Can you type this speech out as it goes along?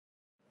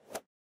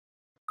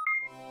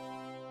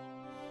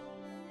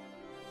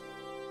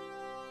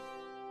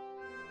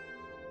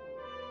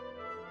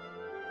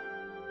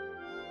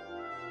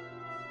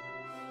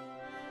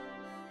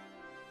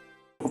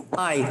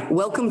Hi,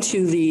 welcome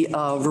to the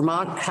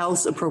Vermont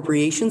House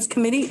Appropriations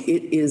Committee.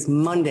 It is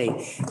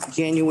Monday,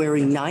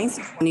 January 9th,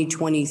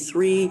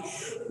 2023,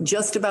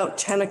 just about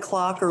 10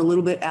 o'clock or a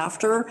little bit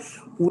after.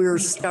 We're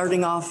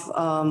starting off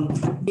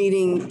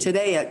meeting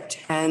today at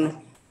 10.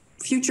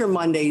 Future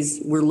Mondays,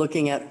 we're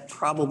looking at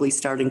probably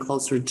starting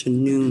closer to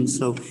noon,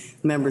 so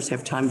members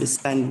have time to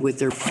spend with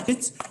their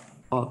budgets,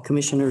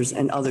 commissioners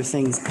and other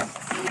things.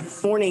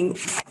 This morning,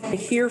 I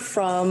hear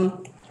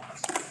from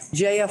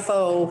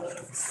JFO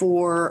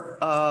for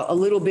a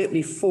little bit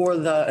before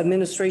the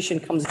administration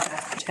comes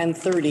back at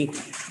 10:30.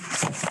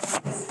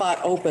 Spot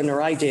open,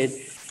 or I did,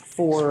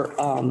 for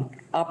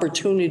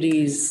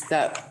opportunities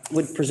that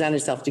would present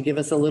itself to give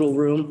us a little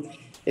room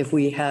if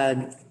we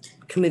had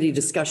committee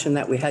discussion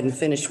that we hadn't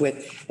finished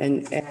with.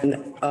 And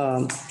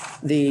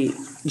the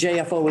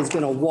JFO is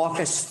going to walk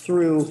us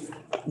through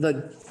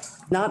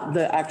not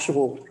the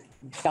actual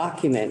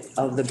document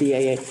of the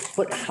BAA,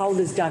 but how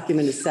this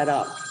document is set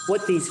up,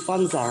 what these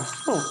funds are.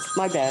 Oh,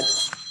 my bad.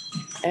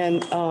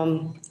 And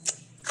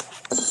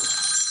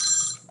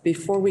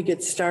before we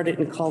get started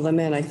and call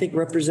them in, I think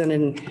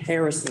Representative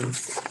Harrison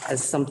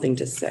has something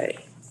to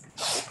say.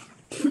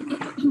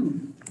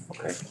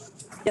 Okay.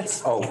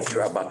 Yes. Oh,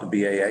 you're about the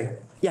BAA?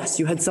 Yes,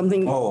 you had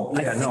something. Oh,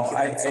 yeah, no,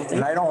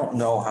 I don't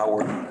know how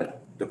we're going to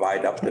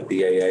divide up the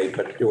BAA,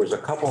 but there was a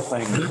couple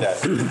things that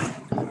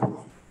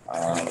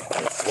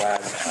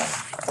flagged on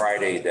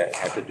Friday that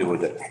had to do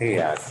with the Pay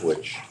Act,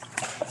 which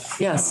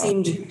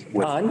seemed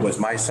odd. Was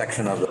my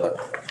section of the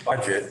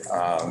budget,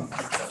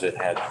 because it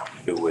had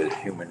to do with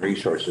human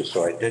resources.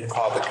 So I did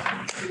call the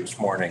committee this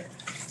morning,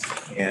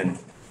 and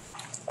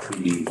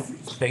the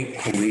state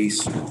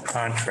police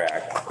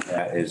contract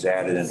that is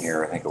added in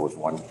here, I think it was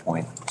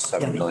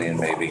 1.7 million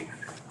maybe.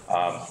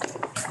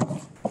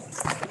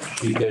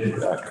 She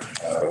did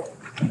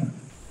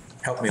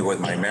help me with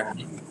my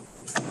memory.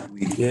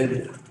 We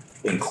did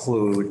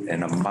include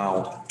an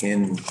amount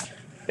in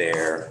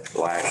there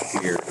last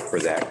year for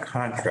that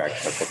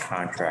contract, but the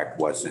contract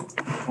wasn't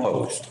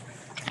closed.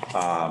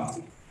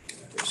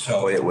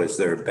 So it was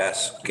their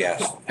best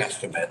guess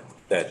estimate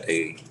that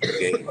they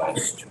gave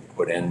us to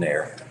put in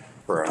there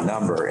for a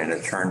number, and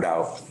it turned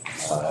out,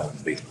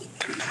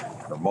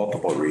 for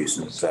multiple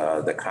reasons,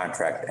 the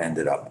contract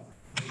ended up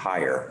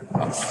higher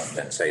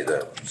than, say,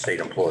 the state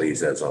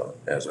employees as a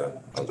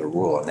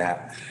rule, and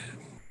that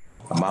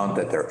amount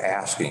that they're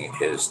asking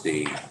is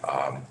the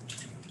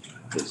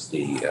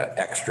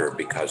extra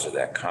because of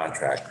that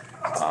contract.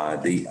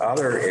 The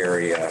other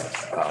area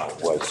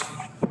was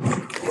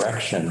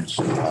corrections,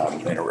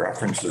 and it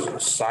references a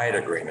side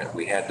agreement.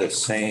 We had a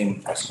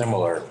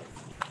similar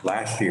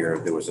last year.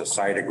 There was a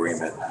side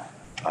agreement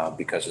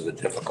because of the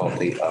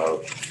difficulty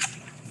of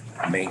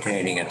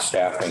maintaining and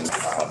staffing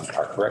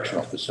our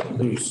correctional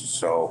facilities.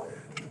 So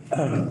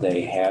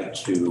they had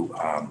to.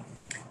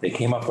 They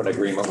came up with an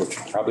agreement, which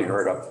you probably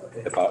heard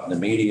about in the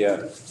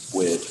media,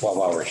 with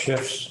 12-hour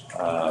shifts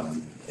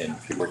in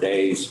fewer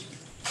days.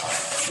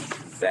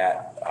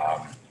 That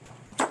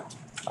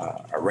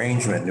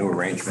new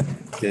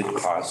arrangement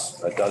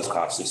does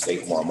cost the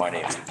state more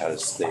money,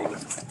 because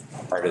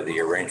part of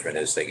the arrangement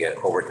is they get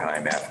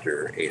overtime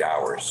after 8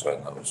 hours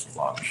on those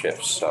long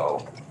shifts.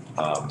 So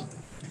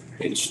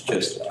it's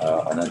just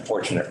an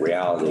unfortunate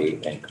reality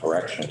in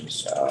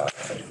corrections.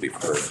 We've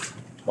heard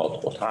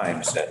multiple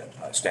times that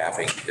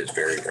staffing is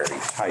very, very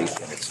tight,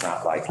 and it's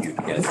not like you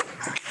can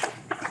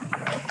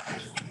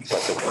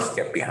let the work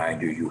get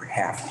behind you. You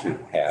have to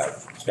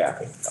have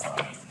staffing.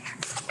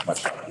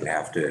 Much like you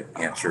have to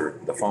answer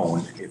the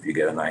phone if you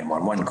get a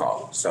 911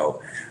 call.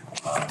 So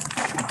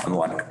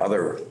unlike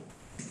other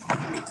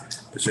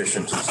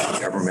positions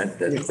in government,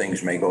 that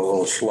things may go a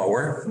little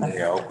slower,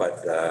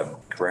 but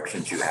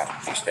corrections, you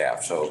have to be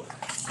staffed. So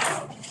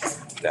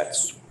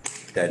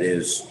that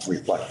is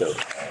reflective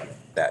of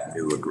that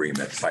new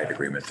agreement, side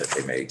agreement that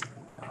they made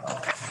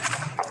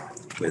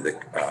with the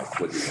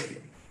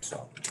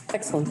so.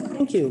 Excellent,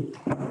 thank you.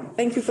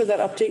 Thank you for that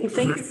update, and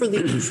thank you for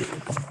the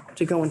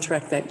to go and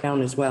track that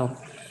down as well.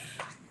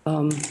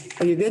 Are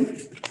you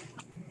good?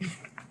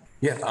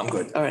 Yeah, I'm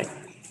good. All right.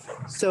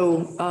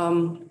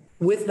 So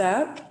with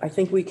that, I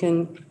think we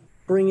can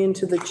bring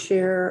into the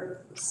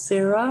chair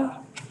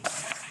Sarah.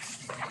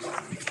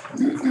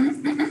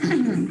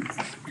 Welcome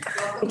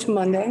to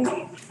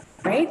Monday.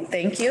 Great,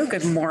 thank you.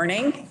 Good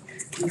morning.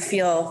 You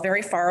feel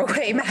very far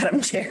away,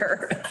 Madam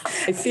Chair.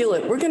 I feel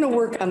it. We're going to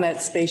work on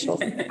that spatial.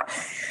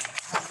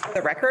 For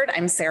the record,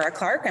 I'm Sarah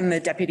Clark. I'm the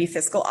Deputy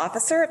Fiscal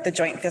Officer at the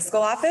Joint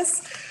Fiscal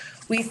Office.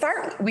 We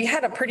thought we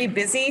had a pretty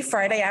busy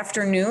Friday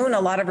afternoon. A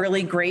lot of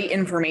really great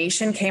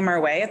information came our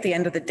way at the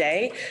end of the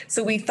day.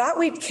 So we thought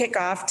we'd kick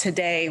off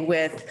today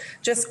with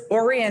just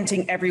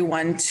orienting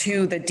everyone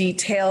to the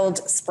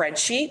detailed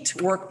spreadsheet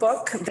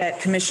workbook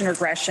that Commissioner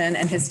Gresham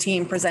and his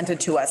team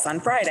presented to us on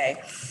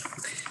Friday.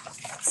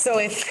 So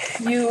if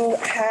you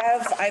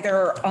have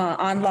either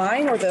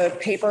online or the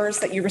papers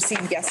that you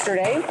received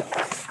yesterday,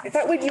 I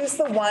thought we'd use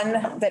the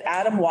one that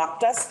Adam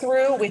walked us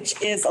through,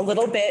 which is a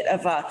little bit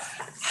of a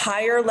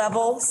higher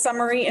level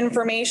summary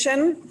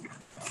information.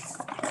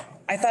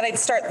 I thought I'd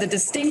start the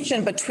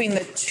distinction between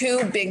the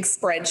two big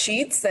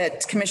spreadsheets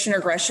that Commissioner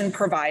Gresham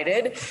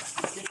provided.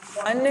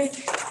 One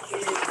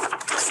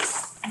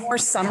is more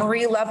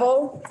summary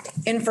level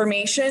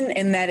information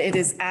in that it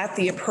is at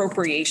the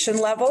appropriation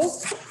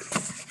level.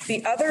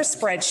 The other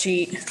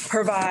spreadsheet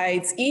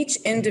provides each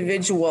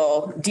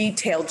individual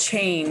detailed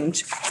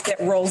change that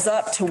rolls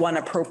up to one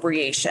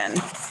appropriation.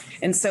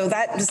 And so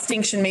that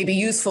distinction may be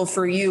useful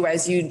for you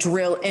as you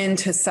drill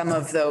into some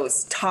of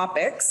those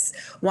topics,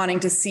 wanting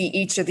to see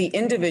each of the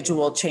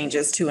individual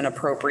changes to an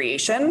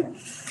appropriation.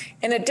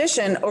 In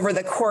addition, over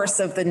the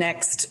course of the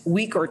next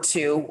week or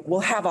two,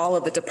 we'll have all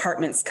of the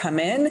departments come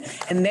in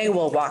and they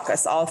will walk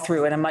us all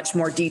through at a much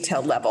more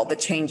detailed level the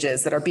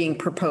changes that are being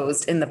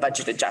proposed in the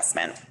budget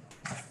adjustment.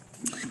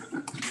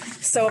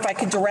 So if I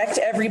could direct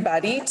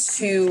everybody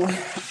to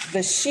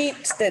the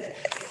sheet that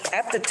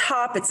at the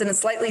top, it's in a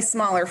slightly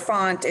smaller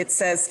font. It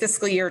says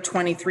fiscal year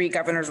 23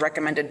 governor's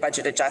recommended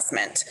budget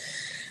adjustment,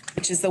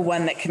 which is the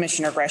one that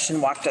Commissioner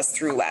Gresham walked us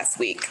through last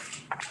week.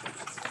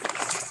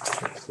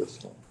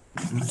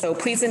 So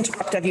please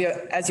interrupt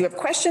as you have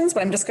questions,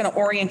 but I'm just going to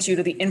orient you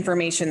to the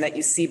information that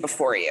you see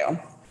before you.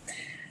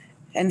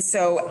 And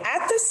so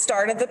at the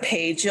start of the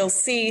page, you'll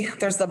see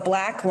there's the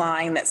black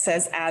line that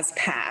says as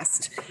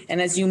passed.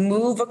 And as you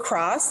move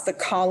across the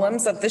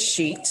columns of the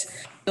sheet,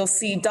 you'll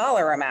see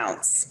dollar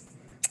amounts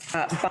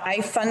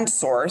by fund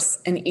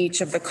source in each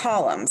of the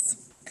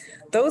columns.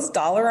 Those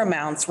dollar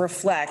amounts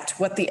reflect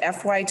what the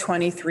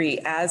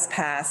FY23 as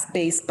passed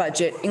base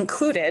budget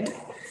included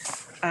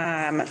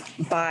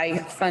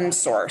by fund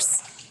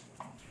source.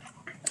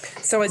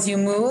 So as you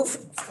move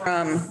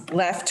from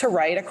left to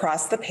right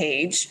across the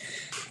page,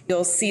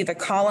 you'll see the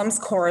columns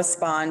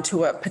correspond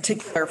to a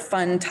particular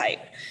fund type.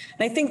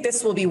 And I think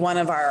this will be one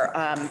of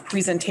our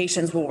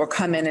presentations where we'll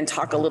come in and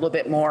talk a little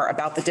bit more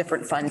about the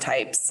different fund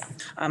types.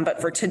 But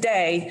for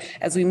today,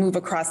 as we move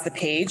across the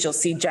page, you'll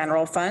see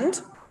general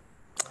fund,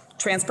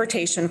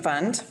 transportation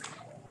fund,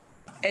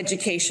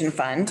 education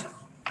fund,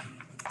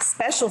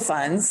 special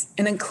funds,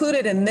 and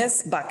included in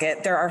this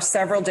bucket, there are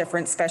several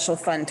different special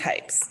fund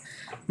types,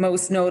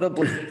 most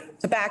notably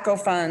tobacco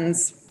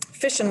funds,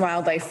 fish and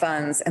wildlife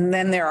funds, and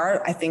then there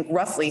are, I think,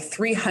 roughly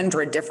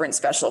 300 different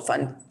special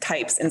fund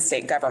types in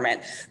state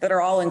government that are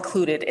all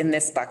included in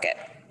this bucket.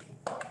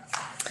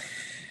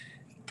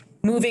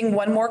 Moving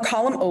one more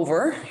column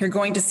over, you're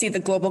going to see the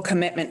Global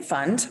Commitment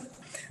Fund.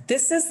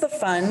 This is the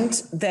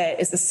fund that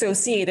is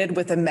associated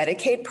with a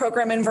Medicaid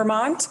program in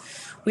Vermont.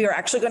 We are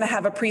actually going to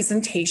have a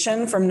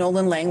presentation from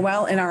Nolan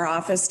Langwell in our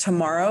office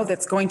tomorrow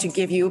that's going to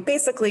give you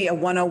basically a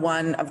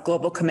 101 of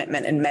global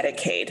commitment in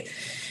Medicaid.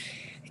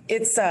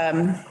 It's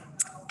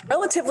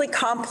relatively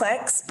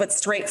complex but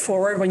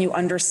straightforward when you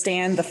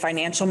understand the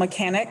financial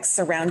mechanics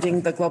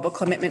surrounding the Global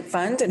Commitment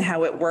Fund and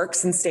how it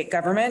works in state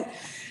government.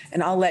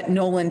 And I'll let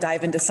Nolan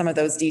dive into some of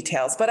those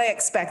details, but I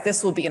expect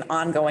this will be an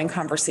ongoing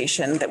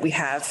conversation that we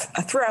have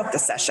throughout the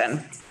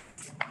session.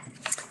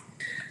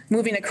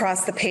 Moving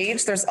across the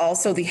page, there's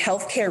also the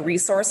Healthcare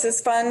Resources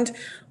Fund,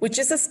 which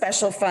is a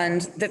special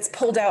fund that's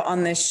pulled out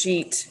on this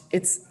sheet.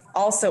 It's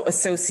also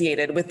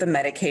associated with the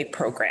Medicaid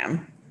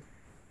program.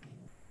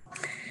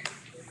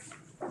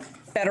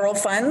 Federal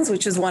funds,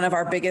 which is one of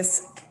our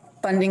biggest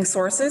funding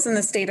sources in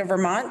the state of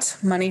Vermont,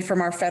 money from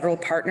our federal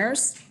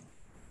partners.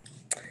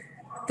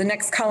 The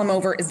next column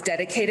over is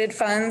dedicated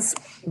funds,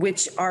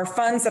 which are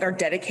funds that are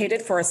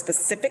dedicated for a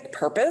specific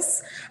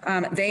purpose.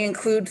 They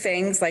include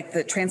things like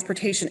the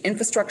Transportation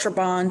Infrastructure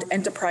Bond,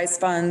 enterprise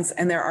funds,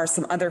 and there are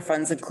some other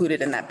funds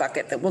included in that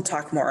bucket that we'll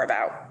talk more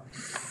about.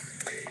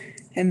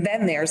 And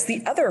then there's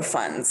the other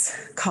funds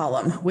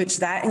column, which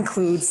that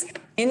includes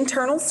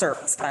internal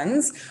service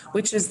funds,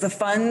 which is the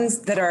funds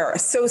that are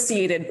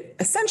associated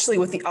essentially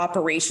with the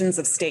operations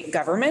of state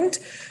government.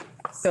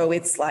 So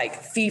it's like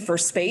fee for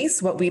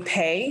space, what we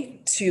pay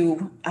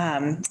to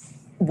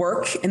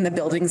work in the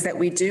buildings that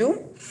we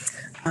do.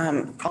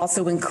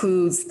 Also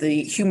includes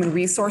the Human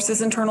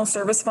Resources Internal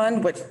Service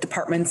Fund, which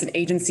departments and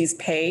agencies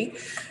pay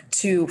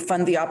to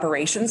fund the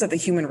operations of the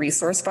human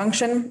resource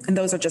function. And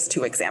those are just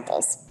two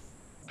examples.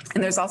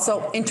 And there's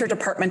also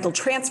interdepartmental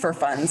transfer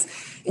funds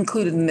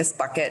included in this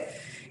bucket.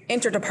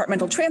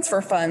 Interdepartmental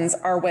transfer funds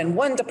are when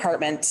one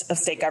department of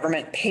state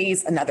government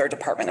pays another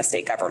department of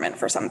state government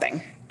for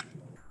something.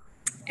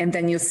 And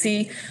then you'll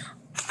see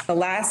the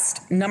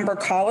last number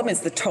column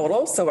is the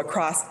total. So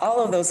across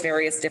all of those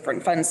various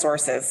different fund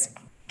sources.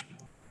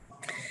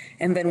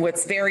 And then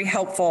what's very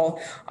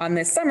helpful on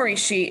this summary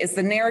sheet is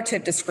the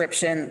narrative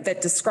description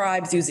that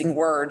describes using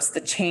words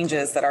the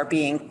changes that are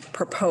being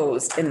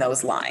proposed in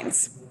those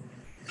lines.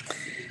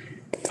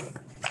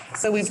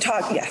 So we've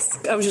talked, yes.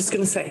 I was just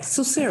going to say,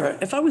 so Sarah,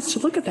 if I was to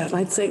look at that and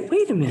I'd say,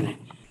 wait a minute,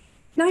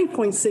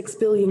 $9.6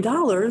 billion,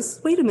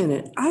 wait a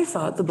minute, I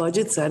thought the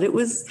budget said it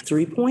was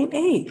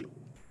 3.8.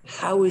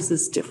 How is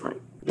this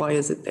different? Why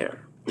is it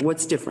there?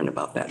 What's different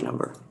about that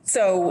number?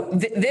 So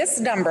this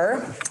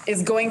number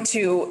is going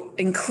to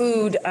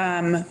include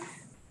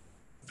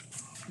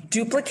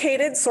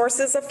duplicated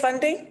sources of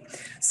funding.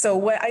 So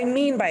what I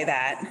mean by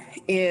that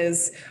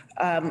is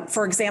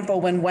For example,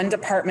 when one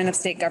department of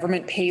state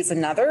government pays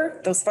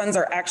another, those funds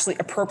are actually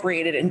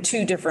appropriated in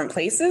two different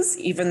places,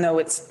 even though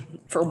it's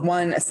for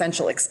one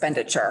essential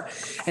expenditure.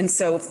 And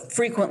so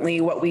frequently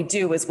what we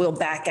do is we'll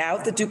back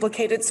out the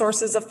duplicated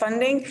sources of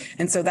funding.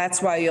 And so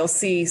that's why you'll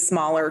see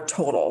smaller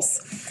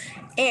totals.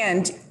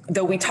 And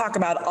though we talk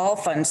about all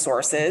fund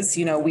sources,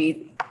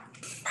 we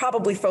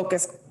probably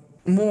focus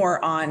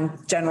more on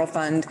general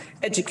fund,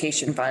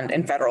 education fund,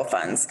 and federal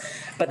funds.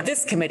 But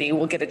this committee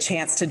will get a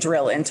chance to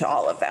drill into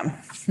all of them.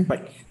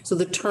 Right. So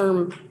the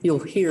term, you'll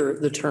hear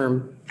the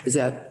term, is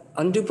that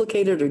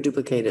unduplicated or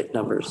duplicated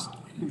numbers?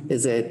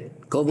 Is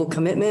it global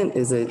commitment?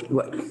 Is it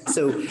what?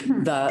 So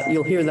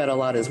you'll hear that a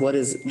lot is what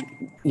is,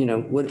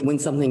 when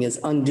something is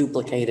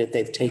unduplicated,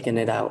 they've taken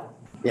it out.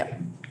 Yeah.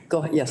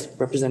 Go ahead. Yes,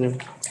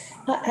 Representative.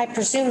 I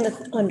presume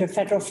that under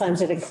federal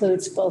funds, it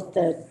includes both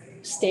the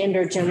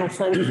standard general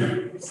fund we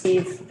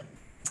receive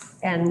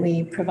and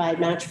we provide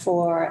match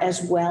for,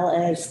 as well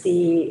as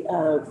the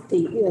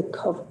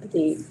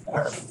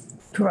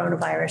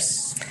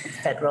coronavirus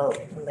federal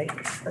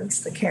related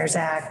funds, the CARES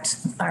Act,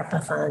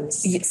 ARPA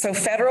funds. So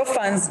federal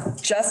funds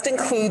just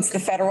includes the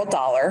federal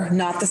dollar,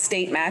 not the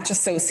state match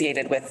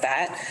associated with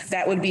that.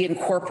 That would be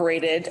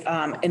incorporated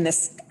in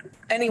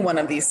any one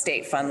of these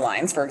state fund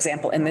lines, for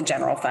example, in the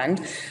general fund.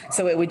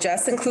 So it would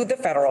just include the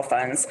federal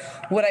funds.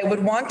 What I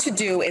would want to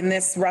do in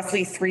this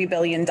roughly $3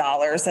 billion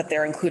that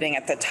they're including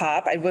at the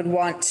top, I would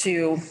want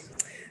to,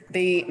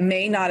 they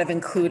may not have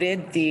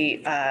included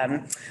the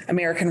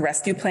American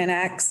Rescue Plan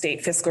Act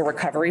State Fiscal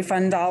Recovery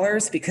Fund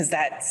dollars because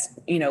that's,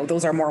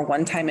 those are more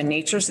one-time in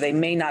nature. So they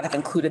may not have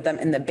included them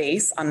in the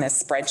base on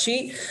this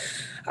spreadsheet.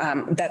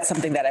 That's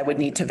something that I would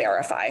need to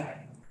verify.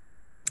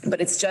 But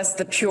it's just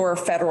the pure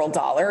federal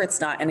dollar. It's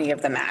not any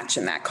of the match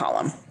in that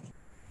column.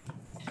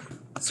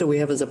 So we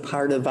have as a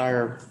part of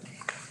our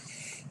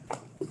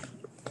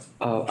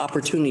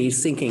opportunity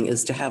sinking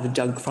is to have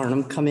Doug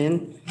Farnham come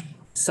in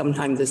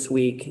sometime this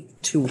week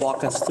to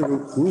walk us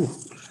through,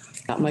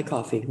 not my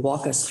coffee,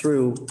 walk us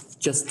through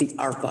just the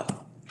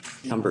ARPA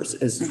numbers.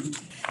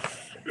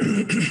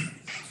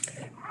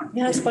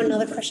 May I ask one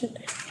other question?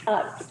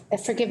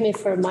 Forgive me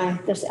for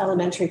this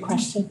elementary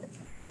question.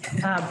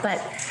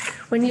 But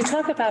when you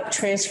talk about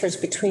transfers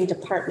between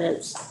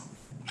departments,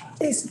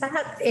 is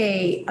that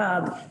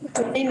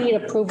do they need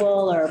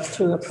approval or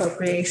through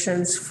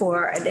appropriations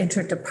for an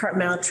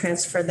interdepartmental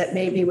transfer that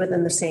may be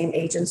within the same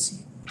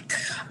agency?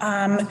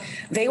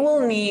 They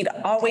will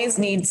always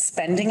need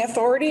spending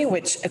authority,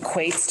 which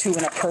equates to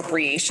an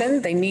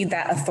appropriation. They need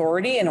that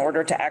authority in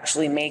order to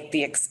actually make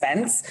the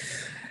expense.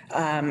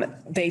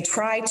 They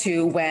try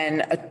to, when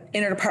an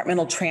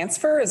interdepartmental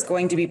transfer is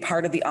going to be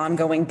part of the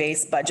ongoing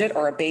base budget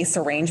or a base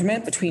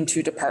arrangement between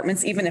two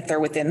departments, even if they're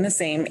within the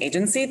same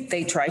agency,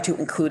 they try to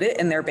include it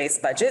in their base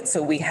budget.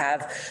 So we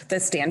have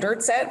the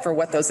standard set for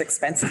what those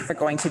expenses are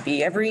going to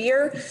be every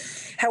year.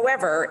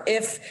 However,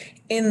 if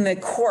in the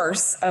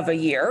course of a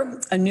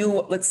year,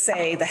 let's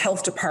say the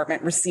health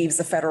department receives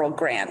a federal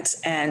grant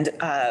and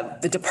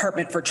the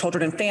Department for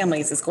Children and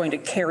Families is going to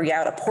carry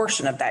out a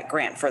portion of that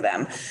grant for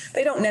them.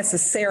 They don't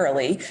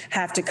necessarily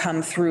have to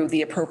come through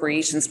the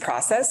appropriations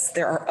process.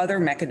 There are other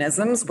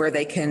mechanisms where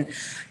they can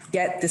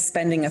get the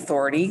spending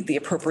authority, the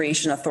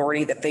appropriation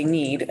authority that they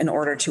need in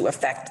order to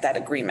affect that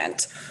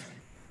agreement.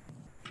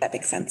 That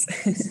makes sense.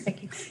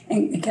 Thank you.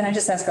 And can I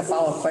just ask a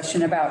follow-up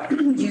question about,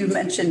 you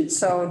mentioned,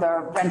 so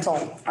the rental,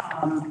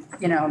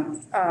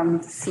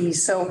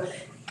 fees. So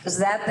is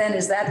that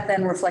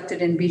then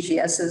reflected in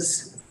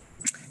BGS's?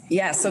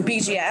 Yeah, so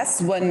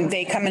BGS, when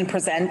they come and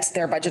present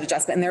their budget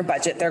adjustment in their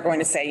budget, they're going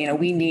to say,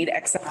 we need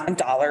X amount of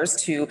dollars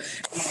to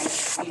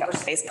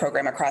space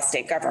program across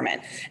state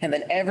government. And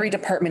then every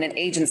department and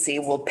agency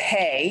will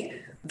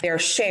pay their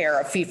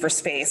share of fee for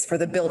space for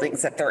the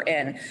buildings that they're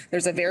in.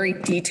 There's a very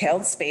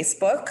detailed space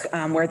book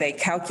where they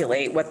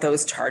calculate what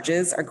those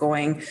charges are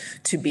going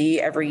to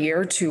be every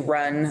year to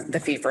run the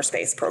fee for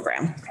space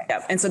program.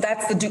 Yeah. And so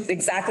that's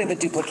exactly the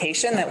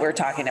duplication that we're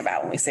talking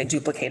about when we say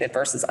duplicated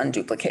versus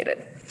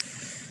unduplicated.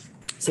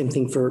 Same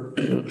thing for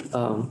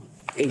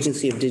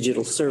Agency of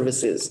Digital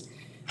Services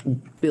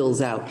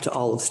bills out to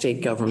all of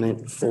state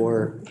government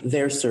for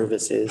their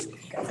services.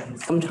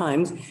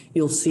 Sometimes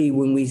you'll see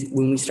when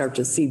we start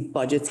to see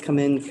budgets come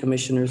in,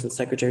 commissioners and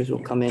secretaries will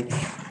come in,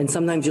 and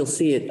sometimes you'll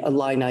see it a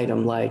line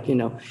item like,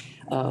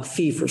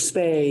 fee for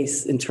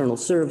space, internal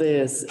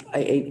service,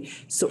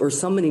 or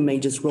somebody may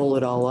just roll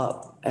it all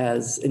up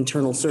as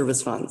internal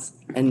service funds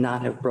and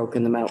not have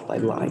broken them out by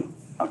line.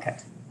 Okay.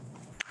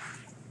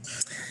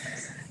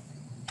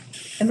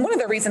 And one of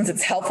the reasons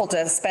it's helpful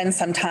to spend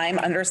some time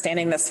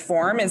understanding this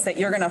form is that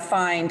you're going to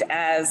find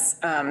as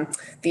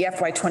the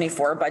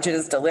FY24 budget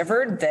is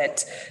delivered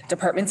that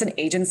departments and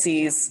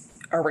agencies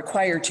are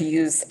required to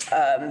use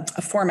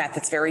a format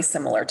that's very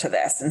similar to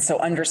this. And so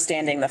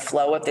understanding the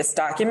flow of this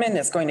document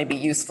is going to be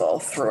useful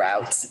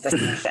throughout the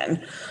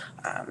session.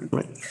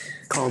 Right.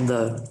 Called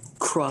the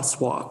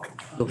crosswalk.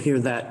 You'll hear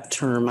that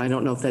term. I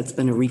don't know if that's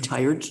been a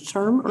retired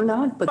term or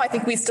not, but I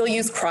think we still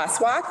use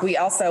crosswalk. We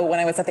also, when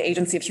I was at the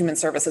Agency of Human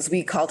Services,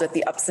 we called it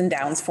the ups and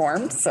downs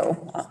form.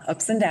 So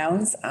ups and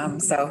downs.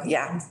 So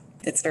yeah,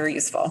 it's very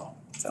useful.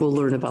 we'll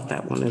learn about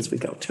that one as we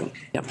go too.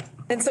 Yep.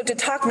 And so to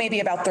talk maybe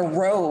about the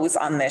rows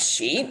on this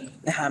sheet,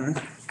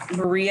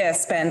 Maria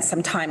spent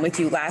some time with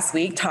you last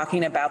week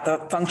talking about the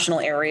functional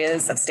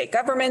areas of state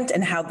government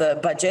and how the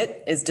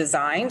budget is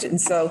designed. And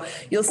so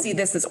you'll see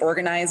this is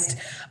organized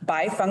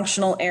by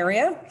functional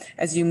area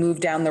as you move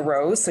down the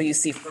rows. So you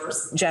see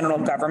first general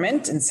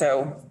government. And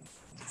so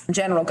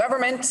general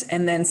government,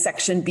 and then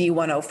section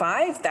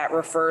B105, that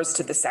refers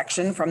to the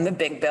section from the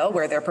big bill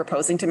where they're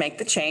proposing to make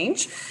the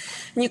change.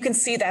 And you can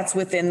see that's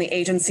within the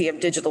Agency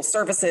of Digital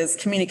Services,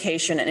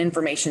 Communication and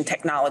Information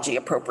Technology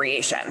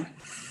Appropriation.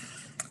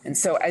 And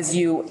so as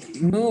you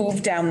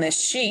move down this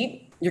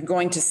sheet, you're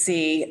going to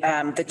see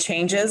the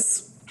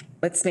changes.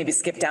 Let's maybe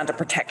skip down to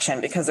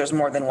protection because there's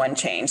more than one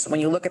change. So when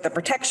you look at the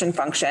protection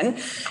function,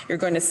 you're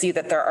going to see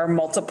that there are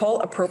multiple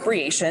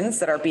appropriations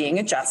that are being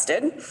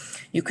adjusted.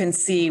 You can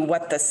see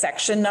what the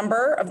section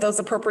number of those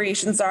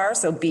appropriations are.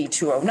 So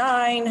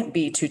B209,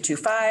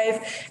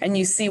 B225, and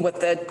you see what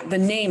the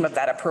name of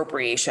that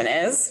appropriation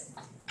is.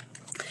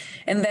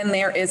 And then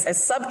there is a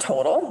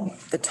subtotal,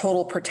 the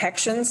total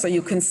protection. So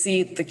you can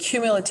see the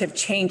cumulative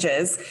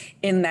changes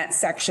in that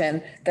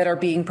section that are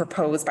being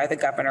proposed by the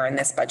governor in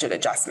this budget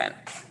adjustment.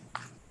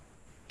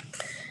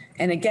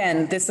 And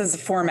again, this is a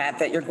format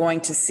that you're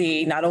going to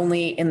see not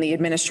only in the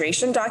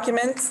administration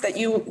documents that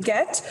you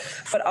get,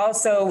 but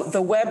also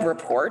the web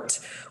report,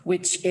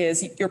 which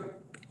is, you're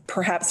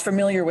perhaps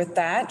familiar with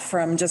that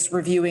from just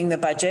reviewing the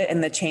budget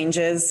and the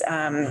changes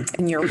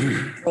in your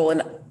role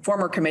in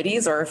former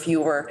committees, or if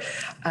you were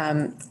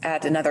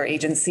at another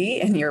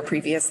agency in your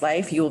previous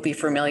life, you will be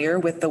familiar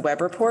with the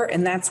web report.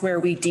 And that's where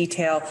we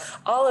detail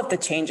all of the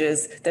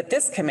changes that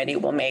this committee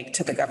will make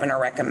to the governor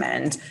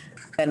recommend,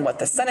 and what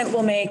the Senate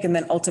will make, and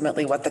then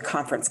ultimately what the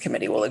conference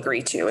committee will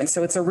agree to. And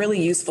so it's a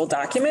really useful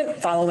document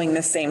following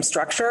the same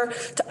structure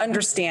to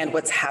understand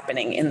what's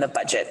happening in the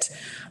budget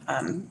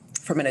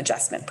from an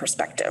adjustment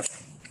perspective.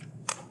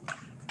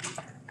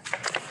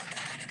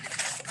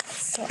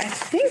 So I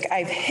think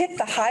I've hit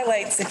the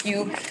highlights. If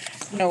you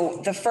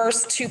know, the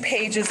first 2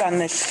 pages on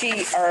this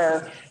sheet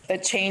are the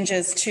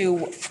changes to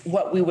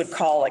what we would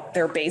call like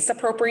their base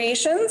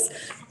appropriations.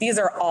 These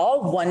are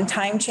all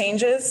one-time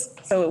changes.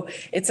 So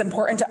it's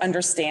important to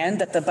understand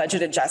that the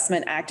Budget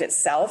Adjustment Act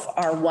itself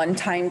are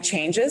one-time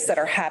changes that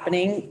are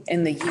happening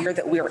in the year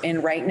that we're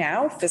in right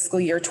now, fiscal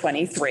year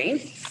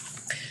 23.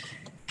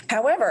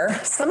 However,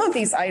 some of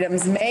these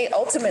items may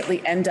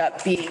ultimately end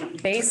up being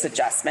base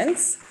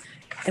adjustments.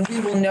 And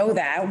we will know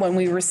that when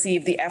we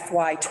receive the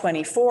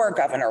FY24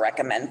 Governor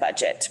Recommend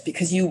budget,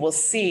 because you will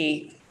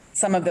see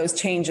some of those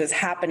changes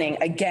happening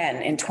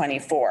again in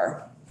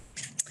 24.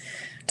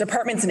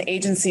 Departments and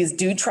agencies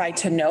do try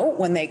to note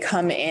when they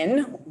come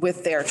in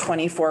with their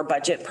 24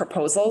 budget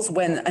proposals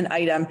when an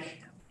item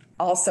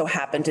also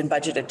happened in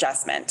budget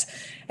adjustment.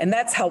 And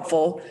that's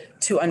helpful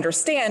to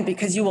understand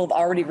because you will have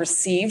already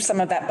received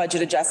some of that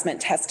budget adjustment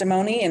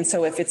testimony. And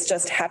so if it's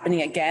just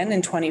happening again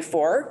in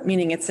 24,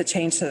 meaning it's a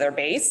change to their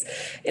base,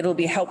 it'll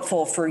be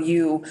helpful for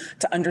you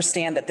to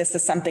understand that this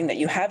is something that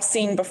you have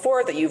seen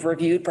before, that you've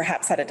reviewed,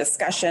 perhaps had a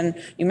discussion.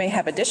 You may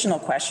have additional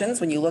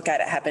questions when you look at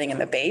it happening in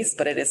the base,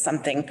 but it is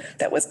something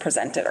that was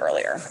presented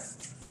earlier.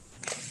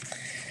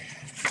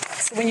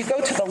 So when you go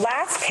to the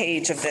last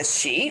page of this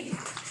sheet,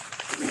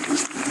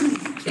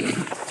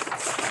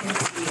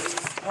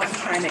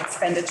 one-time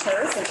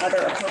expenditures and other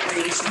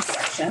appropriation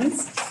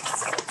sections,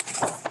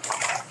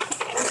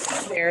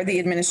 where the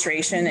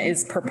administration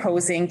is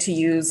proposing to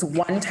use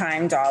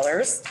one-time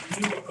dollars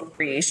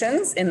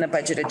appropriations in the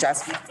budget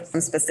adjustment for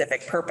some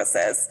specific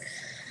purposes.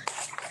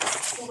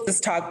 We'll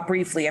just talk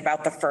briefly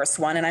about the first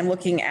one, and I'm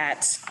looking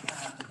at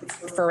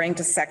referring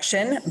to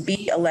section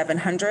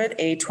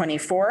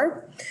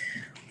B1100A24,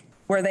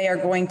 where they are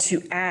going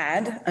to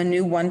add a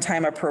new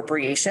one-time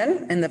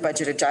appropriation in the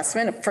budget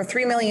adjustment for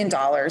 $3 million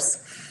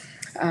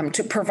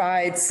to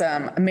provide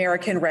some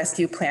American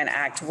Rescue Plan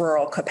Act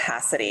rural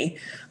capacity.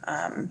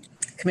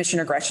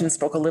 Commissioner Gresham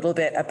spoke a little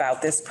bit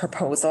about this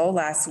proposal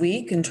last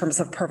week in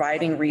terms of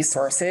providing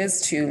resources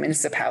to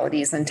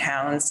municipalities and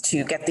towns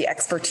to get the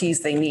expertise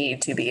they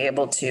need to be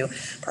able to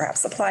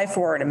perhaps apply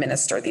for and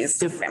administer these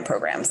different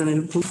programs.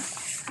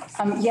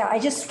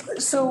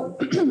 So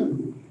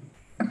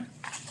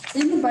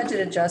in the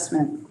budget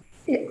adjustment,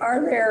 is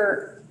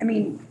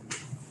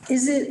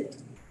it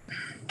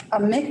a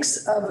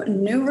mix of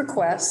new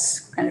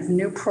requests, kind of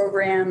new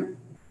program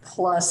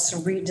plus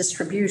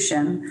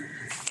redistribution?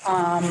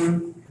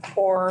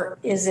 Or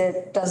does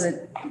it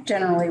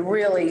generally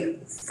really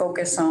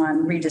focus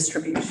on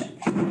redistribution?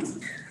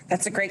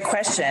 That's a great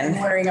question. I'm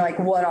wondering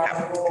what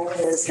our role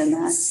is in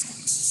that.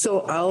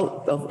 So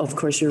of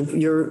course,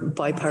 you're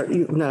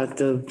not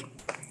the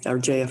our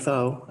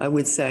JFO, I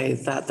would say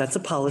that that's a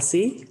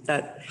policy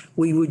that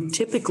we would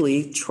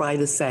typically try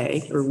to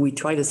say, or we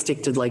try to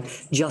stick to like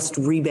just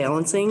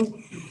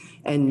rebalancing.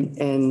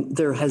 And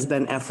there has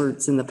been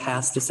efforts in the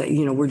past to say,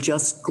 you know, we're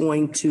just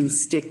going to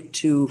stick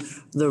to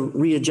the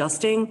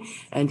readjusting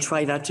and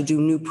try not to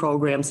do new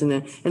programs. And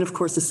of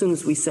course, as soon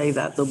as we say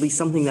that, there'll be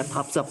something that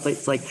pops up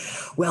that's like,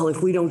 well,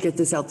 if we don't get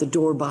this out the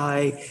door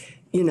by,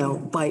 you know,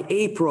 by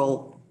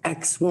April,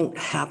 X won't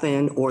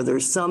happen, or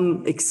there's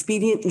some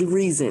expedient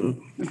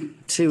reason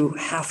to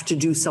have to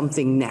do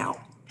something now,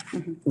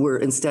 where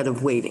instead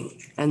of waiting.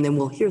 And then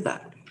we'll hear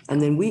that.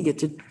 And then we get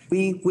to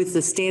be with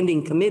the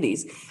standing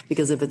committees,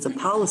 because if it's a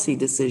policy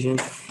decision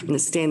and the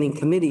standing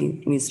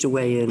committee needs to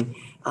weigh in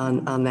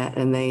on that,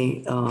 and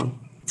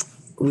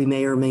we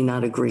may or may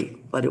not agree,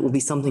 but it will be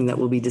something that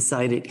will be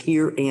decided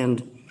here.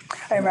 And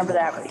I remember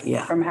that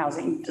Yeah. from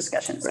housing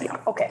discussions. Right.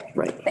 Okay.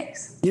 Right.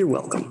 Thanks. You're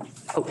welcome.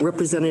 Oh,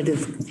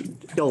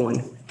 Representative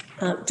Dolan.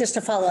 Just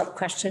a follow-up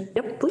question.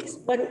 Yep, please.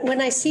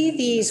 When I see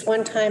these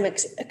one-time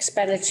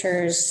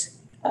expenditures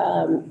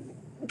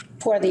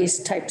for these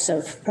types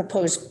of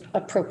proposed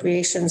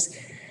appropriations,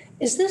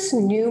 is this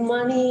new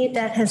money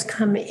that has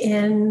come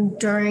in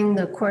during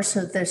the course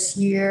of this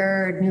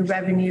year, new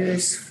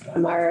revenues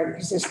from our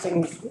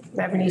existing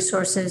revenue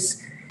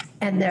sources,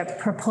 and their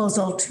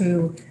proposal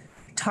to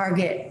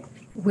target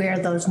where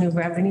those new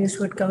revenues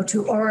would go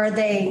to? Or are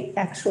they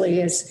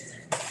actually, as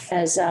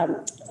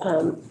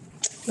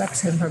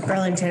Representative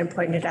Burlington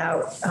pointed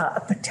out,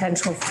 a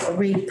potential for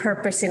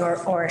repurposing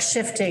or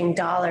shifting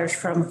dollars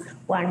from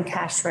one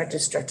cash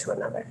register to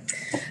another?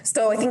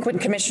 So I think when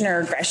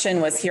Commissioner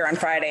Gresham was here on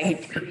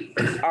Friday,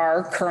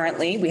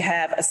 we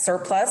have a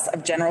surplus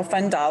of general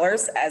fund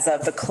dollars as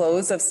of the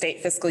close of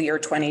state fiscal year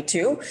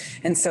 22.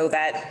 And so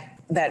that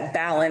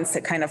balance,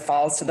 it kind of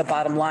falls to the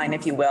bottom line,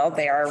 if you will.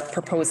 They are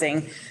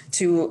proposing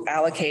to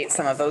allocate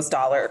some of those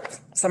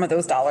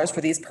dollars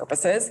for these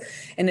purposes.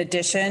 In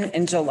addition,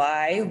 in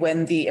July,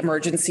 when the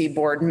emergency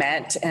board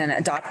met and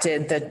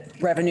adopted the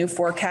revenue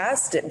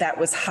forecast, that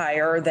was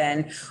higher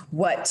than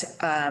what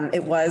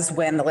it was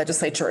when the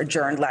legislature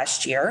adjourned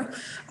last year.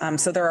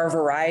 So there are a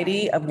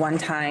variety of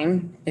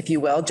one-time, if you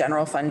will,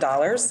 general fund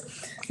dollars.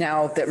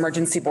 Now, the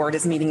emergency board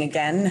is meeting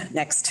again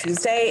next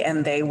Tuesday,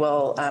 and they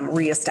will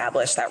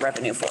reestablish that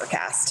revenue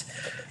forecast.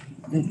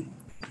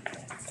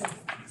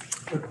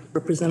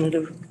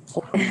 Representative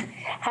Holcomb.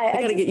 Hi,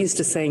 I got to get used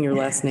to saying your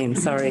last name.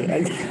 Sorry.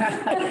 Okay,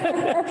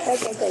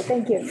 great,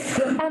 thank you.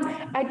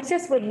 I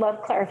just would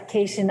love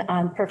clarification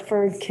on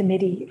preferred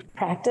committee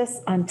practice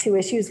on two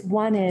issues.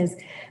 One is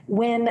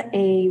when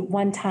a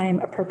one-time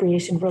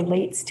appropriation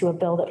relates to a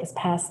bill that was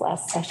passed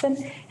last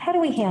session, how do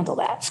we handle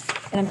that?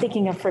 And I'm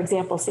thinking of, for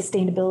example,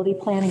 sustainability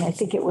planning. I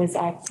think it was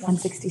Act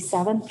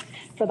 167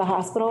 for the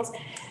hospitals,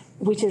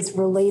 which is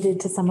related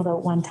to some of the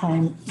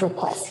one-time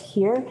requests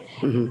here.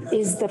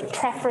 Is the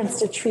preference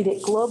to treat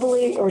it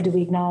globally, or do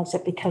we acknowledge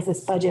that because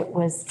this budget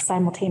was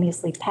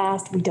simultaneously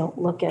passed, we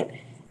don't look at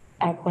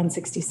Act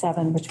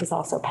 167, which was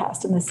also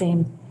passed in the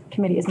same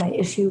committee? Is my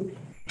issue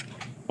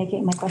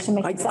making my question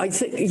making sense? I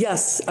think,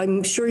 yes,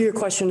 I'm sure your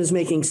question is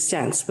making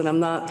sense, but I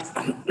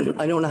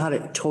don't know how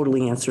to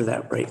totally answer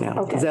that right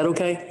now. Okay. Is that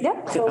okay?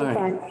 Yep, totally All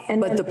right. fine. And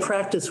But then- the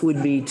practice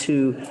would be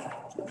to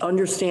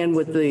understand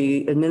what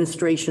the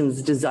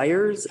administration's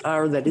desires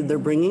are that they're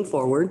bringing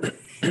forward,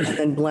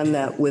 and blend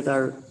that with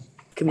our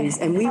committees.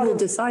 And we will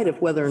decide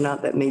if whether or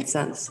not that made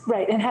sense.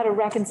 Right, and how to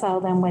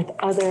reconcile them with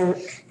other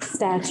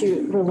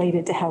statute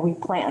related to how we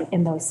plan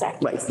in those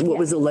sectors. Right. What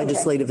was the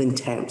legislative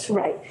intent?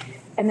 Right.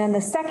 And then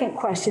the second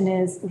question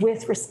is,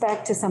 with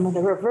respect to some of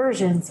the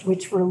reversions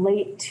which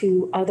relate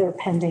to other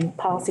pending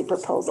policy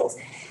proposals,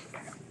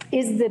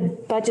 is the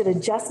Budget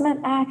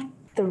Adjustment Act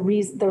the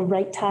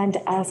right time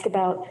to ask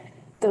about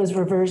those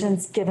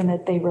reversions, given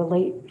that they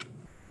relate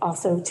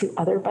also to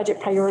other budget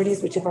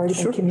priorities which have already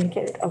been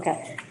communicated?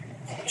 Okay.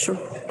 Sure.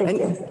 Thank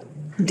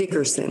you.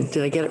 Dickerson,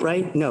 did I get it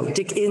right? No,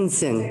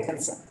 Dickinson.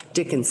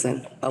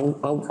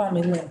 Call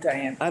me Lynn,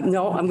 Diane.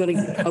 No,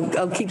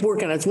 I'll keep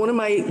working on it. It's one of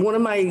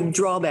my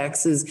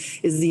drawbacks is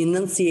the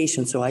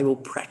enunciation, so I will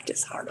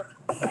practice harder.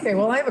 Okay,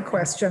 well, I have a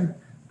question.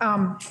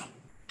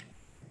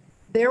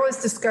 There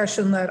was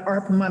discussion that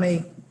ARPA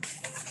money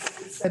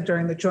said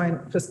during the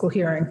joint fiscal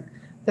hearing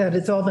that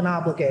it's all been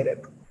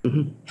obligated.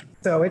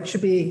 So it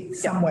should be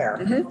somewhere.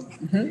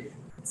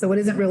 So it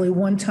isn't really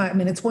one time, I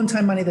mean, it's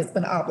one-time money that's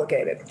been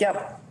obligated.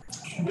 Yep.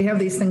 We have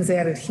these things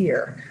added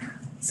here.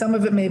 Some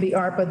of it may be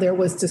ARPA. There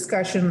was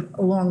discussion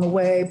along the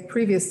way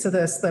previous to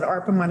this that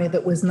ARPA money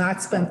that was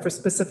not spent for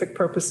specific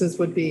purposes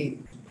would be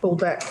pulled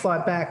back,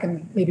 clawed back,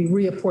 and maybe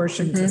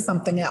reapportioned to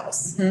something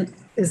else.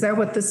 Is that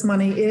what this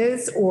money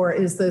is, or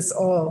is this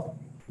all?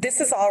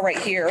 This is all right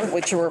here,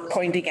 what you were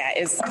pointing at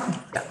is.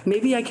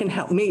 Maybe I can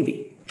help,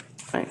 maybe.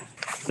 All right.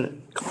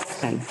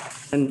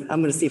 And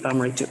I'm going to see if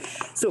I'm right too.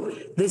 So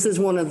this is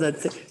one of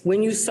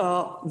when you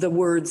saw the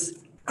words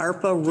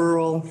ARPA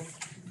rural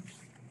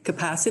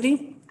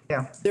capacity,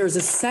 Yeah. there's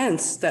a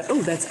sense that,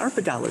 oh, that's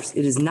ARPA dollars.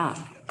 It is not.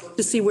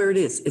 to see where it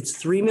is. It's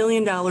 $3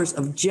 million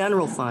of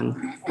general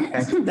fund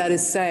that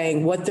is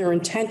saying, what their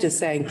intent is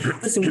saying,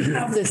 listen, we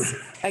have this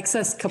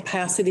excess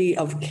capacity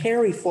of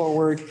carry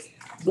forward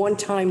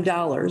one-time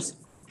dollars,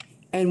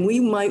 and we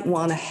might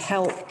want to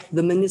help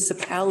the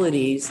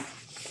municipalities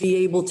be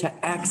able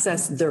to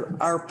access their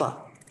ARPA.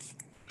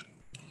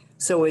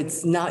 So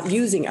it's not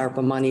using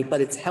ARPA money,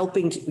 but it's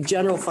helping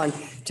general fund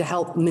to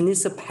help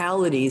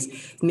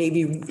municipalities,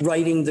 maybe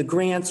writing the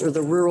grants or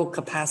the rural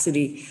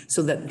capacity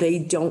so that they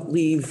don't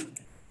leave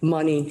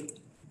money,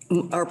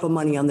 ARPA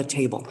money on the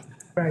table.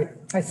 Right,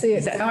 I see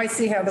it. Now I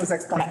see how those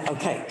explain.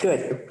 Okay,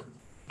 good.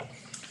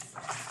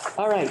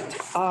 All right,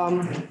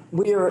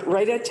 we are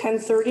right at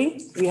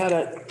 10:30. We had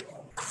a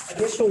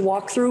additional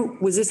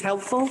walkthrough. Was this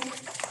helpful?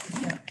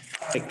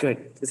 Okay, good.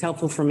 It's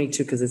helpful for me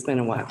too, because it's been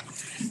a while.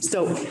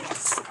 So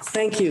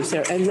thank you,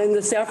 Sarah. And then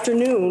this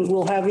afternoon,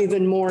 we'll have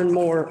even more and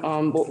more,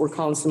 what we're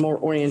calling some more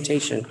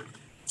orientation.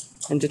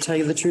 And to tell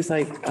you the truth,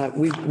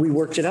 we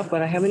worked it up,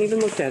 but I haven't even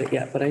looked at it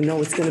yet, but I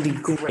know it's going to be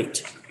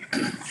great.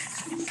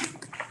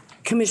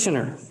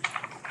 Commissioner,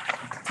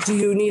 do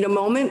you need a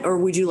moment, or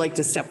would you like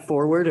to step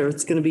forward, or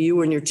it's going to be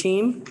you and your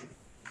team?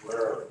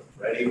 We're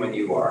ready when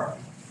you are.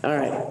 All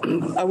right.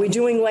 Are we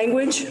doing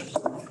language?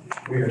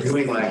 We are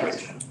doing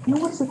language. No,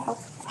 what's it help?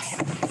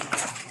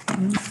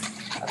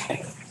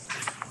 Okay.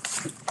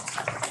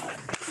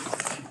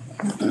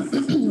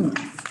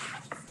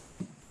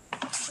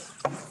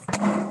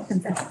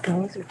 And that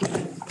goes, or do you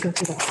go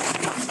through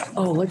the?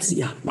 Oh, let's see.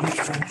 Yeah.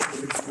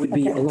 It would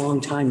be a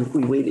long time if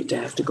we waited to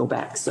have to go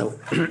back. So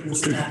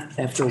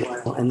after a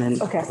while and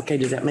then. Okay.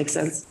 Does that make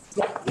sense?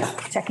 Yep, yeah,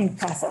 checking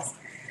process.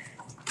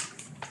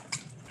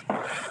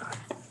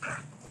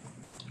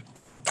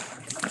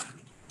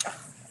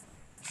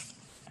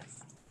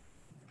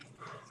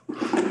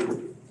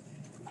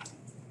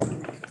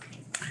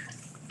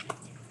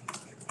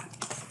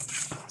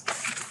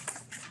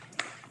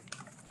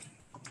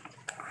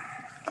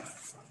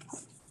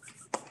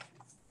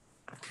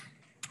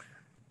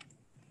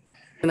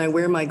 And I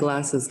wear my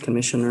glasses,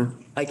 Commissioner.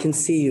 I can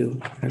see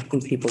you, I can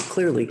people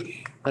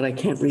clearly, but I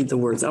can't read the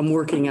words. I'm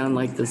working on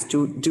like this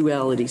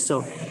duality.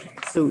 So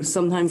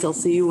sometimes I'll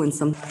see you and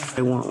sometimes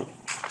I won't.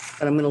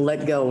 But I'm going to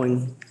let go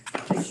and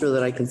make sure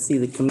that I can see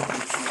the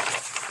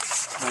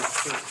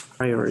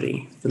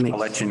priority to make. I'll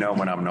let you know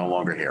when I'm no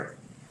longer here.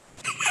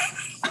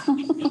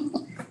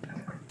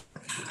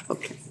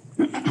 Okay.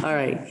 All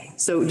right.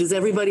 So does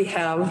everybody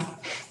have,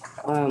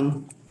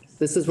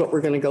 this is what we're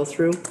going to go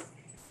through?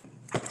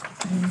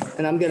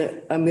 And I'm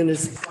going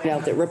to point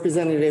out that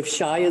Representative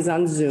Shai is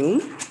on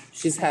Zoom.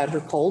 She's had her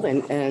cold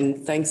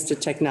and thanks to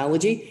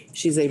technology,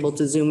 she's able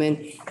to Zoom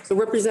in. So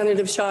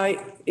Representative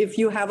Shai, if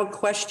you have a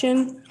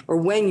question, or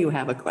when you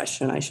have a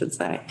question, I should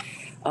say,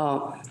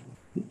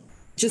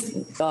 just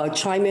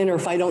chime in, or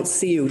if I don't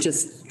see you,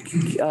 just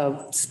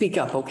speak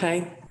up,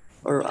 okay?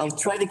 Or I'll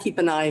try to keep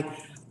an eye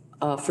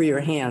for your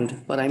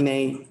hand, but I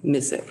may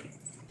miss it.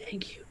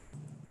 Thank you.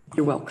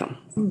 You're welcome.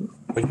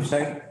 What'd you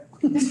say?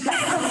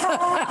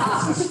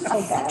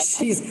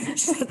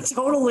 She's a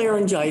total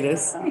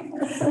laryngitis,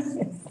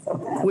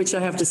 which I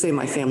have to say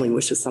my family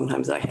wishes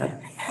sometimes I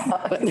had.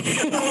 But,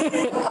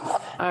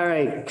 all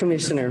right,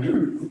 Commissioner,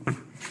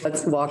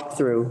 let's walk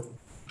through.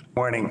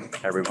 Morning,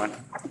 everyone.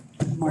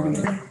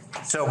 Morning.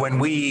 So when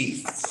we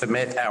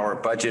submit our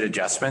budget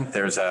adjustment,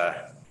 there's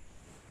a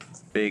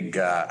big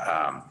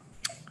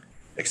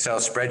Excel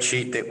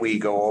spreadsheet that we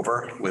go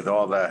over with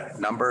all the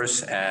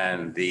numbers,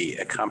 and the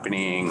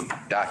accompanying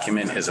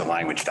document is a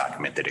language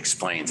document that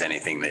explains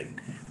anything that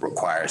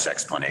requires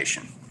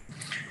explanation.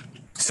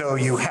 So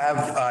you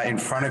have in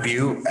front of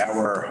you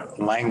our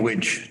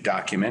language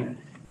document,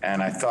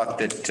 and I thought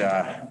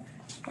that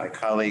my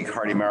colleague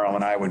Hardy Merrill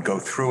and I would go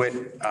through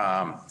it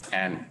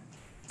and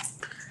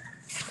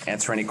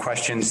answer any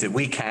questions that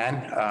we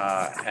can,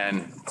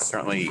 and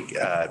certainly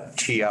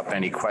tee up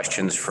any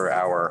questions for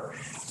our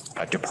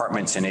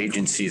departments and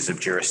agencies of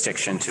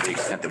jurisdiction to the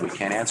extent that we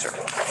can answer.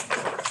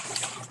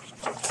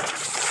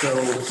 So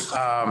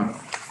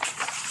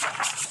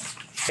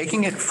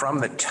taking it from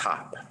the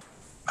top,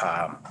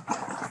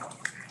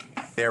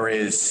 there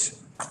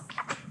is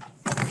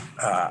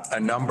a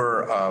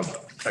number of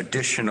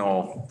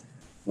additional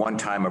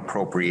one-time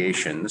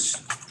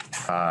appropriations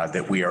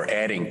that we are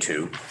adding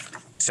to.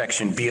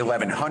 Section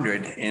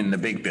B1100 in the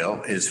big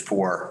bill is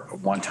for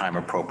one-time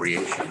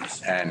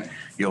appropriations. And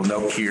you'll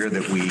note here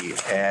that we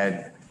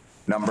add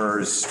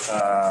numbers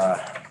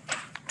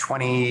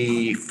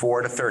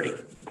 24 to 30.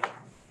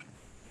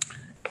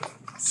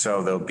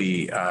 So there'll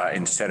be,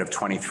 instead of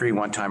 23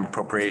 one-time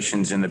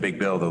appropriations in the big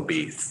bill, there'll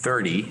be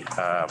 30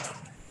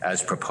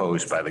 as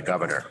proposed by the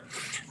governor.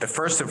 The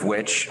first of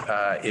which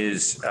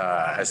is,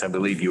 as I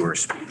believe you were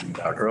speaking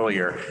about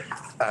earlier,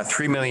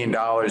 $3 million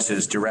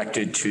is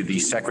directed to the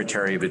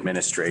Secretary of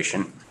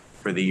Administration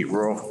for the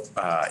Rural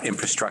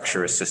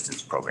Infrastructure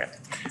Assistance Program.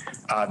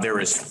 There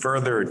is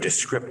further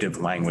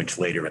descriptive language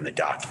later in the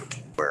document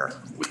where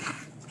we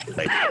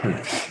relate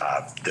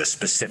the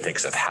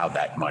specifics of how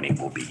that money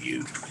will be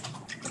used,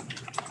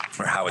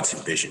 or how it's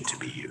envisioned to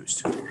be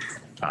used.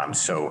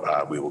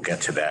 So we will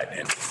get to that,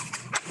 and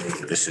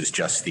this is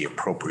just the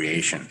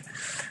appropriation.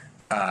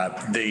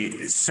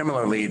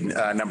 Similarly,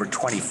 number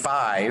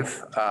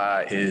 25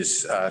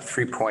 is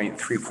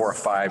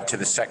 3.345 to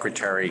the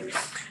secretary.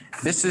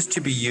 This is to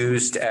be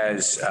used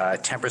as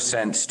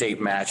 10% state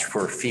match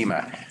for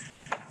FEMA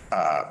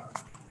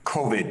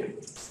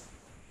COVID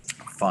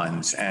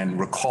funds. And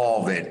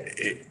recall that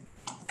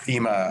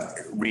FEMA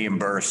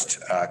reimbursed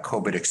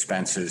COVID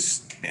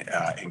expenses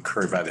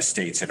incurred by the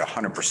states at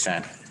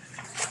 100%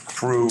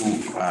 through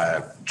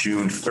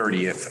June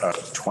 30th of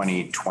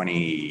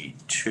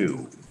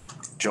 2022.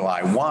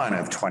 July 1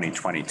 of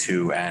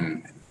 2022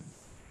 and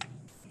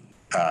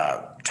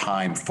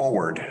time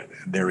forward,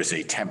 there is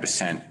a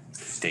 10%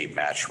 state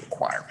match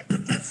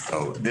requirement.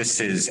 So this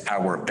is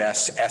our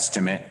best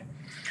estimate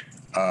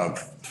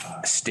of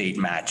state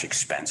match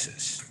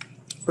expenses.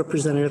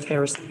 Representative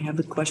Harrison, you have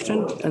a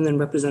question, and then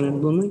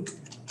Representative Bloomley.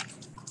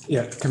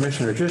 Yeah,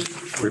 Commissioner, just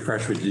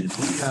refresh me, did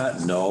we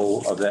not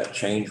know of that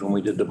change when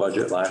we did the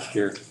budget last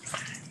year?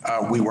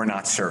 We were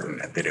not certain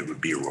that it would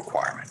be a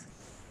requirement.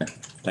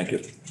 Thank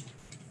you.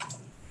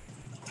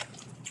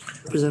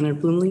 Representative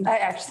Bloomley?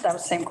 That was the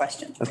same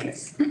question. Okay.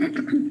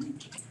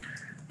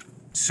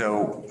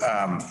 So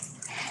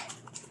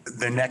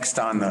the next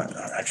on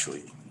the,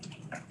 actually,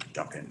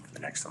 jump in the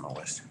next on the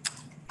list.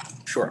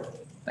 Sure.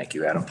 Thank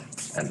you, Adam.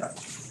 And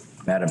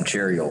Madam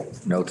Chair, you'll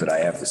note that I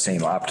have the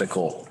same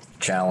optical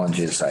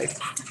challenges, I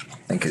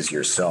think, as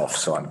yourself.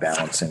 So I'm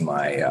balancing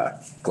my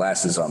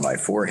glasses on my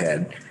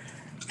forehead.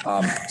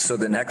 So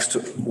the next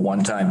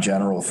one-time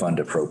general fund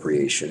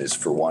appropriation is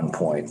for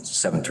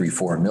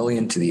 $1.734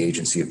 million to the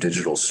Agency of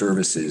Digital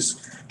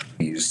Services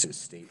used as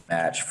state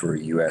match for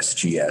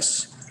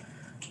USGS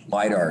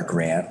LiDAR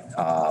grant.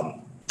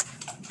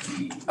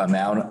 The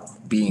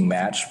amount being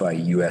matched by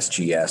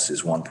USGS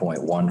is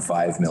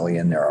 $1.15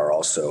 million. There are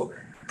also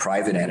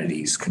private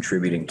entities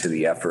contributing to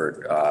the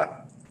effort.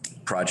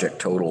 Project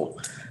total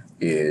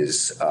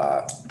is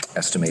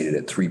estimated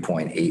at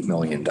 $3.8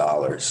 million.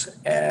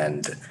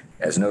 And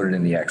as noted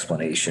in the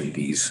explanation,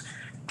 these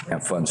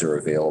grant funds are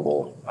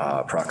available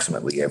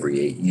approximately every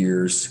 8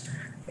 years.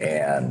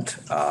 And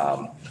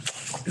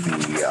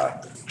the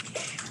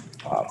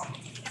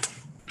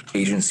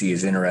agency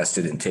is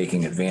interested in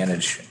taking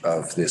advantage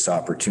of this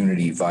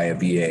opportunity via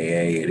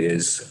BAA. It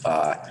is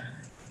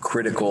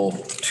critical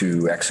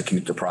to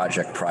execute the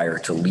project prior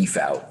to leaf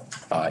out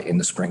in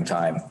the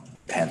springtime,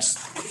 hence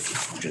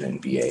in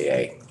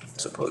BAA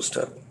as opposed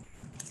to.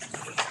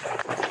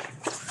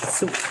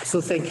 So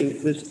thank you.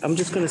 I'm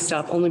just going to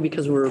stop only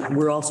because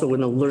we're also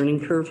in a learning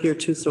curve here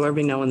too. So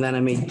every now and then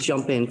I may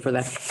jump in for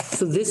that.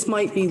 So this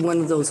might be one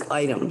of those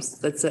items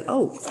that said,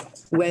 oh,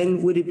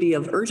 when would it be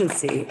of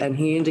urgency? And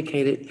he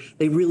indicated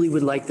they really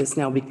would like this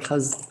now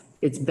because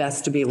it's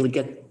best to be able to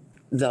get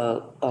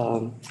the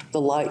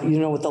light, you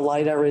know what the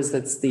LiDAR is,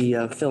 that's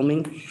the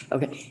filming.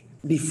 Okay.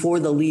 Before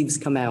the leaves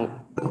come out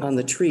on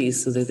the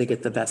trees so that they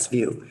get the best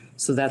view.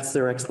 So that's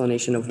their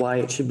explanation of why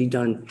it should be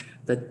done,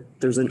 that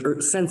there's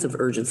a sense of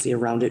urgency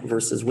around it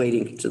versus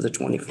waiting to the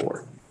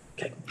 24.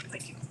 Okay,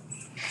 thank you.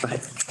 Go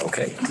ahead.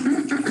 Okay.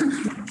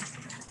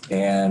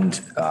 And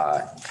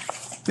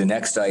the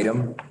next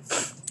item,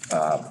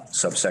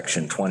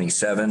 subsection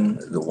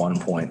 27, the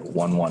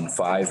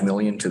 $1.115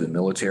 million to the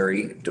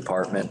military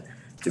department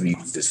to be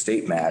used as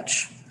state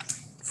match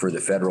for the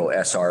federal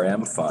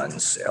SRM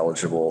funds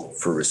eligible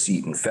for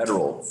receipt in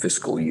federal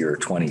fiscal year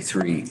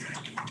 23.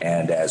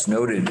 And as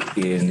noted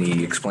in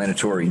the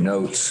explanatory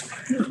notes,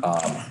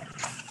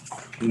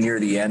 near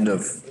the end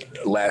of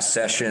last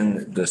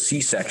session, the C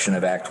section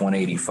of Act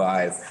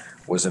 185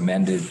 was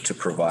amended to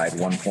provide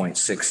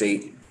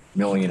 1.68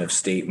 million of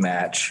state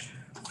match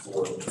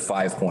for the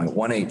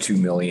 5.182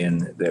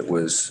 million that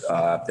was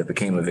that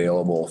became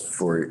available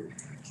for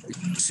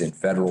use in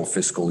federal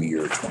fiscal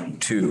year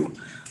 22.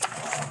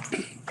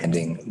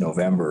 Ending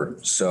November.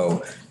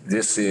 So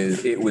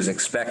it was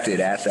expected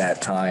at that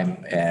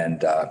time,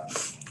 and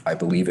I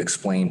believe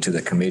explained to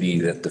the committee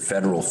that the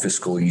federal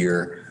fiscal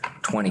year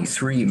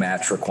 23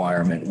 match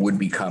requirement would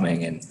be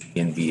coming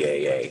in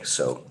BAA.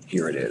 So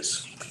here it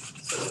is.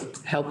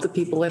 Help the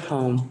people at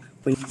home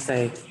when you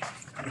say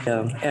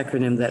the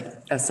acronym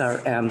that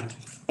SRM.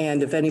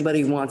 And if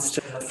anybody wants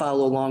to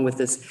follow along with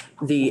this,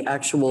 the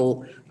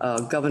actual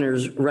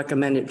governor's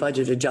recommended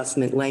budget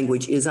adjustment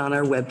language is on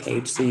our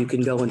webpage, so you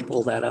can go and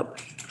pull that up.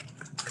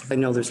 I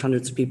know there's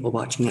hundreds of people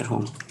watching at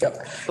home.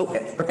 Yep.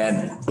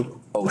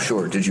 Oh,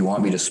 sure. Did you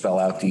want me to spell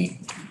out the?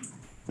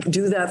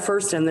 Do that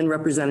first and then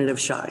Representative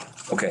Scheid.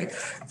 Okay.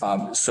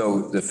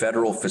 So the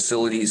Federal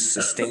Facilities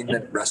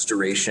Sustainment,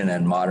 Restoration,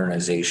 and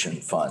Modernization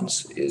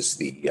Funds is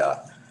the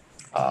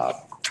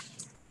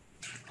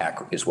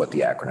is what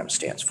the acronym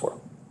stands for.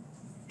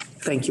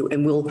 Thank you.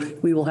 And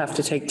we will have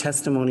to take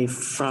testimony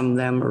from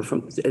them or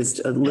from, it's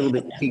a little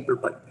bit deeper,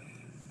 but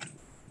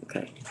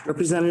okay.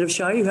 Representative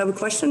Scheid, you have a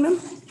question, ma'am?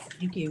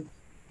 Thank you.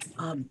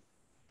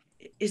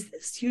 Is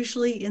this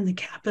usually in the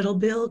capital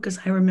bill? Because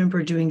I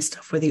remember doing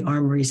stuff for the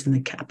armories in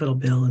the capital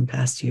bill in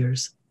past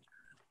years.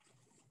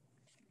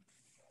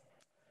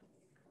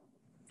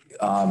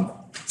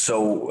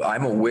 So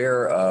I'm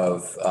aware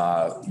of,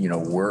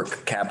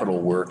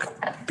 capital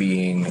work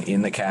being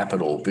in the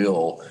capital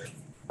bill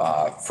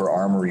for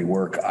armory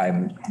work.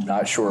 I'm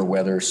not sure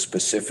whether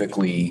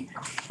specifically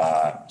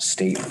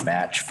state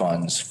match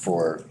funds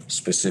for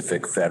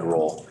specific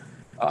federal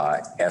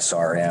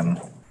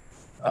SRM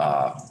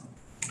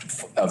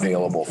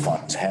available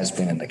funds has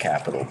been in the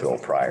capital bill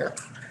prior.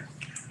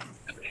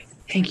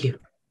 Thank you.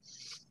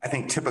 I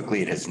think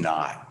typically it is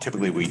not.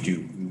 Typically, we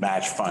do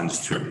match funds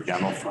through the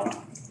general fund,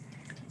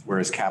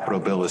 whereas capital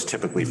bill is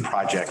typically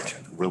project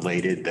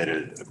related.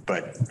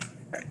 But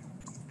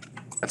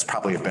that's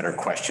probably a better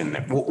question.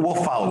 We'll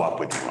follow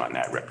up with you on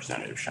that,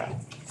 Representative Shaw.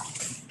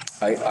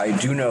 I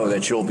do know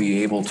that you'll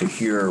be able to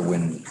hear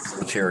when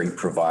military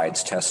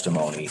provides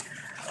testimony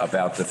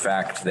about the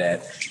fact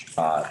that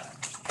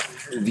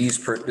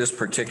this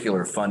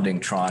particular funding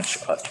tranche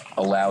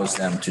allows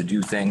them to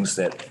do things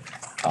that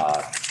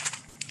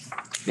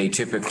they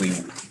typically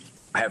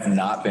have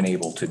not been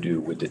able to do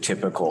with the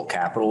typical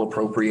capital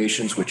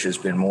appropriations, which has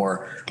been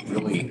more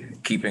really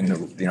keeping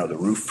the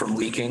roof from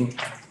leaking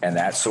and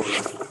that sort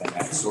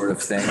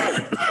of thing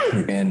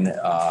in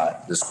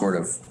the sort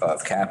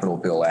of capital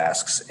bill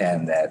asks,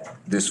 and that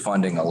this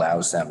funding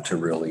allows them to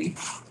really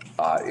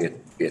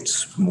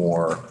it's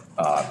more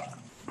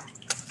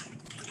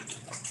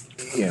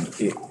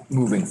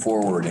moving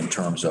forward in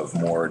terms of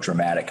more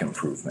dramatic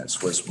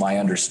improvements was my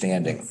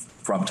understanding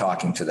from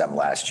talking to them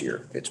last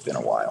year. It's been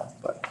a while,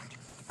 but.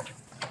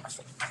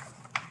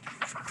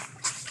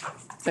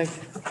 Okay.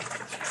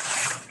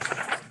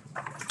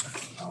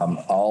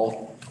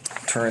 I'll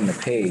turn the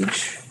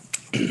page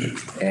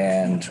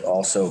and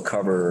also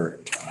cover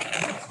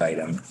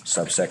item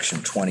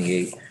subsection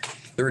 28,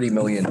 $30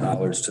 million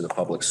to the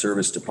Public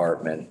Service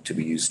Department to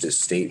be used as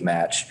state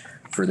match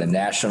for the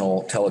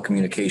National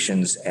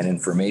Telecommunications and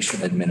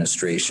Information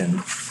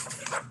Administration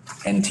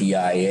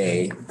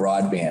NTIA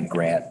broadband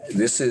grant.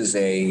 This is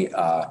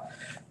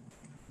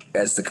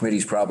as the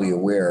committee's probably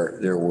aware,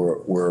 there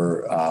were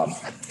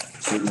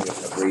certainly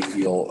a great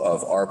deal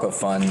of ARPA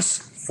funds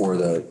for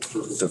the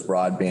purpose of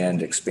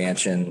broadband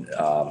expansion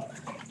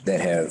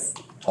that have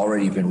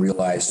already been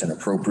realized and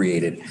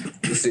appropriated.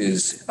 This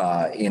is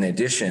in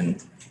addition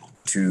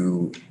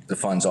to the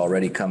funds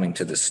already coming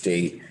to the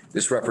state.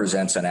 This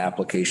represents an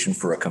application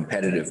for a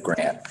competitive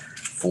grant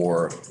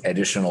for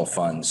additional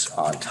funds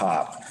on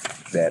top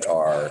that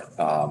are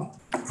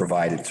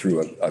provided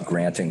through a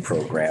granting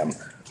program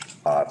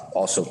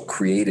also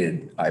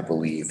created, I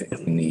believe,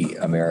 in the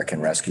American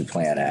Rescue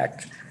Plan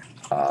Act.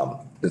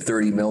 The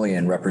 30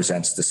 million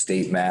represents the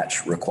state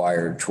match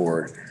required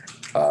toward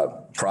a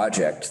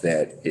project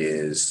that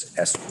is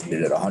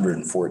estimated at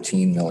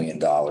 $114 million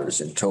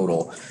in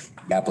total.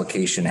 The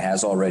application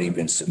has already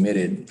been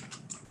submitted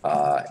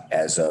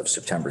as of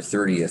September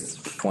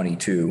 30th,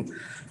 22,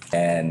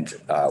 and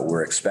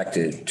we're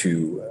expected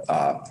to,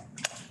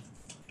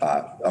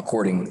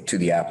 according to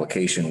the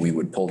application, we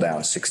would pull down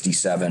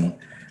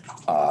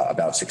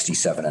about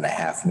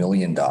 $67.5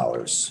 million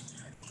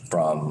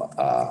from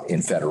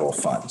in federal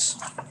funds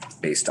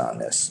based on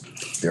this.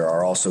 There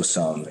are also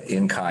some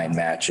in-kind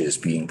matches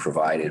being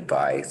provided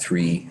by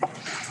 3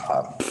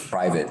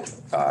 private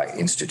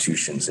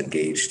institutions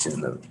engaged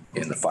in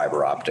the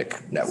fiber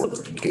optic network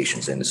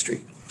communications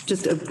industry.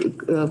 Just a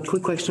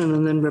quick question,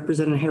 and then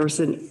Representative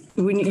Harrison.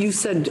 When you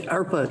said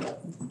ARPA,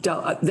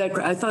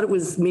 I thought it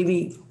was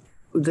maybe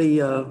the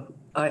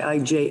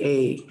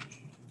IIJA,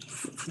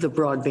 the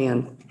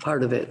broadband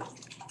part of it.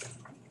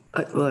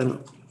 I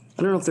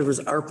don't know if there was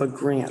ARPA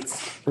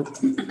grants,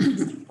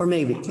 or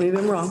maybe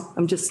I'm wrong.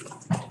 I'm just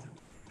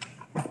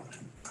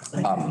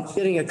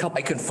getting a couple.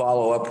 I could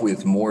follow up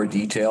with more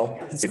detail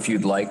if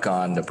you'd like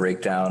on the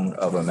breakdown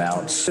of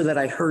amounts. So that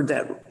I heard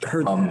that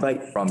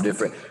right from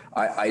different.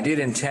 I did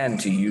intend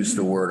to use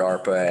the word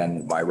ARPA,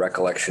 and my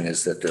recollection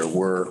is that there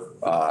were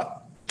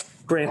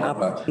grant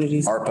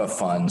opportunities, ARPA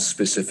funds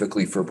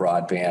specifically for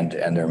broadband,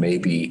 and there may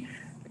be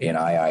in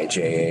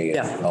IIJA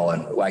as well,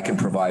 and I can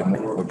provide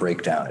more of a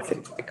breakdown if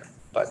you'd like.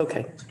 But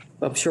okay,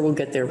 I'm sure we'll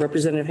get there.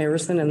 Representative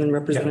Harrison and then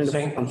Representative.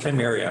 Yeah, same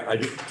area.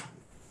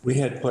 We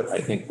had put,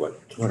 I think,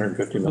 what,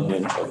 250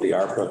 million of the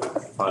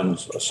ARPA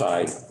funds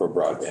aside for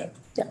broadband.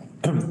 Yeah.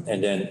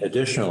 And then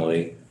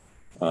additionally,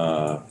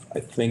 I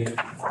think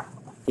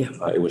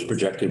it was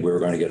projected we were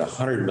going to get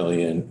 100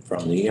 million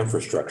from the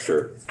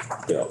infrastructure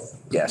bill.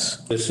 Yes.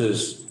 This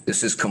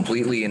is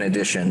completely in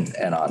addition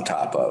and on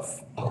top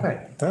of.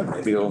 Okay.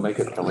 Maybe it'll make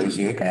it a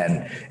lazy egg.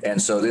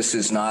 And so this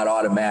is not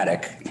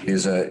automatic. It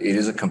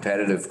is a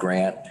competitive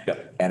grant.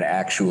 Yep. And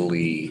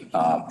actually,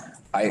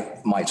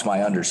 it's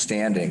my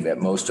understanding that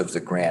most of the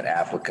grant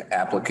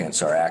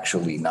applicants are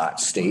actually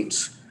not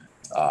states,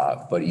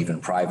 but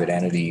even private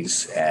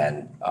entities.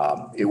 And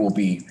it will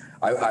be,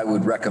 I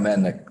would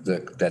recommend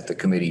that the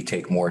committee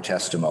take more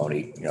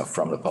testimony,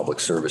 from the Public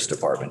Service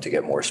Department to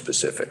get more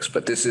specifics.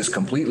 But this is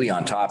completely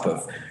on top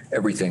of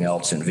everything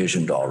else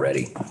envisioned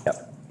already.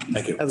 Yep.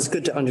 Thank you. That was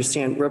good to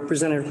understand.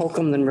 Representative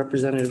Holcomb, then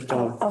Representative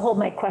Dahl. I'll hold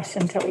my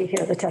question until we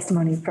hear the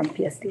testimony from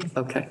PSD.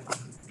 Okay.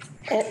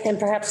 And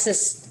perhaps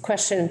this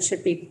question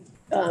should be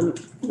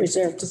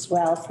reserved as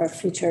well for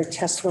future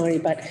testimony,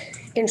 but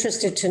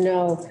interested to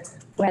know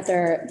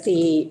whether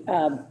the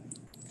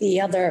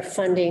other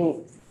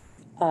funding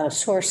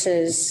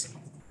sources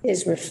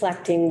is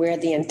reflecting where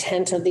the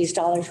intent of these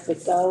dollars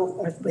would go,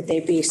 or would they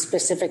be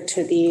specific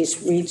to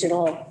these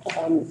regional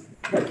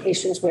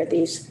locations where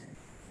these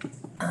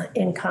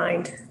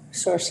in-kind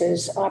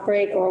sources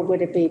operate, or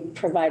would it be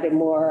provided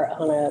more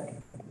on a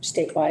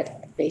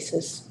statewide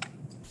basis?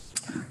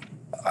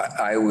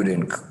 I would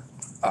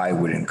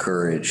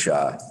encourage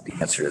the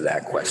answer to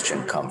that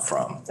question come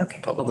from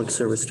Public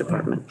Service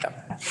Department.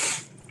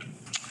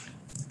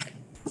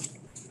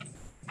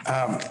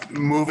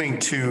 Moving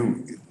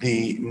to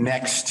the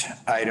next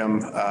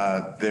item,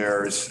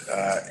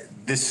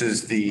 this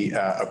is the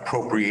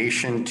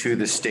appropriation to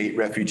the State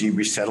Refugee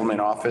Resettlement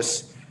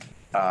Office.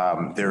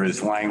 There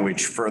is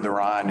language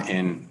further on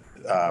in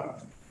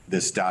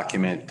this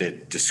document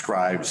that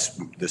describes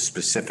the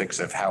specifics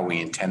of how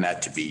we intend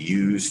that to be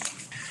used.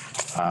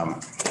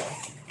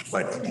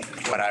 But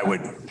what I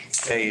would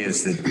say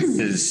is that this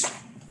is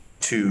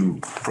to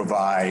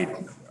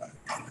provide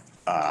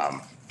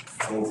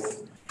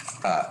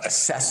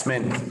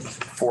assessment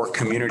for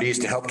communities,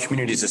 to help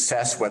communities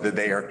assess whether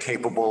they are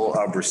capable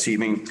of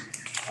receiving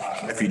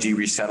refugee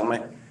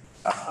resettlement,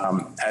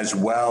 as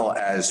well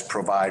as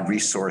provide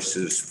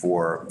resources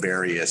for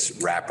various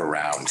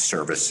wraparound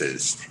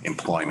services,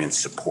 employment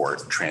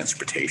support,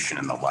 transportation,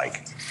 and the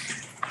like.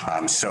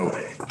 So,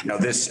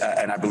 this,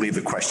 and I believe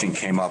the question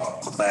came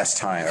up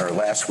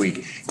last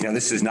week,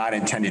 this is not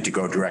intended to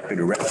go directly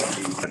to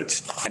refugees, but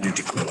it's intended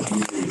to go to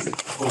communities that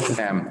support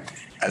them,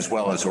 as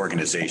well as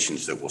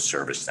organizations that will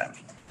service them.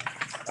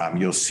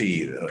 You'll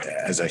see,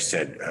 as I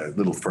said, a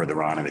little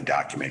further on in the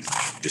document,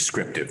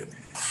 descriptive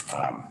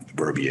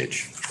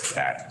verbiage for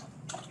that.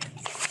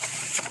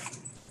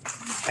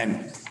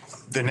 And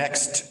the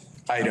next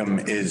item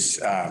is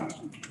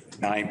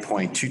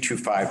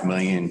 9.225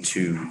 million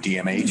to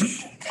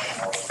DMH.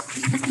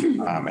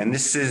 And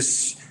this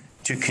is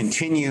to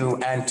continue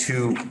and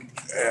to,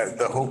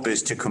 the hope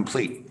is to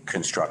complete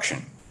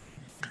construction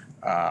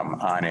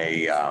on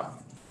a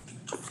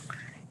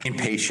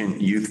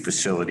inpatient youth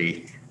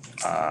facility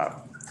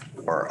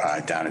or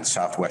down in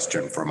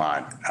southwestern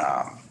Vermont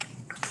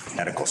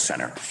Medical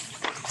Center.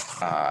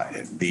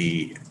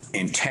 The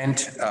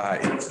intent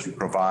is to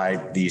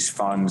provide these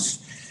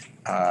funds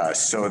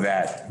so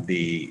that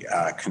the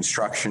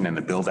construction and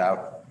the build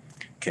out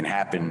can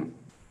happen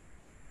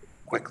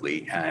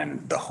quickly.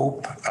 And the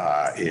hope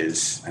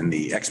is, and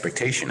the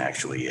expectation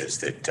actually is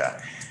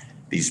that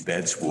these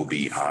beds will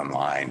be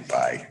online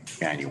by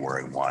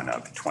January 1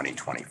 of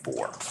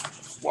 2024.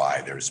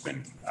 Why there's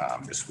been,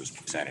 this was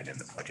presented in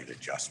the budget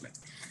adjustment.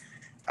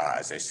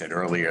 As I said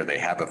earlier, they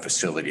have a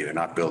facility. They're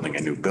not building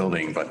a new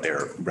building, but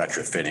they're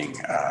retrofitting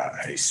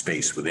a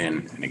space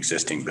within an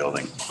existing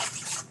building.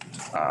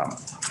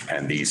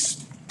 And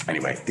these,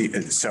 anyway,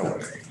 so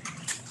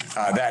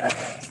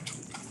that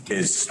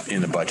is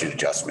in the budget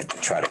adjustment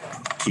to try to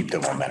keep the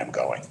momentum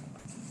going.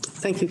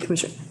 Thank you,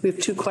 Commissioner. We have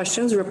two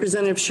questions,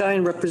 Representative Shai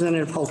and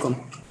Representative Holcomb.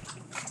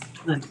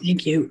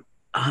 Thank you.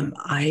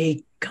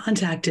 I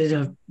contacted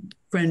a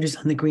friend who's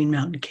on the Green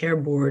Mountain Care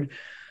Board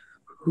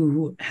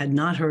who had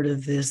not heard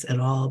of this at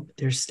all.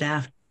 Their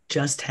staff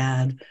just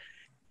had,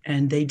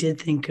 and they did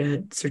think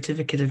a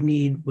certificate of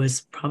need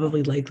was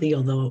probably likely,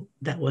 although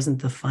that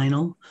wasn't the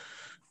final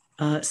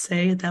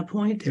say at that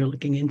point. They're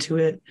looking into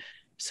it.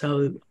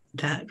 So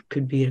that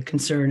could be a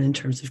concern in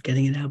terms of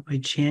getting it out by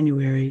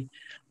January.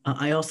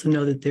 I also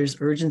know that there's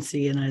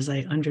urgency, and as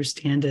I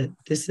understand it,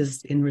 this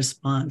is in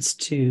response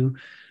to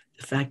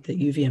the fact that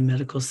UVM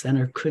Medical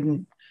Center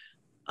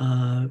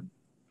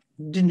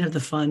didn't have the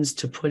funds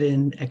to put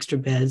in extra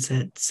beds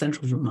at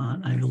Central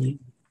Vermont, I believe.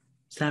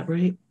 Is that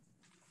right?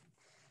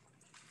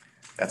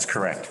 That's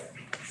correct.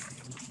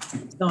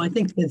 So I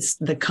think that's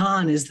the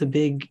con is the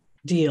big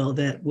deal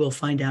that we'll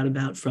find out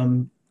about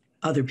from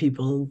other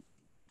people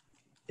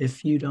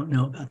if you don't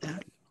know about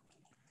that.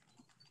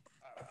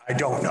 I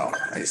don't know.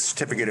 A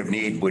certificate of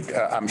need would,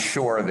 I'm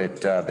sure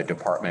that the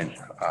department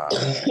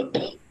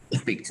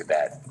speak to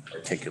that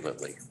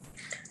articulately.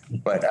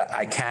 But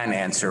I can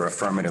answer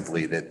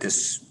affirmatively that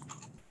this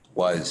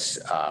was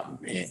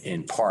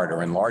in part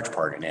or in large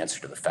part an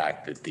answer to the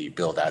fact that the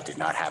build out did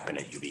not happen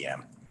at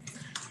UVM.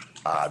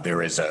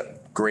 There is a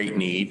great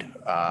need.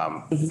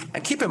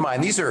 And keep in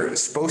mind, these are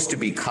supposed to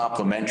be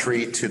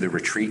complementary to the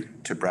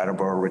retreat, to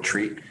Brattleboro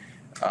Retreat.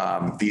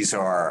 These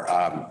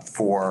are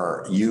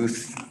for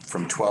youth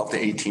from 12 to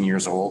 18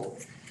 years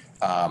old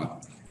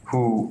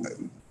who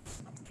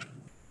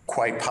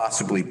quite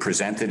possibly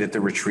presented at the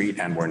retreat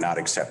and were not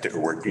accepted,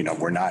 or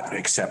were not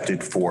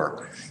accepted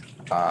for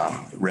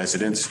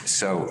residents.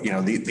 So,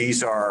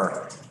 these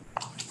are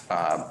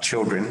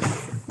children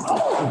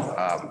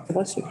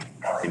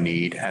in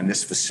need, and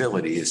this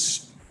facility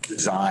is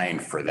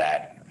designed for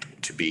that,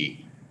 to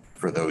be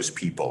for those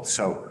people.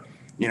 So,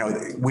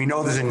 we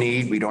know there's a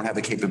need. We don't have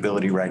the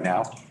capability right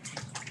now.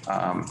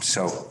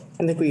 So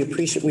I think we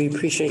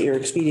appreciate your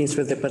experience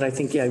with it, but I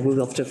think, yeah,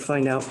 we'll have to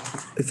find out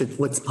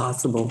what's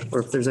possible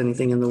or if there's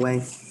anything in the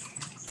way.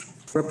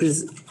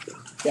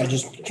 Yeah,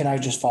 can I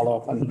just follow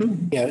up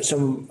on? Yeah,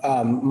 so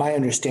my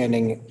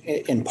understanding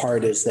in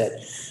part is that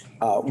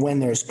when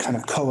there's kind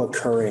of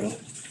co-occurring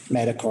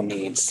medical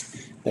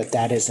needs,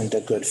 that isn't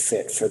a good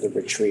fit for the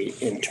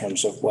retreat in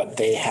terms of what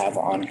they have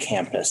on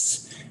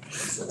campus.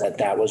 So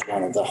that was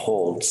one of the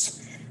holds.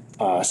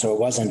 So it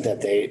wasn't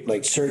that they,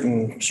 like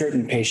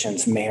certain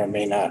patients may or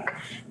may not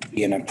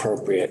be an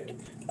appropriate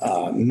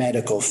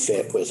medical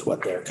fit with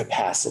what their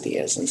capacity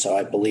is. And so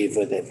I believe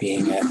with it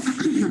being at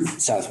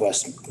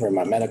Southwest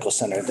Vermont Medical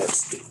Center,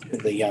 that's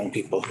the young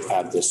people who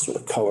have this sort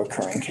of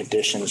co-occurring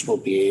conditions will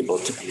be able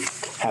to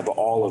have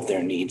all of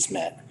their needs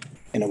met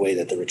in a way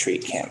that the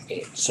retreat can't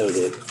meet. So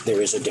that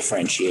there is a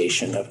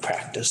differentiation of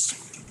practice.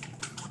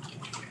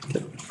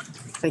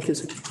 Thank you,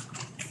 sir.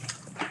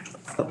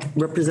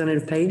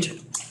 Representative Page?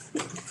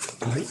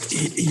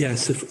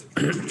 Yes, if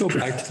go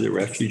back to the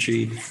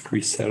refugee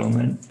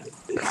resettlement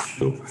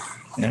issue,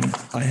 and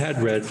I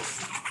had read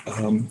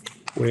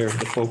where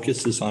the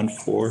focus is on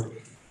four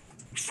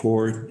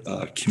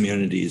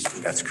communities.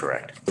 That's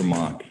correct.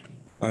 Vermont.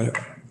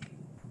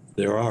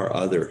 There are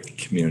other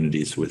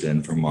communities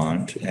within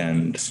Vermont,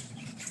 and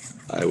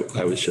I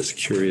was just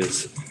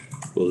curious,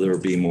 will there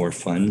be more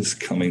funds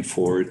coming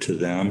forward to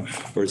them,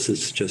 or is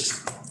this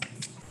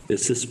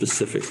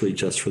specifically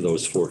just for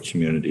those four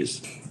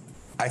communities?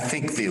 I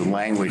think the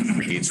language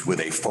reads with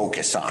a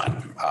focus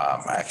on,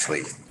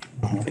 actually,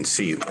 you can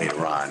see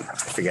later on, I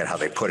forget how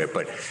they put it,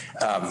 but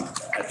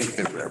I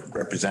think the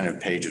Representative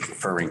Page is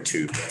referring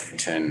to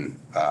Bennington,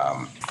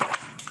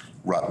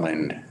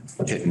 Rutland,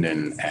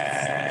 Chittenden,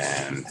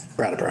 and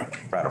Brattleboro.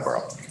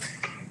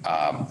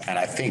 And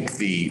I think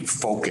the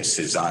focus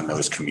is on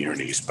those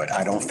communities, but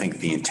I don't think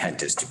the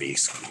intent is to be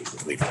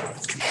exclusively for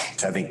those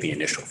communities. I think the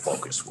initial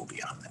focus will be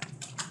on that.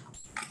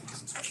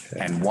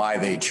 And why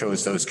they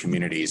chose those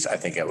communities, I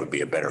think that would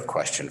be a better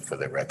question for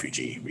the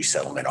Refugee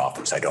Resettlement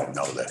Office. I don't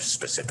know the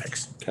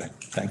specifics. Okay,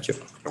 thank you.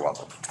 You're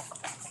welcome.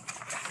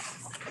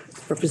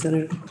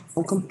 Representative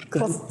Holcomb, go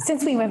ahead. Well,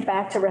 since we went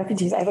back to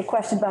refugees, I have a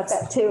question about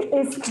that too.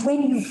 Is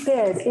when you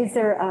bid, is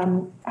there,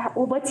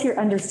 what's your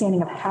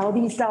understanding of how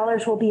these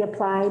dollars will be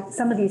applied?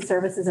 Some of these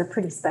services are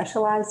pretty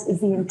specialized. Is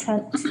the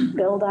intent to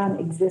build on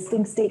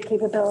existing state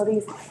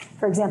capabilities,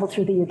 for example,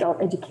 through the Adult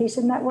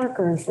Education Network,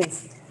 or is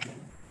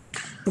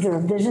there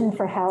a vision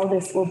for how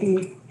this will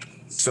be?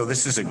 So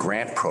this is a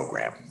grant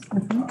program.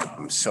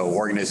 So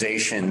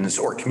organizations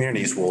or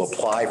communities will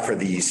apply for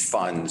these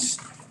funds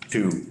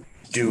to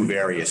do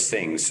various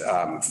things,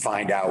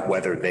 find out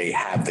whether they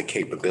have the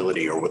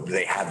capability or whether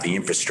they have the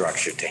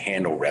infrastructure to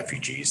handle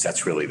refugees.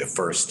 That's really the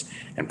first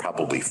and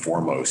probably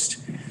foremost.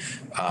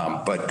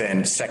 But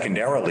then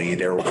secondarily,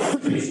 there are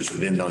organizations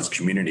within those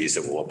communities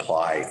that will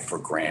apply for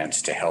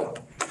grants to help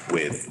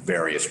with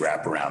various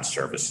wraparound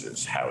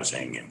services,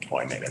 housing,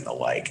 employment, and the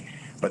like.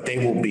 But they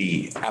will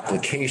be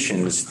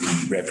applications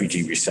the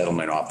Refugee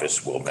Resettlement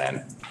Office will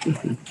then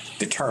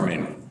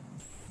determine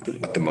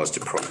what the most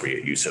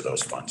appropriate use of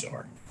those funds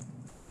are.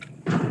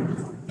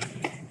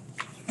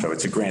 So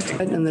it's a granting.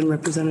 And then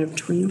Representative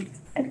Torino.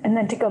 And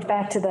then to go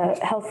back to the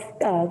health,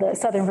 the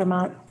Southern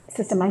Vermont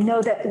system, I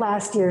know that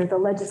last year the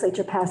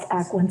legislature passed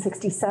Act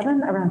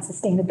 167 around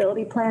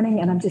sustainability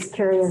planning, and I'm just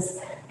curious,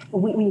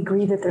 we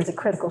agree that there's a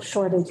critical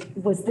shortage.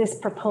 Was this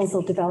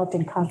proposal developed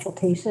in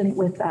consultation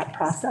with that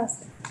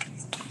process?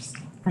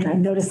 And I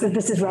noticed that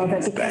this is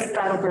relevant because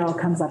Brattleboro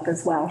comes up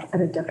as well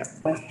at a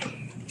different way.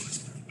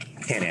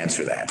 Can't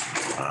answer that.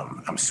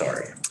 I'm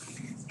sorry.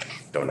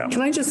 Don't know.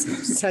 Can I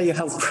just tell you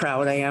how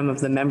proud I am of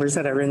the members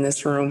that are in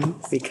this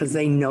room because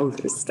they know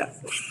this stuff.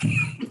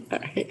 All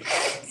right.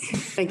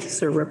 Thank you,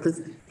 sir.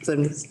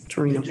 Representative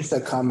Torino. Just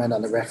a comment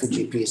on the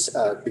refugee piece,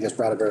 because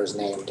Brattleboro is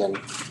named,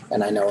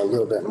 and I know a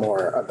little bit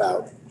more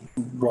about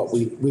what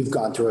we've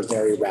gone through a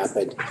very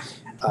rapid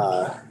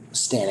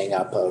standing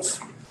up of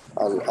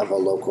a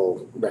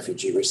local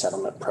refugee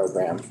resettlement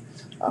program.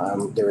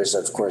 There is,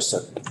 of course,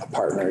 a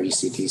partner,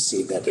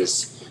 ECTC, that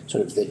is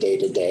sort of the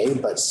day-to-day,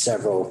 but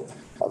several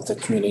of the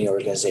community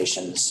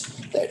organizations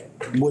that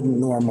wouldn't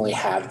normally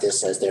have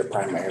this as their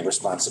primary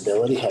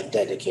responsibility have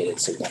dedicated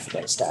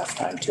significant staff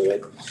time to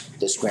it.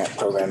 This grant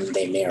program,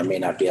 they may or may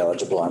not be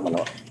eligible. I'm going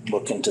to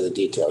look into the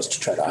details to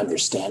try to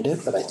understand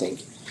it, but I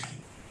think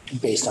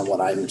based on what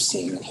I'm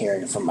seeing and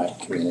hearing from my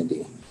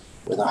community,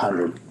 with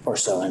 100 or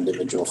so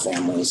individual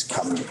families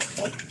coming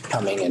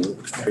in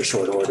very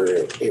short order,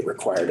 it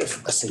required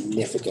a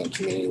significant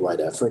community-wide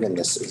effort, and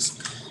this is,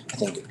 I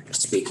think,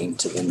 speaking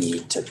to the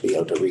need to be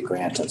able to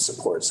re-grant and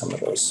support some of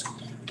those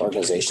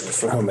organizations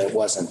for whom it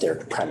wasn't their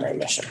primary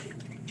mission.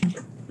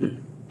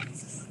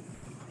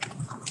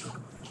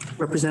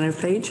 Representative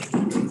Page?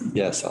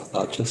 Yes,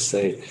 I'll just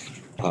say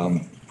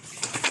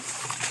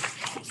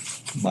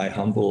my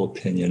humble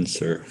opinion,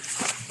 sir,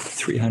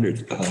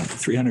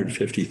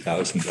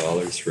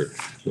 $350,000 for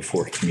the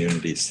four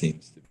communities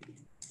seems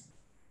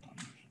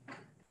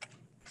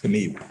to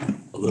be,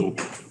 a little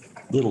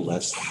little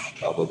less than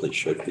probably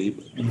should be,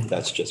 but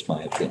that's just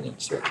my opinion,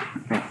 sir.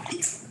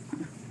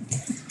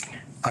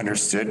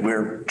 Understood.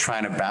 We're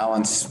trying to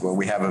balance what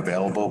we have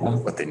available,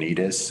 what the need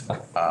is.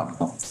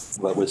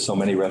 But with so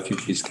many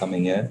refugees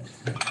coming in,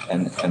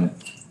 and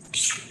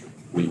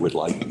we would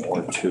like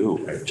more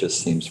too, it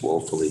just seems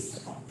woefully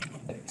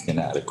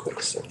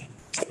inadequate, so.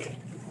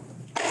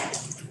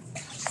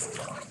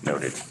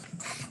 Noted.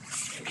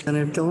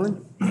 Representative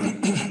Dolan?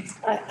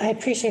 I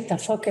appreciate the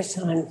focus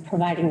on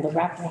providing the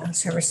wraparound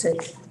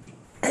services.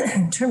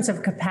 In terms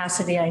of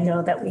capacity, I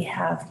know that we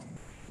have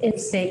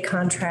in-state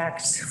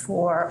contracts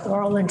for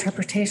oral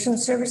interpretation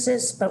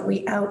services, but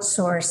we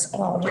outsource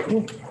all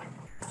written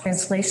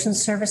translation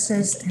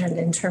services. And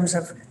in terms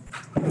of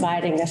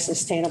providing a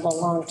sustainable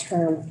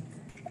long-term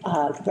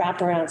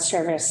wraparound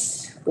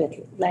service with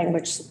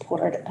language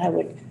support,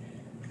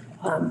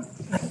 I'm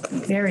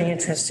very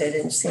interested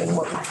in seeing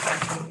what we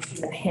can do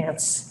to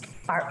enhance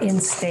our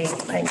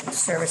in-state language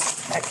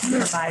services that can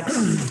provide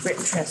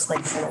written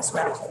translation as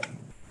well.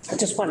 I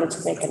just wanted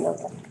to make a note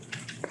of that.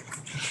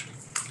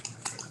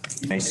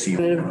 You may see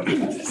in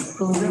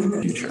the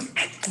future.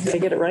 Did I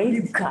get it right?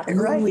 You got it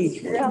right.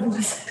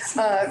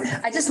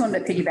 I just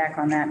wanted to piggyback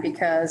on that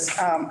because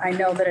I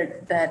know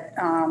that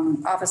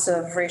Office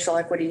of Racial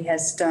Equity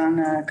has done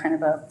a kind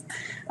of a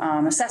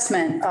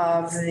assessment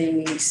of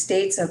the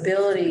state's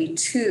ability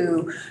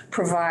to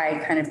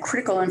provide kind of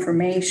critical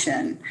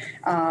information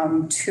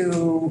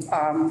to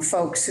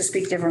folks who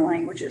speak different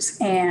languages.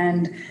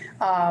 And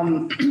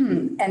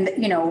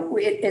you know,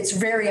 it's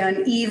very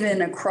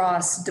uneven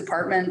across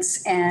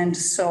departments. And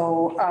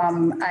so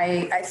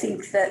I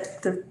think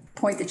that the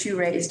point that you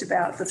raised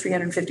about the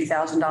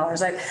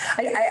 $350,000,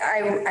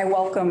 I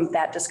welcome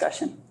that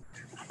discussion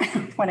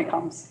when it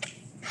comes.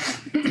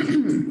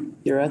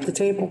 You're at the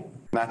table.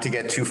 Not to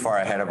get too far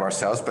ahead of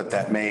ourselves, but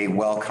that may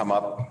well come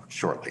up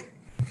shortly.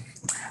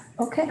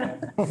 Okay.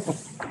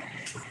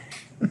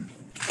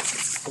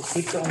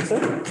 Keep going,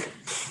 sir.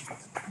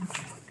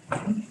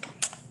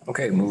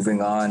 Okay,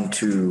 moving on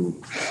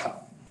to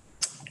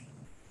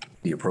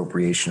the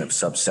appropriation of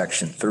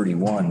subsection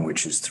 31,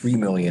 which is $3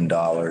 million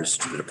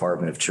to the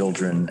Department of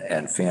Children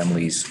and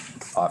Families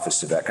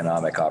Office of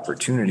Economic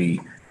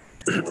Opportunity,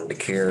 the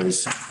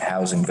CARES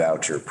Housing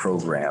Voucher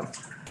Program.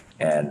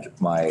 And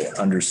my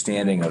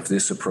understanding of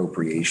this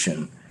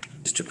appropriation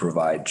is to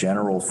provide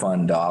general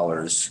fund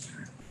dollars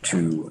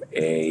to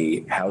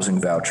a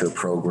housing voucher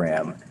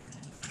program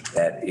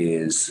that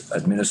is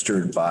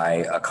administered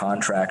by a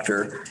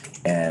contractor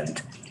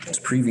and has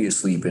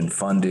previously been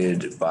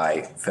funded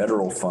by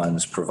federal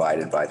funds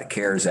provided by the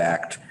CARES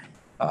Act,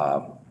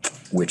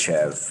 which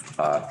have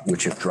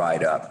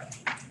dried up.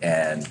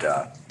 And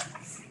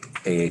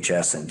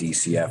AHS and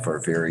DCF are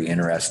very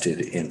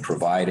interested in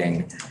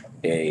providing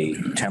a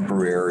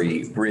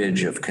temporary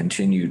bridge of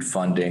continued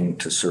funding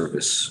to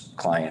service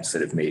clients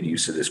that have made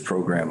use of this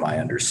program. My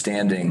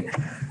understanding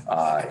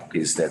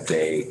is that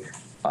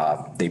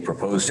they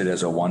proposed it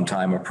as a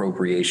one-time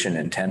appropriation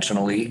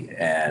intentionally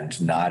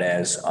and not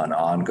as an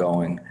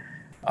ongoing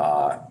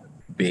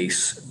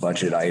base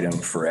budget item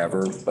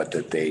forever, but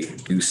that they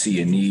do see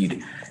a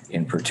need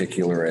in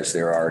particular as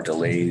there are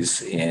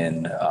delays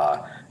in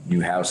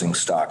new housing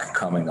stock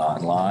coming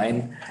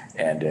online,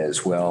 and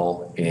as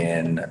well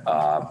in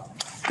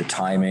the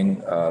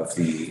timing of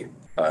the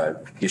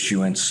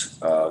issuance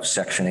of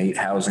Section 8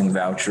 housing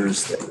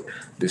vouchers.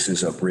 This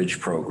is a bridge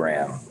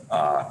program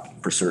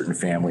for certain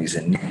families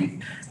in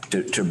need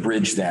to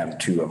bridge them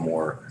to a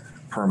more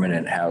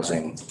permanent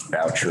housing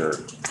voucher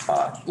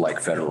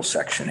like federal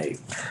Section 8.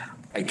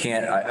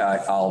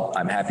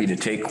 I'm happy to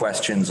take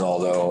questions,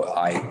 although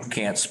I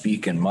can't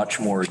speak in much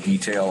more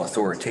detail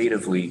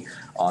authoritatively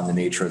on the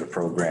nature of the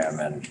program,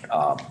 and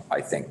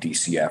I think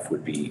DCF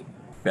would be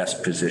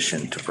best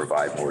positioned to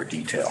provide more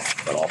detail,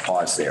 but I'll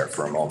pause there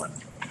for a moment.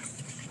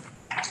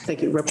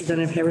 Thank you.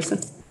 Representative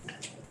Harrison?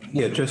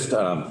 Yeah, just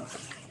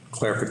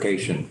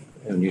clarification.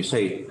 When you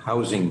say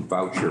housing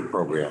voucher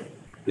program,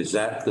 is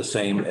that the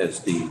same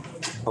as the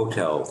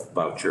hotel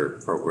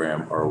voucher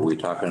program, or are we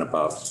talking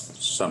about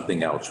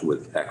something else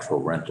with actual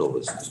rental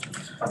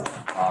assistance?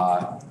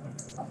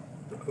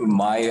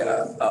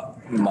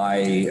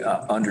 My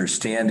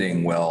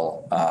understanding,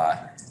 well,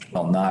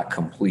 not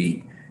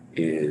complete,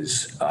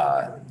 is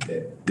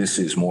this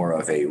is more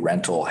of a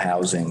rental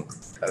housing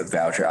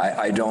voucher.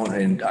 I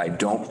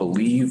don't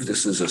believe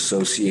this is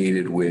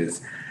associated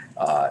with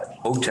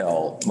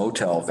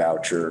motel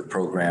voucher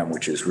program,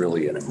 which is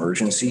really an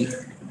emergency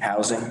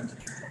housing,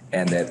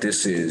 and that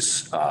this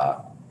is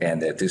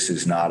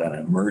not an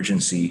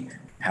emergency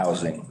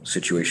housing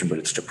situation, but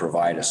it's to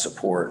provide a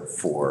support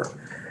for.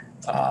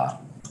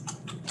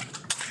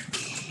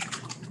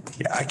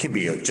 Yeah, I can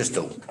be just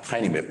a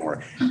tiny bit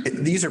more.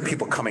 These are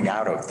people coming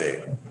out of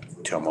the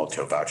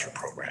motel voucher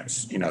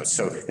programs, you know,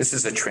 so this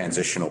is a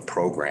transitional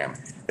program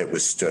that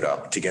was stood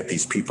up to get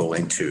these people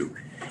into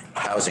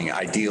housing,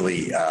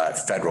 ideally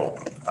federal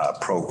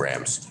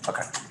programs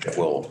that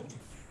will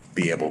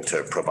be able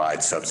to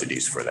provide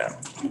subsidies for them.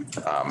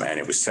 And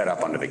it was set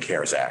up under the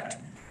CARES Act.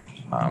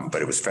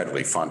 but it was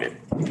federally funded.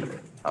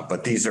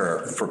 But these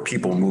are for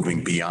people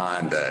moving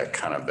beyond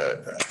kind of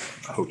the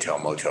hotel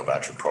motel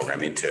voucher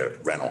program into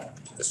rental.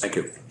 Thank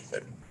you.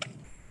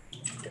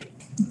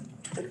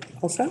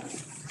 All set?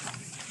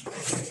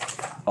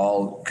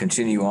 I'll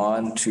continue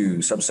on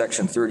to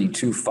subsection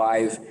 32,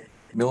 $5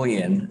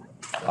 million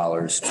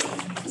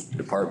to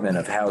Department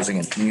of Housing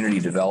and Community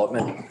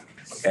Development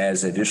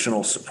as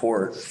additional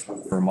support for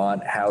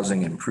Vermont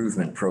Housing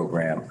Improvement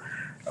Program.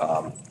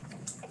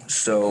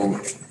 So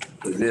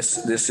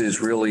this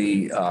is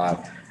really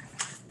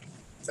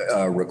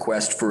a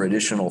request for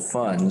additional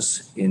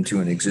funds into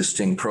an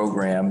existing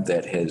program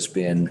that has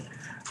been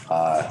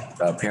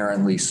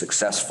apparently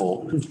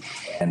successful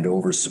and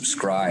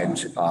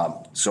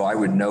oversubscribed. So I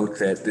would note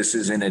that this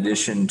is in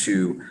addition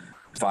to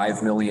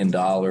 $5 million of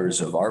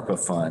ARPA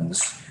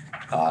funds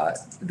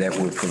that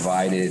were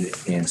provided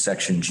in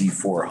section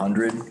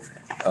G400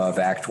 of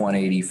Act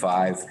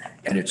 185.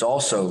 And it's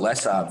also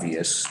less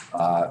obvious,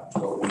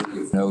 what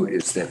we note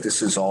is that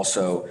this is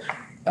also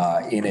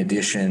in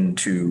addition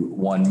to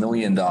 $1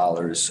 million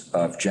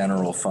of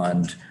general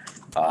fund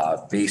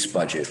base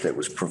budget that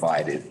was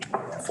provided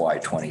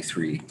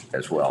FY23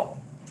 as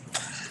well.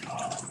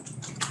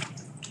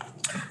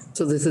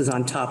 So this is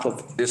on top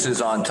of? This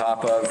is on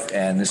top of,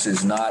 and this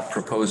is not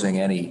proposing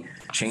any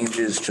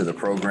changes to the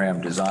program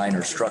design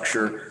or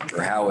structure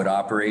or how it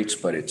operates,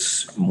 but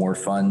it's more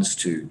funds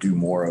to do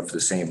more of the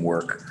same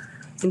work.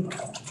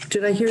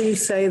 Did I hear you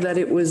say that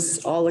it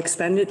was all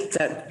expended,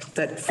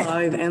 that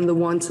 5 and the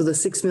 1, so the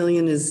 6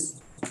 million is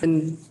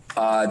in?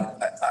 I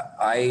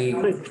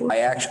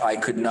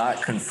could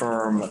not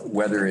confirm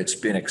whether it's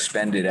been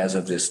expended as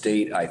of this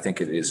date. I think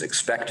it is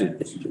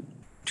expected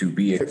to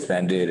be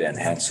expended, and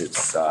hence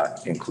its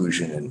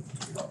inclusion in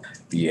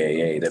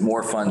BAA. That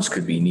more funds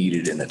could be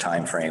needed in the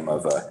timeframe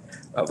of a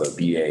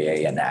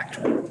BAA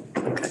enactment.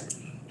 Okay,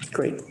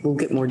 great. We'll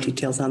get more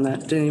details on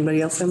that. Did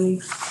anybody else have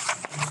any?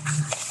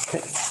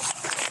 Okay.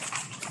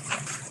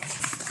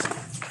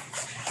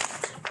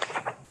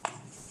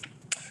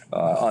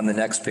 On the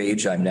next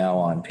page, I'm now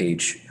on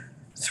page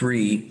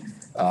 3.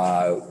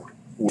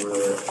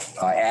 We're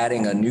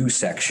adding a new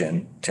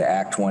section to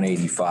Act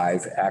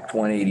 185. Act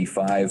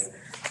 185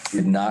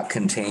 did not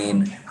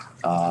contain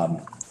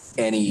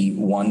any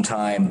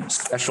one-time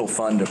special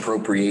fund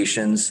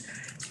appropriations.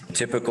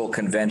 Typical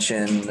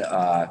convention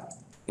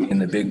in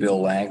the big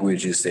bill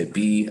language is that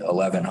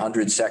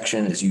B1100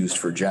 section is used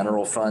for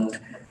general fund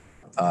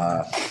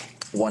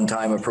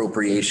one-time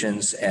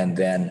appropriations, and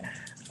then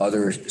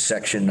other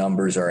section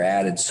numbers are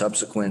added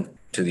subsequent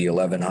to the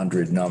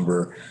 1100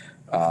 number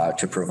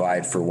to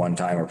provide for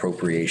one-time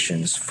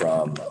appropriations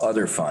from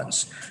other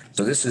funds.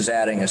 So this is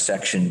adding a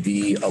section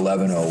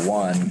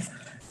B1101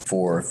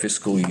 for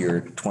fiscal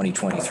year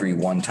 2023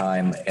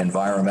 one-time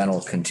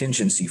environmental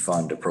contingency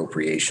fund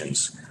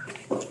appropriations.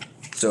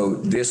 So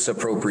this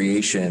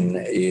appropriation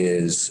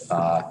is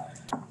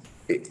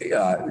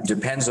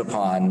depends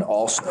upon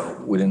also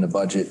within the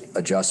Budget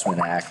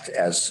Adjustment Act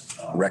as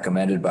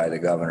recommended by the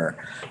governor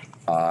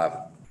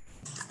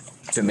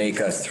to make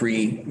a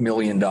 $3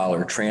 million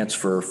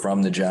transfer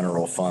from the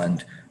general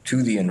fund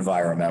to the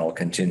environmental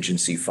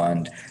contingency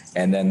fund.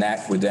 And then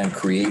that would then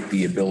create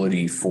the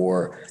ability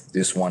for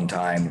this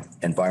one-time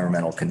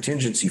environmental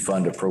contingency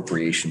fund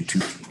appropriation to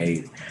be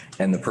made.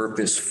 And the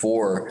purpose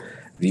for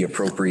the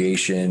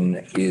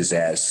appropriation is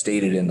as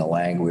stated in the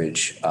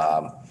language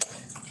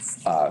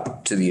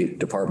to the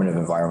Department of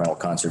Environmental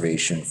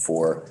Conservation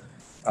for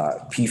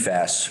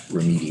PFAS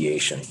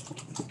remediation.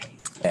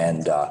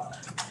 And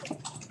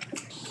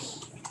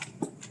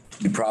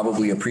you'd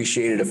probably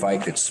appreciate it if I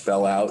could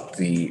spell out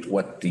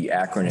what the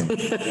acronym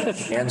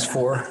stands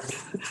for.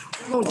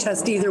 We won't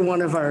test either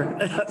one of our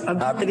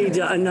ability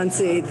to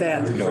enunciate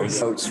that.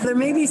 There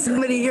may be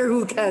somebody here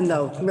who can,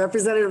 though.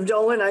 Representative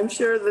Dolan, I'm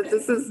sure that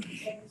this is.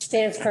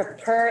 Stands for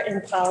per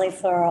and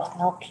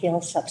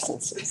polyfluoroalkyl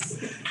substances.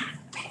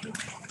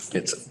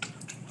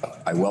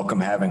 I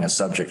welcome having a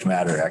subject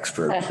matter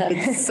expert.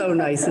 It's so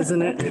nice,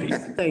 isn't it?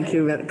 Thank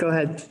you. Go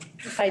ahead.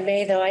 If I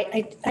may, though,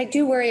 I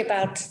do worry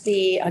about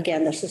the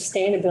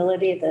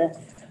sustainability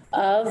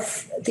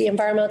of the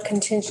environmental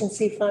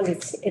contingency fund.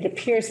 It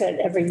appears that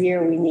every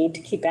year we need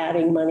to keep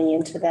adding money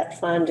into that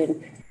fund,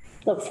 and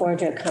look forward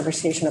to a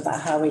conversation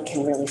about how we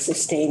can really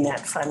sustain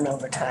that fund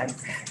over time,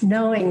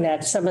 knowing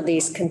that some of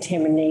these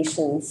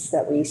contaminations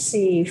that we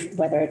see,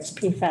 whether it's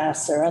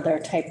PFAS or other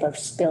type of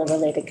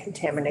spill-related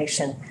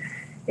contamination,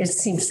 it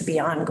seems to be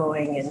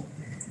ongoing,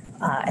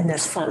 and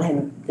this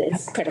fund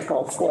is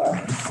critical for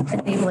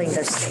enabling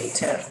the state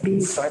to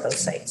restore those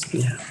sites.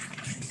 Yeah.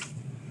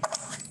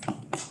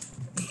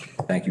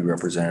 Thank you,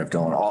 Representative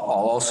Dolan. I'll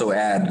also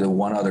add the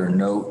one other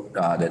note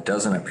that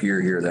doesn't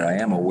appear here that I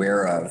am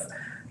aware of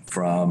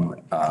from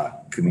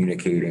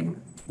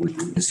communicating with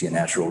the Agency of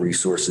Natural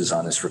Resources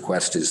on this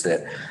request is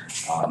that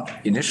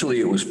initially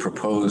it was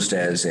proposed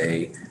as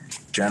a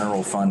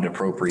general fund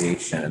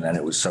appropriation, and then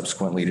it was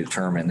subsequently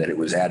determined that it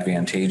was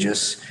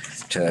advantageous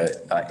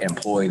to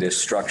employ this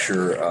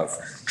structure of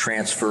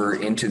transfer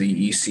into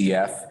the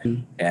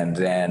ECF and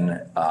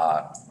then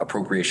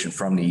appropriation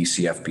from the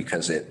ECF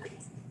because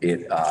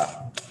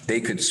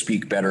they could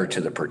speak better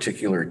to the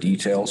particular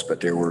details, but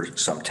there were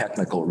some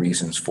technical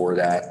reasons for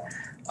that,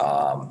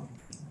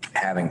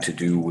 having to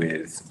do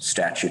with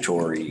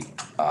statutory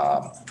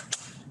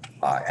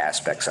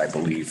aspects, I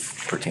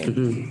believe, pertaining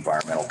to the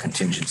environmental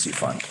contingency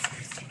fund.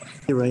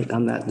 You're right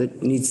on that.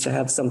 That needs to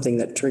have something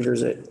that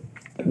triggers it.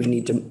 We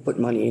need to put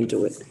money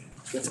into it.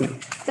 Yes, ma'am.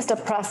 Just a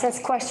process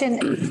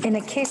question. In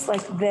a case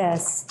like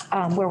this,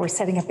 where we're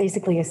setting up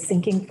basically a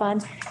sinking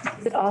fund,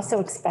 is it also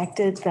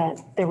expected that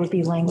there would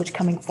be language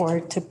coming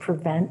forward to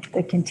prevent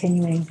the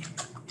continuing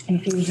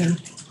infusion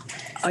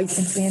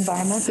into the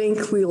environment? I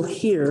think we'll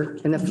hear,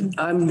 and if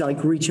I'm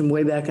like reaching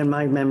way back in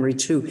my memory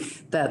too,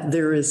 that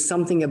there is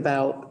something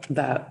about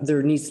that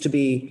there needs to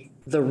be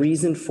the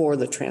reason for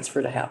the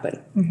transfer to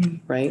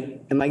happen,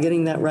 right? Am I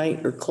getting that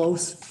right or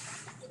close?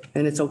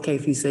 And it's okay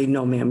if you say,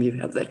 no, ma'am, you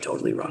have that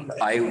totally wrong.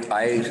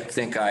 I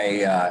think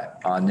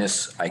on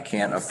this, I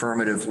can't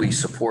affirmatively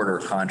support or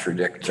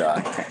contradict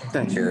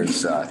the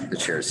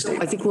chair's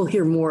statement. I think we'll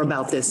hear more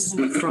about this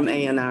from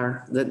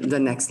A&R, the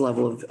next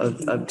level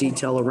of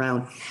detail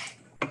around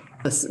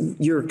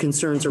your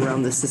concerns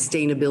around the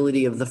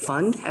sustainability of the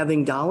fund,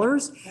 having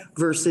dollars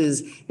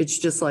versus it's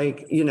just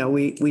like,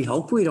 we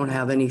hope we don't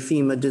have any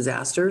FEMA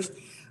disasters,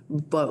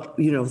 but,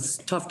 it's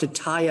tough to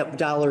tie up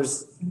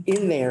dollars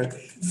in there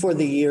for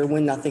the year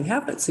when nothing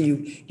happens. So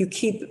you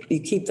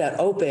keep that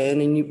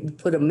open and you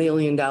put $1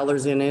 million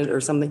in it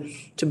or something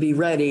to be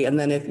ready. And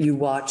then if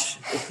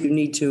you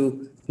need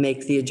to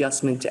make the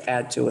adjustment to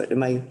add to it.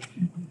 Am I?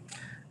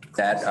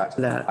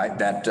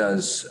 That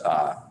does,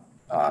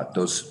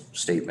 those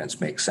statements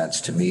make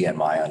sense to me and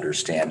my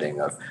understanding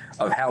of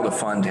how the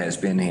fund has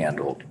been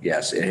handled.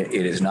 Yes, it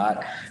is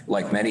not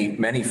like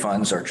many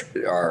funds are,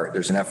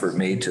 there's an effort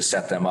made to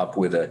set them up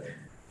with a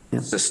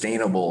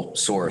sustainable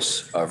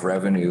source of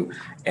revenue.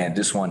 And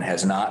this one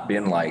has not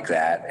been like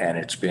that.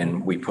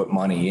 And we put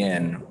money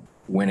in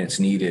when it's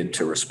needed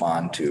to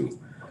respond to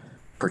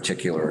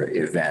particular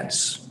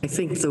events. I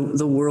think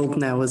the world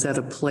now is at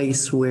a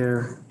place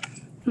where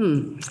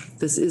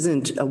this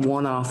isn't a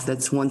one-off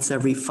that's once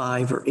every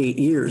 5 or 8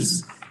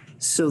 years.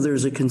 So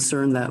there's a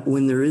concern that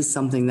when there is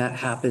something that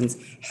happens,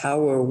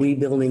 how are we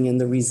building in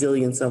the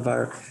resilience of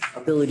our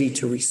ability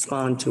to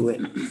respond to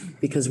it?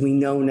 Because we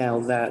know now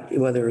that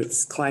whether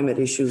it's climate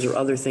issues or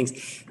other things,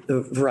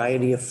 the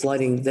variety of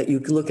flooding, that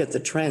you can look at the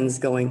trends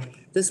going,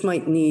 this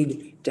might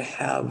need to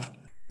have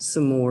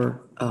some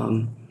more,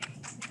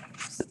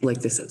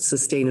 like this,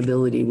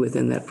 sustainability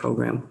within that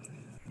program.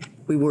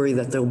 We worry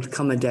that there'll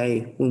come a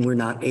day when we're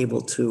not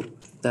able to,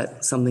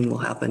 that something will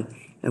happen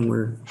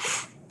and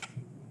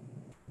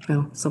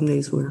some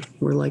days we're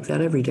like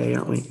that every day,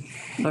 aren't we?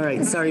 All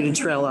right, sorry to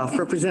trail off.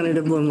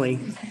 Representative Lumley.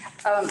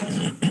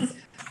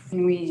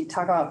 When we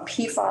talk about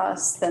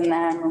PFAS, then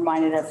I'm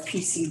reminded of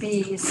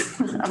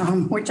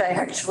PCBs, which I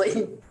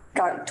actually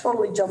got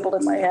totally jumbled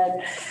in my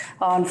head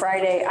on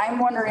Friday. I'm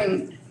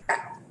wondering,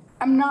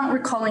 I'm not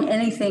recalling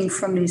anything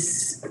from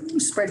these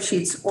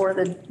spreadsheets or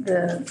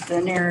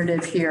the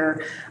narrative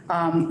here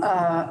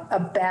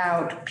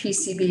about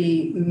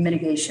PCB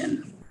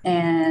mitigation.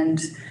 And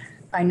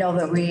I know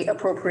that we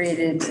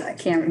appropriated, I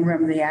can't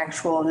remember the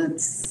actual,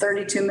 it's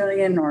 32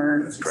 million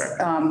or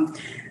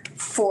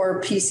for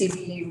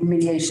PCB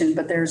remediation,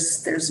 but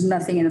there's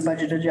nothing in the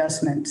budget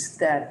adjustment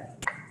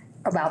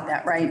about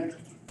that, right?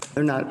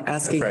 They're not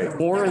asking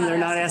more and they're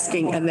not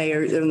asking, and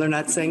they're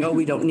not saying, oh,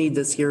 we don't need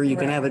this here, you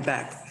can have it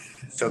back.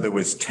 So there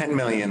was 10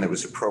 million that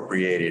was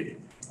appropriated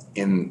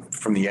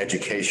from the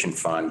education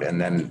fund,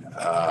 and then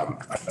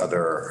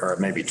or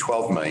maybe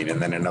 12 million,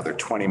 and then another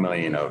 20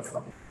 million of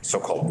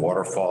so-called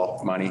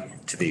waterfall money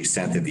to the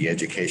extent that the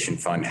education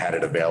fund had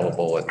it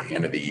available at the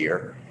end of the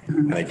year.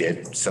 And they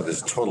did. So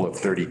there's a total of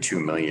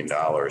 $32 million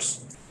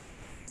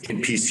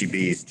in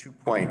PCBs,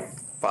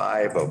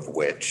 2.5 of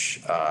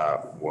which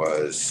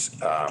was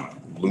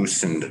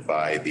loosened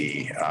by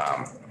the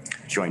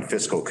Joint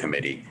Fiscal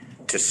Committee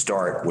to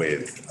start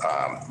with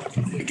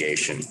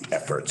mitigation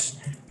efforts.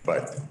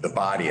 But the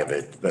body of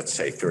it, let's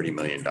say $30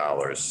 million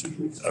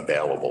is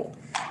available.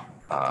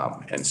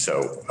 And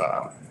so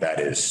that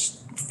is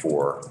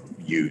for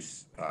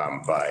use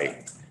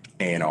by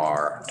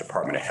A&R,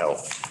 Department of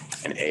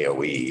Health, and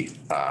AOE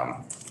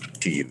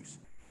to use.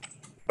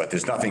 But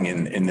there's nothing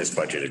in this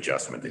budget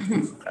adjustment that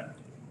uses that.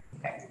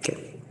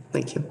 Okay,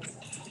 thank you.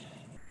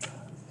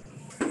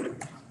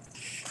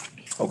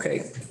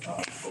 Okay,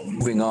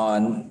 moving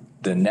on,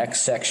 the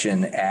next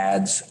section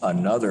adds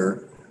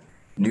another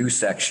new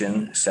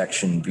section,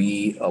 section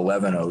B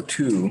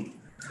 1102,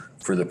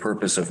 for the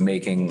purpose of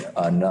making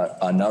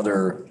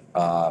another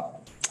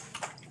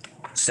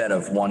set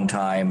of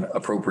one-time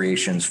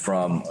appropriations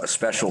from a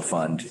special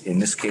fund. In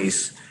this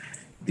case,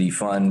 the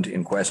fund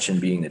in question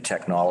being the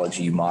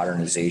Technology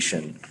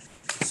Modernization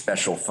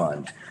Special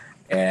Fund.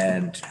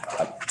 And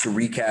to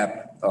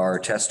recap our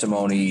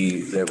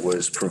testimony that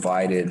was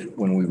provided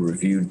when we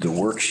reviewed the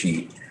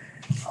worksheet,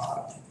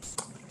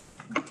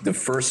 The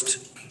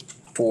first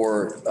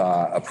four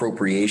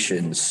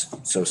appropriations,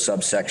 so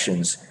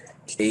subsections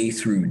A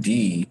through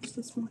D,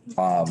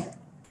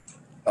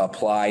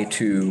 apply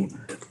to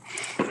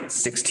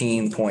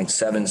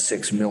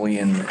 $16.76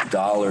 million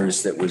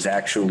that was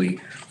actually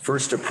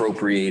first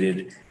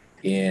appropriated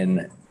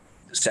in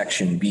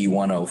section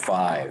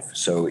B105.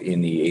 So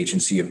in the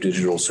Agency of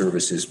Digital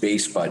Services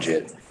base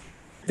budget,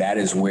 that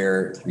is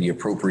where the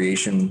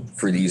appropriation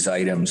for these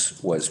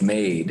items was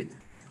made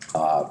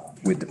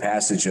with the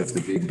passage of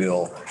the big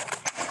bill.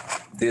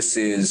 This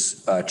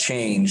is a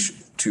change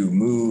to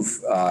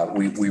move,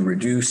 we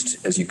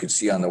reduced, as you could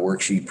see on the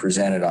worksheet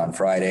presented on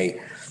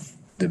Friday,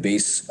 the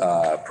base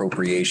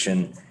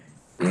appropriation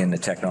in the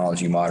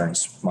Technology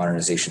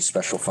Modernization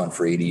Special Fund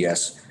for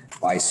ADS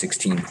by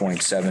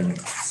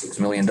 $16.76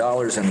 million,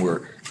 and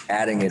we're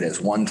adding it as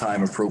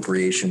one-time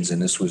appropriations.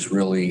 And this was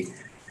really,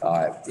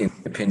 in the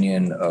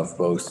opinion of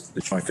both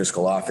the Joint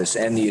Fiscal Office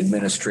and the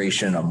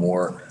administration, a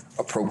more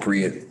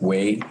appropriate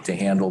way to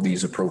handle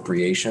these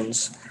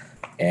appropriations.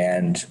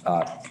 And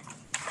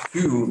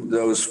to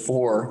those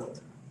four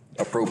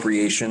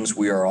appropriations,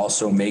 we are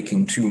also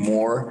making two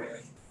more.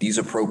 These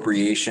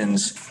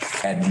appropriations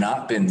had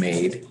not been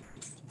made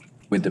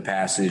with the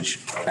passage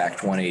of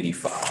Act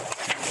 185.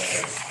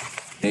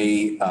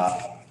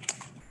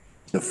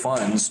 The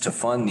funds to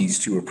fund these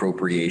two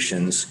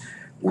appropriations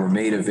were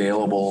made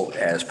available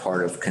as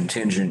part of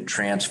contingent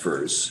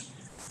transfers,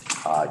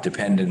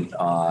 dependent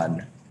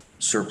on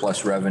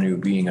surplus revenue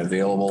being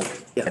available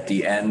at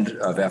the end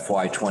of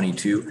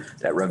FY22.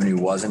 That revenue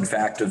was in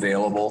fact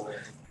available.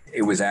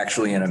 It was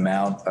actually an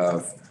amount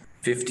of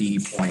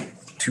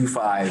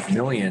 $50.25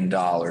 million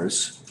to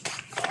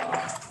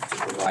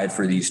provide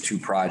for these two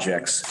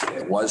projects.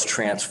 It was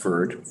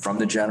transferred from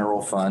the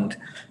general fund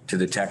to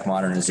the Tech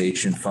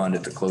Modernization Fund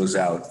at the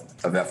closeout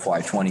of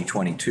FY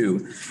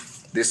 2022.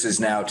 This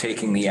is now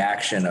taking the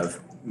action of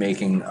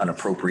making an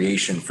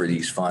appropriation for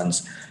these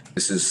funds.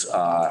 This is,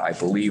 I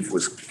believe,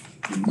 was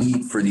the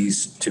need for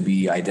these to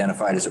be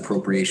identified as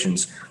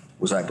appropriations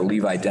was, I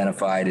believe,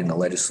 identified in the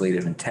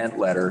legislative intent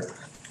letter.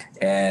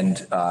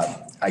 And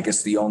I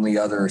guess the only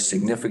other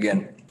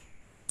significant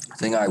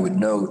thing I would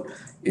note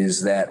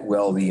is that,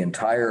 well, the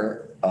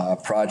entire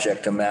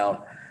project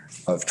amount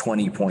of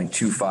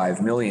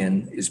 $20.25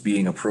 million is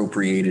being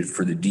appropriated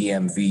for the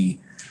DMV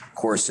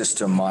core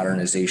system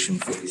modernization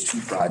phase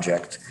 2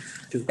 project.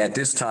 At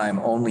this time,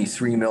 only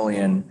 $3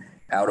 million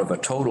out of a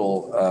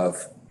total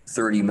of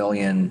 $30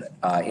 million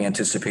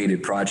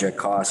anticipated project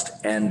cost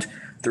and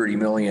 $30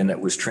 million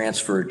that was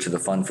transferred to the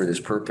fund for this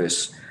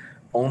purpose.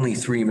 Only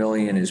 $3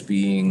 million is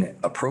being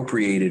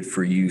appropriated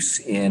for use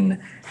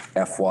in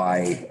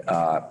FY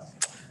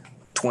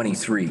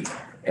 23.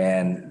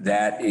 And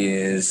that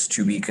is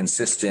to be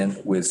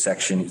consistent with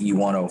section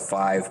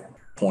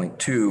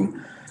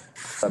E105.2,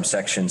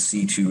 subsection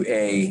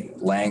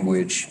C2A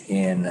language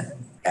in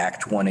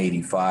Act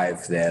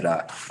 185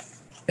 that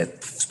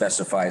it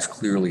specifies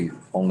clearly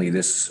only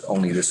this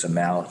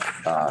amount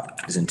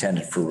is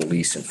intended for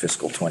release in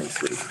fiscal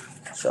 23.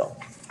 So.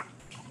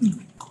 Do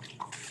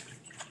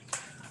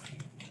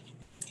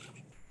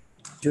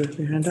you have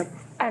your hand up?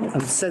 I'm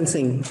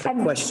sensing a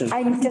question.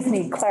 I just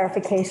need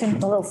clarification,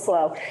 a little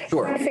slow.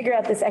 Sure. I'm trying to figure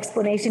out this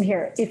explanation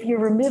here. If you're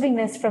removing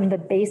this from the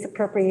base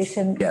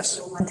appropriation, yes,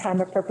 one-time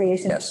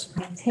appropriation, yes,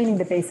 maintaining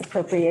the base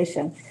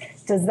appropriation,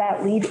 does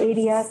that leave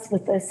ADS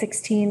with the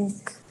 16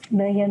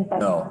 million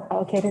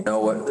allocated?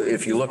 No,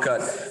 if you look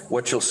at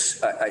what you'll,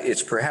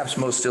 it's perhaps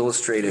most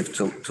illustrative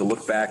to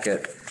look back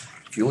at,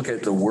 if you look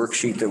at the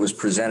worksheet that was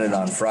presented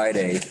on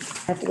Friday, I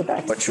have to go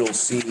back. What you'll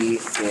see in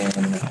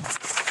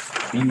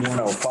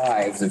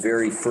B105, the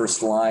very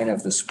first line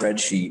of the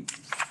spreadsheet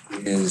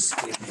is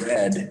in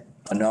red,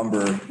 a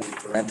number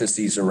with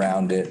parentheses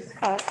around it.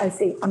 I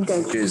see, I'm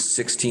good. Which is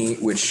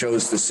 16, which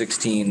shows the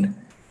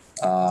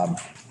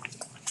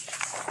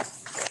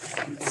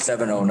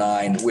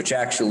 16,709, which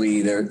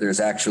actually there's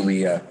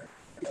actually a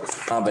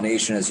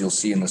combination, as you'll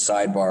see in the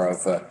sidebar,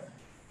 of a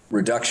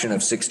reduction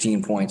of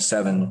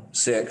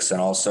 16.76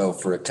 and also,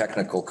 for a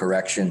technical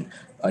correction,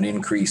 an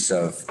increase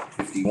of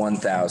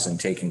 51,000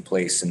 taking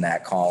place in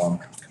that column.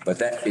 But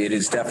that it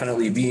is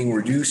definitely being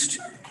reduced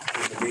in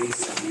the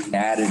base and being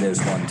added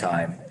as one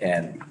time,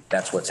 and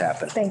that's what's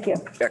happened. Thank you.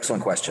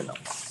 Excellent question, though.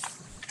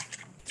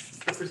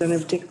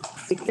 Representative Dick.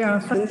 Yeah,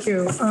 thank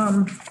you.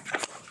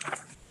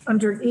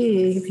 Under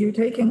E, if you're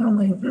taking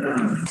only,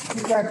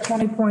 you've got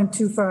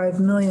 20.25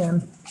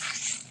 million,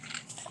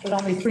 but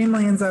only 3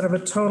 million's out of a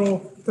total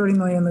 30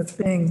 million that's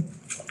being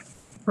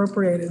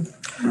appropriated.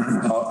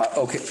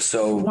 Okay,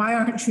 so. Why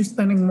aren't you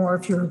spending more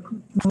if you're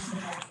moving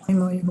 20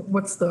 million?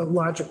 What's the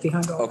logic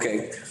behind all?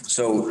 Okay,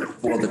 so,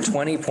 well, the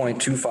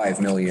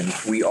 20.25 million,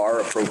 we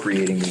are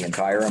appropriating the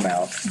entire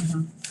amount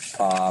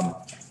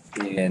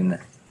in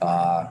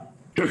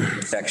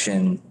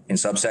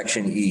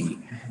subsection E.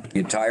 The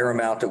entire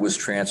amount that was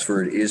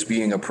transferred is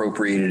being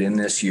appropriated in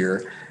this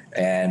year,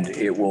 and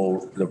the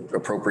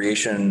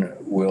appropriation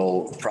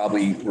will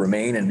probably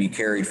remain and be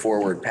carried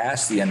forward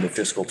past the end of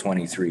fiscal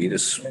 23.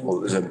 This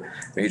is a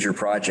major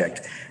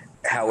project.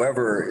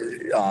 However,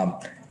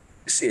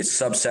 it's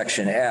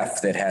subsection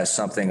F that has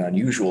something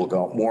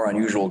more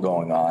unusual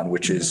going on,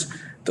 which is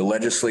the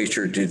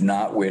legislature did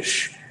not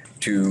wish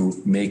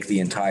to make the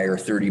entire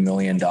 $30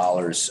 million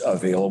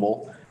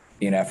available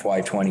in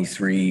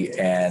FY23.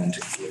 And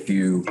if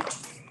you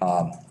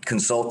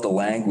consult the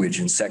language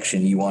in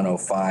section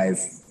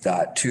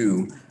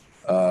E105.2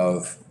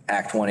 of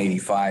Act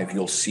 185,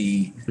 you'll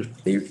see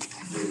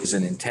there's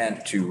an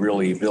intent to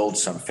really build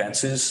some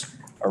fences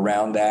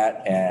around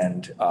that.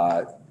 And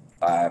I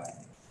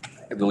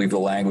believe the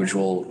language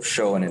will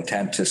show an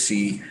intent to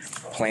see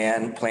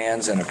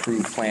plans and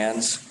approved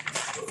plans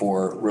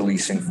for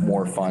releasing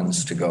more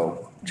funds to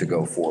go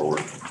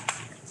forward.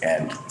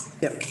 And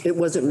Yep, it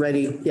wasn't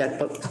ready yet,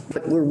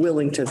 but we're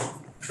willing to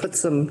put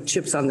some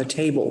chips on the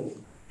table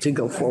to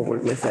go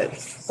forward with it.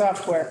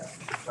 Software.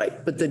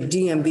 Right, but the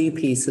DMV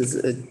piece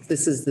is,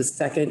 this is the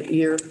second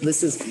year.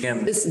 This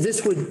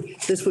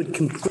would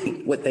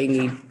complete what they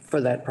need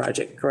for that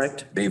project,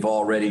 correct? they've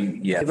already,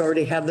 They've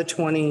already had the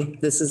 20,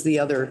 this is the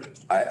other.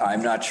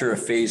 I'm not sure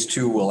if phase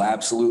 2 will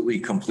absolutely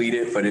complete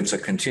it, but it's a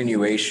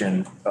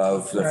continuation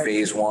of the Right.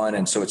 phase 1.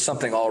 And so it's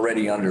something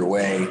already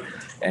underway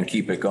and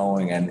keep it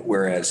going. And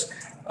whereas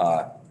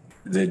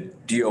the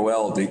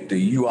DOL,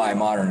 the UI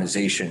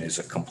modernization is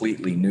a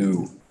completely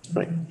new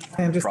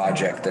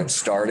project that's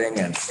starting,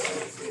 and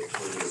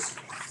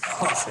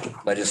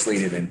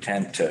legislative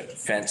intent to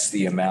fence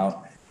the amount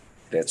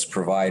that's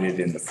provided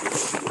in the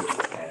first year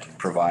and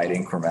provide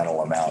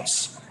incremental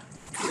amounts.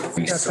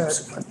 That's it.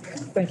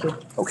 Thank you.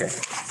 Okay.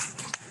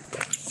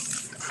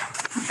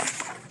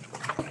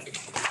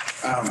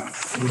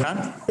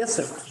 Done? Yes,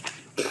 sir.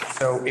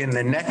 So in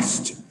the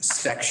next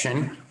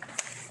section,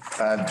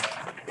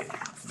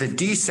 the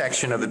D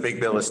section of the big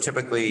bill is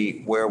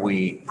typically where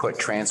we put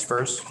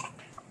transfers.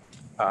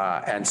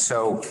 And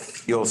so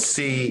you'll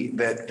see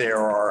that there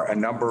are a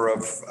number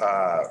of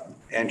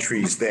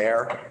entries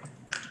there.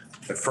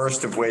 The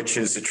first of which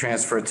is a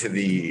transfer to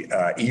the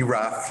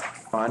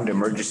ERAF Fund,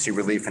 Emergency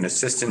Relief and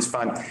Assistance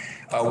Fund.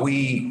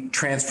 We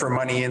transfer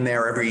money in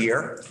there every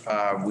year.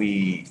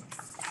 We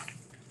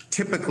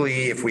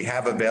typically, if we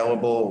have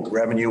available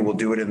revenue, we'll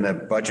do it in the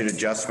budget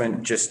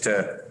adjustment just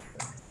to,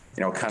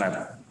 kind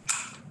of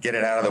get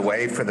it out of the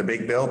way for the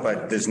big bill,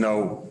 but there's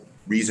no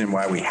reason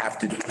why we have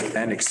to do it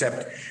then,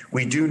 except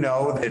we do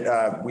know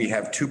that we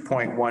have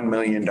 $2.1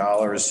 million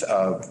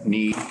of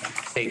need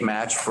state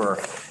match for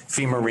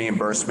FEMA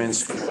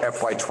reimbursements for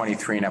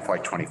FY23 and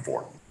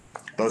FY24.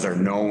 Those are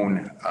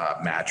known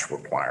match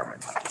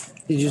requirements.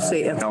 Did you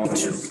say Unknown,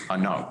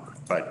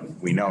 but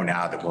we know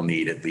now that we'll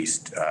need at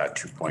least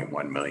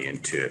 2.1 million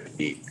to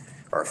meet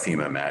our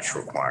FEMA match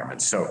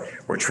requirements. So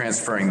we're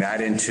transferring that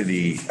into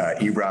the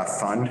ERAF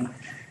fund.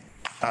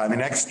 The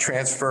next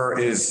transfer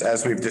is,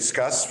 as we've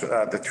discussed,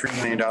 the $3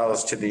 million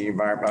to the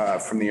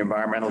from the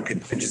Environmental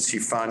Contingency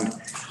Fund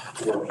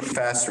for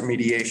PFAS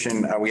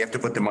remediation. We have to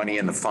put the money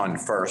in the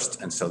fund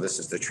first, and so this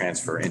is the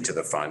transfer into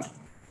the fund.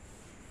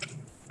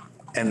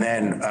 And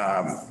then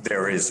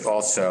there is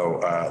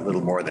also a little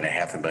more than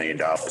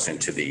 $500,000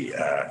 into the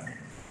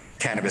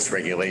Cannabis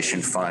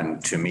Regulation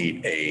Fund to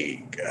meet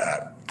a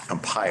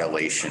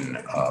compilation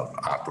of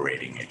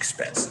operating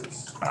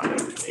expenses.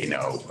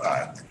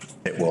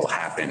 It will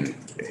happen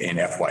in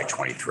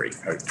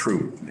FY23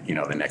 through,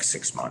 the next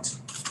 6 months.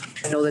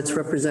 I know that's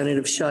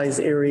Representative Shy's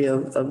area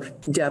of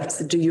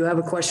depth. Do you have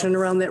a question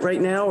around that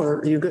right now, or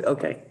are you good?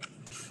 Okay.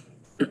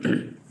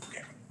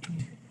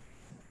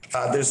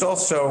 There's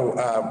also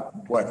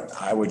what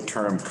I would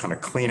term kind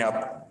of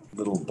cleanup, a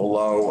little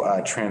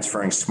below,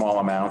 transferring small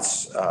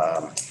amounts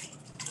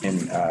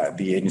in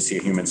the Agency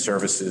of Human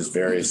Services,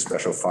 various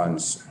special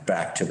funds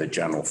back to the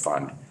general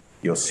fund.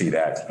 You'll see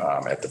that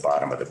at the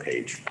bottom of the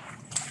page.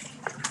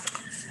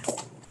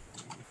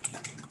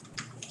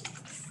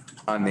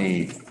 On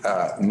the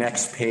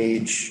next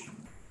page,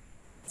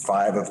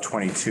 5 of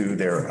 22,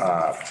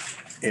 that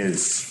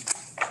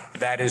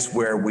is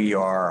where we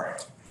are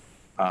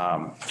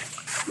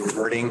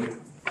reverting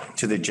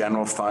to the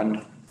general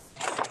fund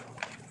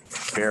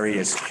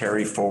various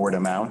carry forward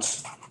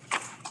amounts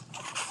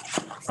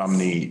from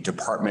the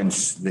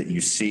departments that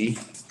you see.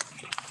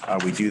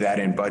 We do that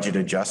in budget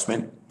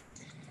adjustment,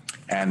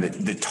 and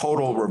the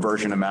total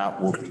reversion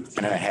amount will be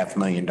 $10.5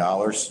 million.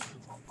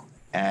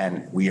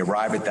 And we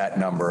arrive at that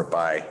number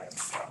by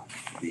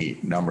the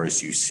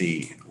numbers you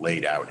see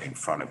laid out in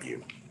front of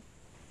you.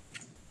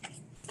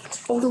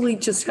 Totally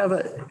just have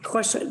a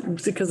question,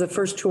 because the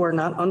first two are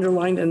not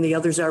underlined and the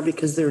others are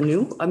because they're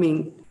new. I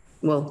mean,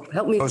 well,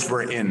 help me. Those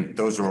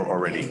were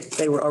already.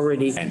 They were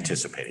already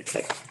anticipated.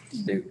 Okay.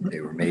 They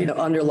were made. The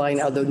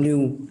underline are the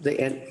new,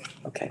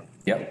 okay.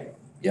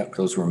 Yep,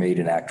 those were made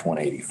in Act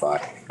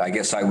 185. I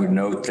guess I would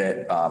note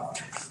that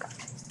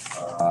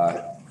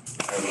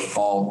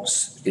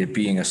it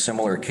being a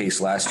similar case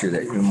last year,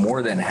 that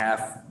more than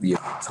half the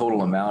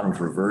total amount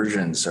of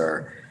reversions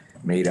are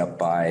made up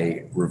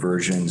by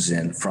reversions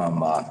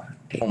from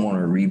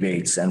homeowner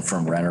rebates and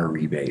from renter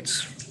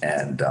rebates.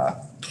 And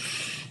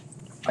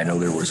I know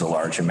there was a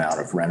large amount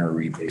of renter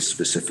rebates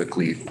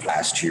specifically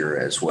last year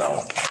as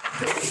well,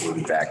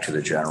 moving back to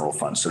the general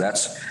fund. So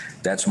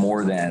that's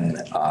more than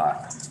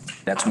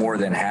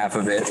half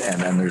of it.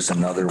 And then there's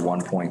another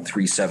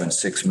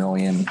 1.376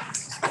 million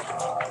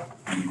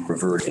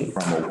reverting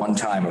from a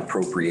one-time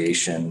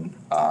appropriation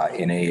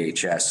in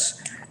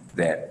AHS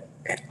that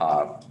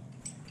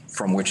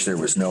from which there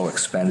was no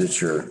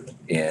expenditure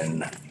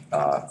in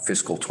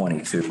fiscal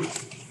 22.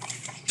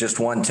 Just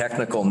one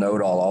technical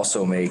note I'll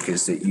also make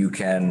is that you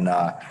can,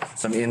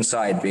 some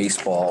inside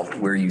baseball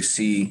where you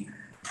see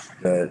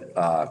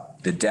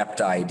the depth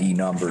ID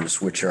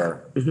numbers, which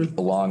are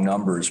the long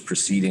numbers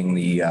preceding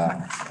the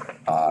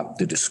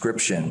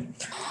description.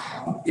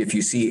 If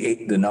you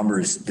see the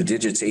numbers, the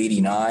digits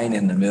 89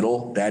 in the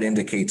middle, that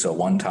indicates a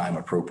one-time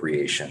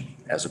appropriation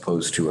as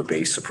opposed to a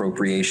base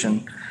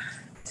appropriation.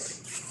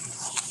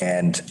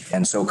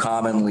 And so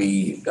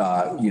commonly,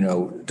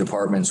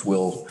 departments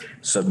will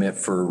submit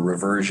for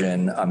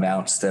reversion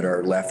amounts that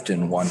are left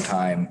in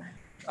one-time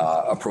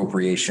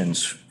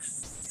appropriations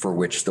for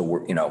which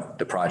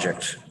the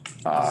project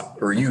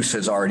or use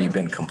has already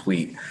been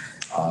complete.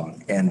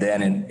 And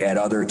then at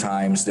other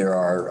times, there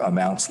are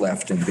amounts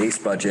left in base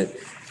budget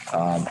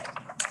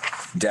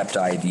depth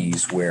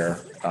IDs where,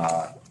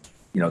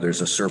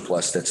 there's a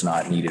surplus that's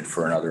not needed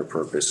for another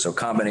purpose. So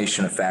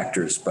combination of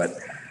factors, but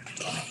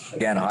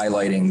again,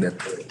 highlighting that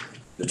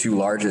the two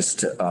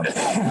largest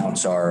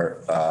amounts are,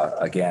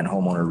 again,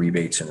 homeowner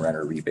rebates and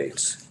renter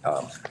rebates.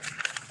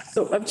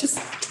 So I've just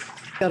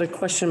got a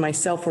question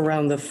myself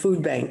around the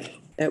food bank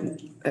at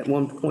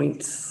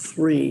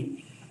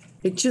 1.3.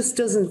 It just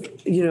doesn't,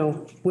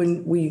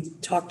 when we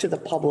talk to the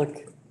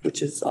public,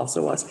 which is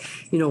also us,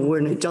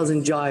 when it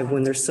doesn't jive,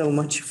 when there's so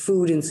much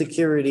food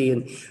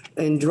insecurity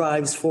and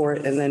drives for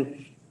it, and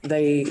then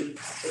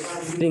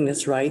getting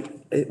this right,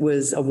 it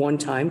was a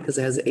one-time because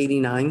it has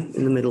 89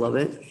 in the middle of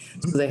it.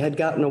 So they had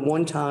gotten a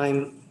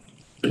one-time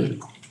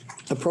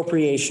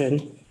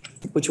appropriation,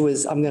 which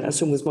was, I'm going to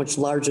assume, was much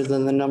larger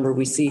than the number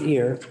we see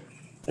here.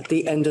 At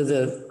the end of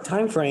the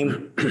time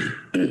frame,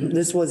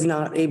 this was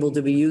not able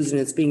to be used,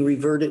 and it's being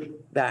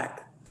reverted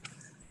back,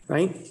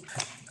 right?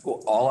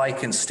 Well, all I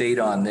can state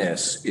on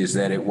this is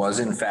that it was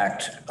in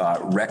fact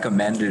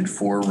recommended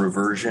for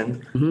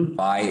reversion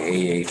by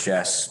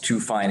AHS to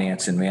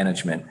finance and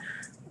management.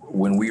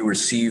 When we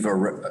receive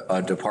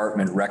a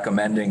department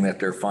recommending that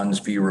their funds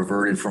be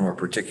reverted from a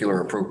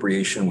particular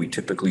appropriation, we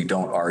typically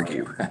don't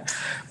argue.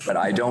 But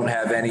I don't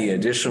have any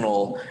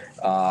additional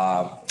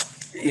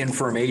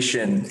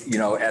information,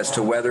 as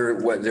to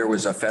whether there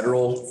was a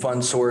federal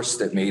fund source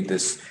that made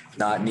this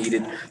not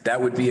needed.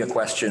 That would be a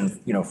question,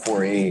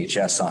 for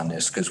AHS on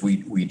this, because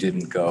we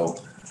didn't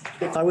go.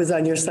 If I was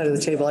on your side of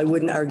the table, I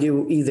wouldn't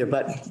argue either,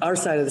 but our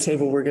side of the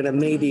table, we're going to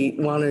maybe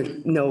want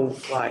to know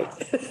why.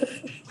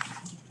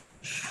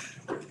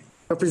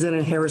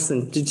 Representative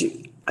Harrison,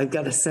 I've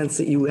got a sense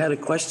that you had a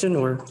question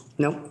or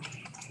no?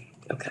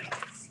 Okay.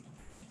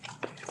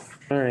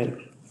 All right.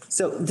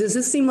 So does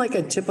this seem like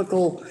a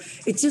typical,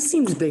 it just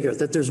seems bigger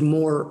that there's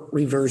more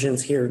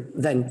reversions here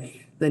than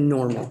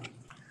normal.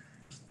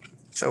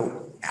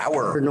 So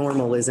or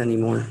normal is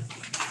anymore.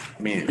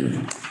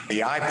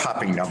 The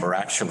eye-popping number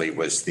actually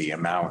was the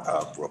amount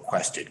of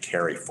requested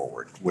carry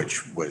forward,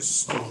 which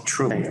was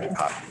truly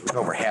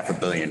over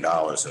 $500 million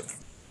of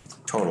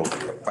total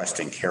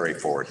requesting carry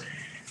forward,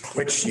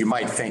 which you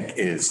might think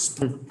is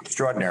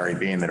extraordinary,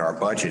 being that our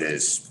budget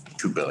is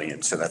 $2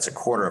 billion. So that's a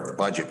quarter of the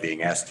budget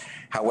being asked.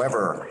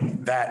 However,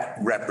 that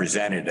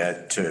represented,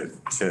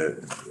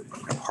 to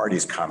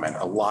Hardy's comment,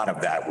 a lot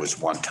of that was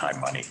one-time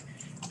money.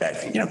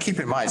 That, keep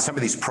in mind, some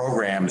of these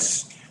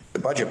programs, the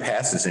budget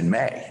passes in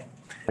May.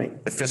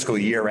 Right. The fiscal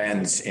year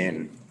ends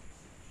in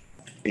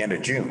the end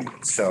of June.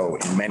 So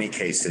in many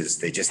cases,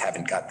 they just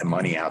haven't got the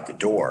money out the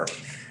door,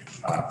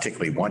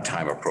 particularly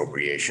one-time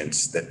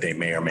appropriations that they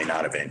may or may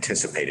not have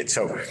anticipated.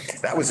 So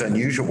that was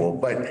unusual.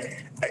 But,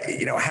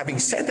 having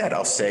said that,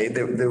 I'll say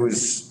there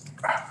was,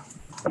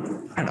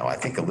 I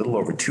think a little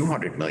over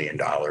 $200 million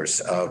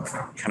of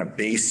kind of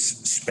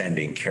base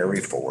spending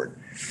carry forward.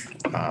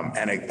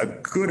 And a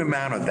good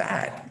amount of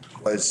that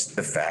was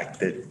the fact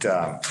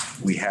that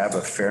we have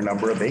a fair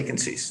number of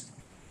vacancies.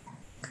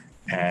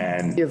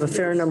 And you have a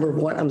fair number of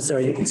what? I'm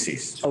sorry.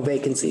 Vacancies. Oh,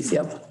 vacancies.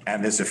 Yep.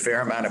 And there's a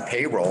fair amount of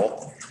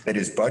payroll that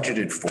is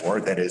budgeted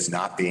for that is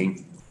not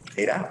being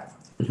paid out.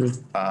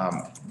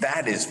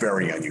 That is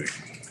very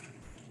unusual.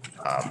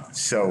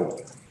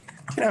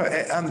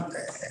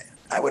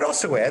 I would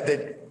also add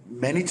that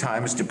many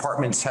times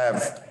departments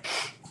have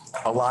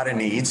a lot of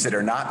needs that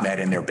are not met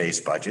in their base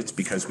budgets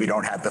because we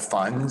don't have the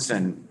funds,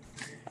 and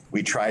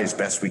we try as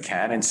best we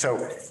can. And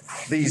so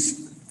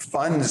these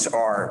funds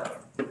are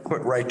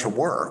put right to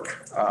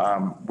work.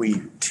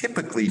 We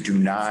typically do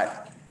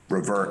not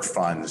revert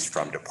funds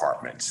from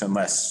departments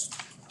unless,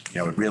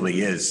 it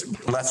really is,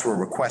 unless we're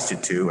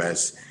requested to,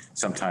 as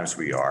sometimes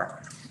we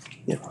are.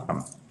 Yeah.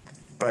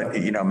 But,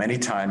 many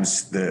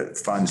times the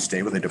funds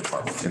stay with the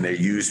department and they're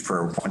used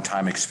for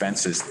one-time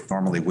expenses that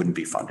normally wouldn't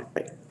be funded.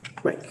 Right.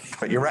 Right.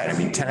 But you're right. I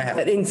mean, 10 and a half.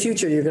 But in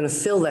future, you're going to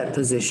fill that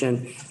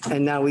position,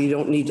 and now you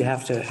don't need to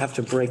have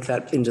to break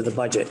that into the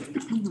budget.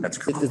 That's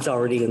correct. It's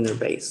already in their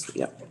base,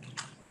 yeah.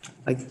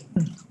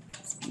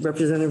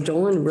 Representative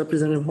Dolan,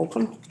 Representative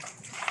Holcomb?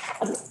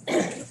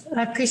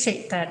 I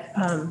appreciate that,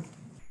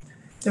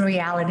 the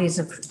realities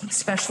of,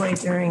 especially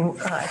during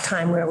a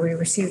time where we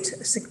received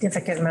a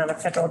significant amount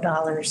of federal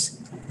dollars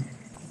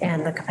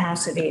and the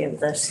capacity of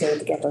the state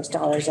to get those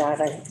dollars out,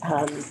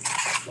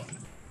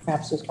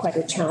 perhaps was quite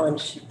a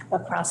challenge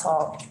across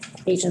all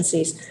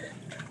agencies.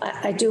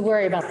 I do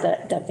worry about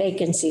the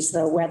vacancies,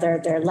 though, whether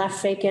they're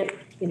left vacant,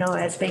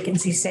 as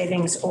vacancy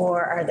savings,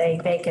 or are they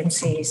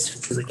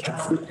vacancies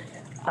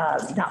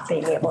not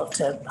being able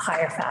to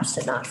hire fast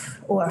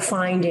enough, or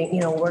finding,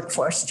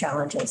 workforce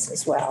challenges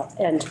as well.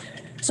 And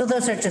so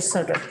those are just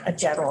sort of a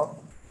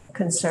general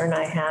concern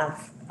I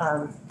have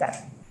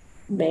that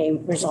may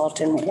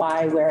result in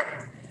why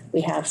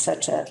we have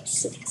such a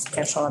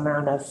substantial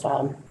amount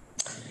of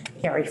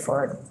carry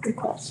forward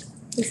requests,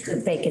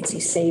 the vacancy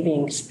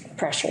savings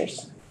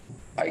pressures.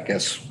 I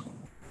guess,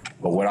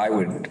 well,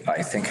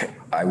 I think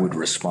I would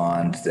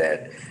respond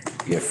that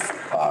if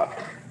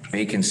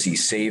vacancy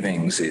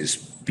savings is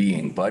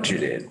being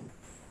budgeted,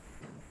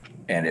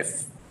 and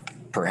if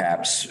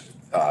perhaps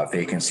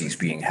vacancies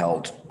being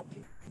held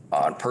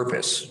on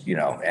purpose,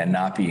 and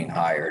not being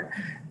hired,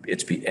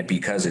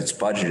 because it's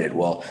budgeted,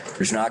 well,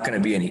 there's not going to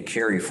be any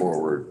carry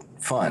forward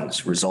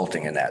funds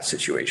resulting in that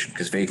situation,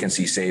 because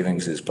vacancy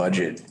savings is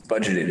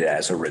budgeted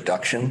as a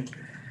reduction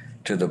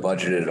to the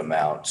budgeted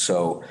amount.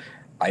 So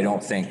I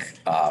don't think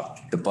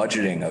the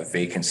budgeting of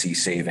vacancy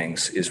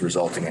savings is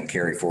resulting in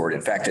carry forward.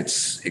 In fact,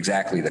 it's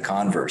exactly the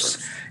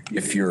converse.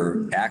 If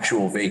your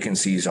actual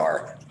vacancies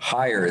are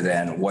higher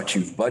than what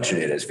you've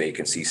budgeted as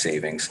vacancy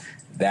savings,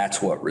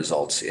 that's what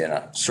results in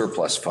a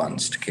surplus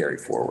funds to carry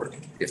forward,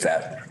 if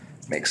that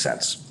makes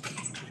sense.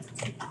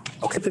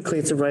 Okay. Typically,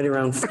 it's right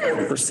around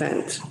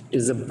 4%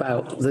 is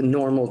about the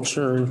normal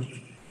churn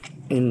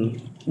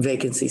in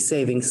vacancy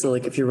savings. So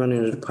like if you're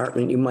running a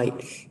department, you might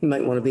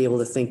want to be able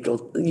to think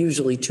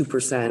usually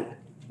 2%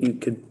 you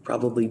could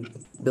probably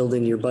build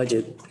in your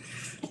budget,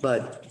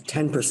 but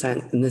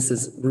 10%, and this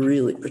is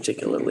really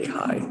particularly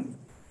high.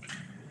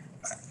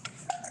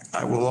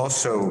 I will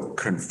also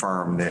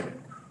confirm that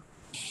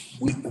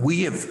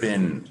we have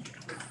been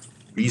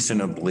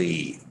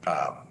reasonably,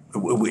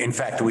 in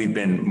fact, we've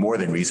been more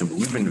than reasonable.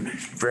 We've been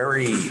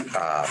very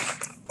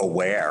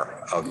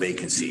aware of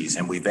vacancies,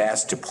 and we've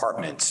asked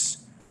departments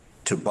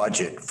to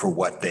budget for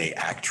what they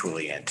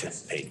actually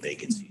anticipate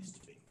vacancies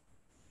to be.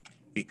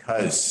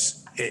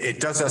 Because it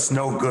does us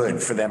no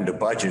good for them to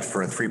budget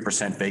for a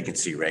 3%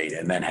 vacancy rate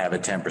and then have a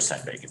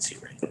 10% vacancy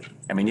rate.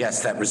 I mean,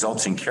 yes, that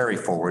results in carry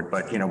forward,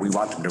 but we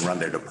want them to run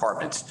their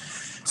departments.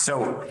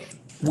 So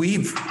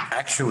we've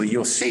actually,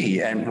 you'll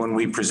see, and when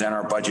we present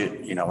our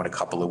budget, in a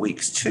couple of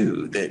weeks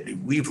too, that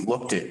we've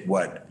looked at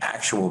what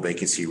actual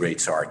vacancy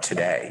rates are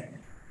today.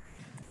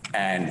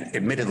 And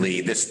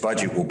admittedly, this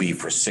budget will be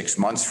for 6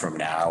 months from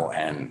now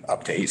and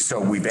up to 8. So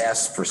we've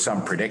asked for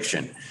some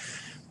prediction,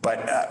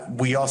 but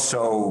we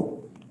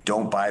also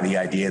don't buy the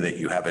idea that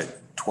you have a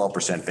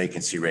 12%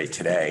 vacancy rate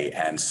today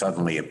and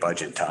suddenly at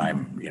budget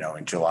time,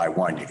 in July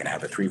 1, you can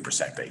have a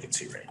 3%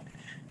 vacancy rate.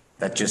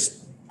 That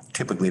just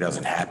typically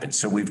doesn't happen.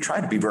 So we've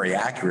tried to be very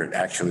accurate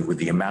actually with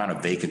the amount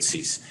of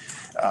vacancies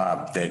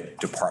that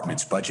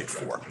departments budget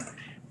for.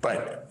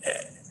 But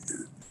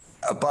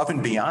above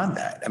and beyond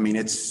that, I mean,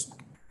 it's,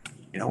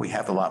 we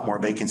have a lot more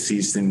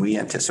vacancies than we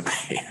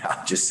anticipate.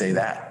 I'll just say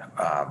that.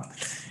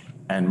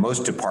 And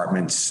most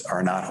departments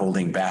are not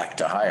holding back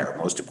to hire.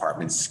 Most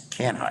departments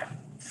can hire.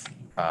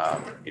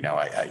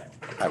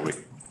 I would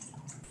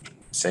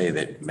say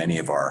that many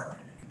of our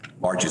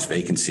largest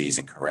vacancies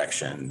in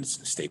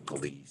corrections, state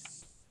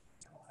police,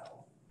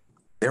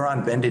 they're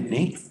on bended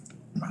knee.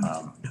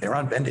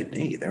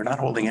 They're not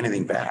holding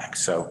anything back.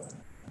 So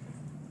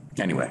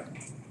anyway.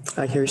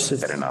 I hear it's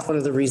one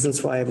of the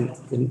reasons why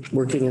I've been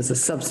working as a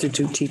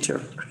substitute teacher.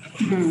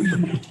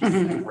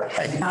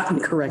 Not in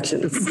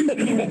corrections.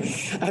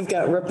 I've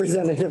got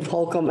Representative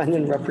Holcomb and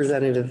then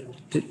Representative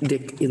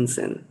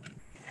Dickinson.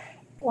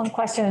 One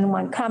question and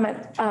one comment.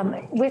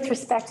 With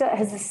respect to,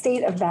 has the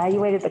state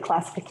evaluated the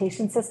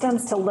classification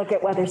systems to look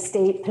at whether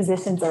state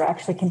positions are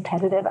actually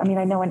competitive? I mean,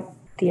 I know in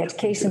the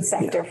education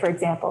sector, for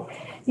example,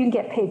 you can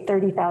get paid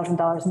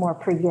 $30,000 more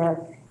per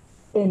year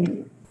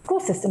in school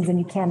systems than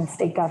you can in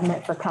state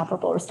government for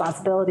comparable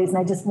responsibilities. And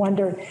I just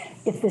wonder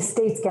if the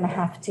state's going to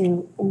have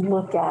to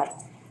look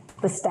at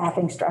the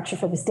staffing structure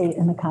for the state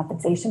and the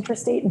compensation for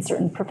state in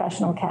certain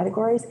professional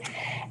categories.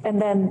 And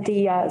then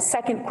the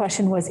second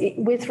question was,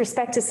 with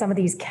respect to some of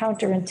these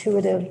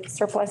counterintuitive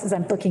surpluses,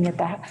 I'm looking at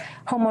the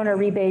homeowner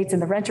rebates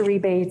and the renter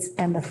rebates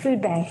and the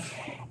food bank.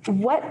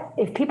 What,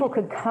 if people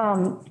could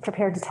come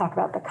prepared to talk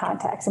about the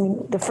context? I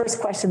mean, the first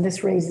question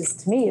this raises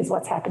to me is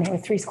what's happening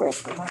with 3 squares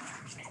per month?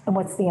 And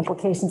what's the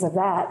implications of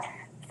that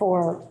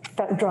for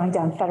drawing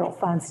down federal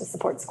funds to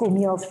support school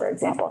meals, for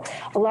example?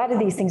 A lot of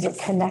these things are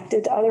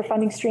connected to other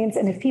funding streams.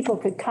 And if people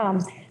could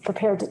come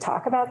prepared to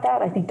talk about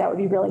that, I think that would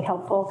be really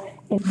helpful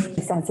in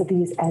making sense of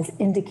these as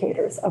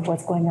indicators of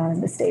what's going on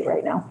in the state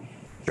right now.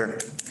 Sure.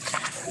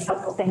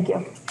 Helpful, thank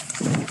you.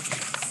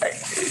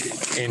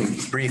 In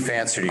brief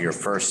answer to your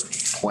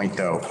first point,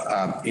 though,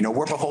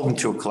 we're beholden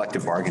to a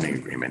collective bargaining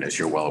agreement, as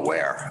you're well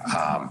aware.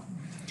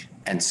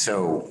 And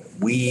so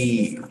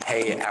we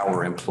pay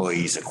our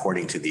employees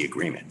according to the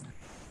agreement.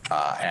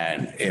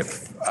 And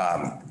if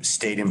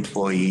state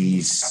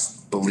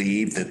employees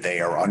believe that they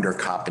are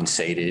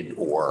undercompensated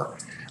or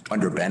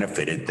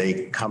underbenefited,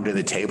 they come to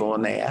the table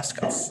and they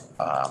ask us.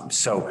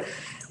 So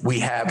we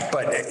have,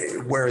 but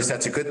whereas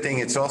that's a good thing,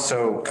 it's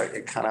also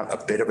kind of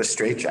a bit of a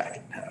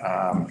straitjacket.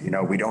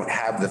 We don't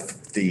have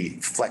the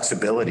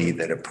flexibility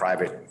that a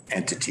private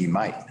entity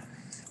might.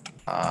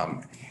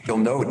 You'll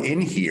note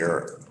in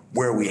here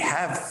where we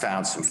have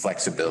found some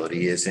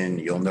flexibility is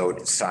you'll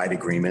note side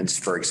agreements,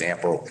 for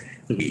example.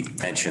 We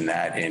mentioned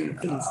that in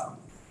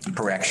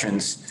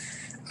corrections.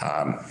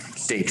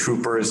 State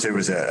troopers, there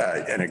was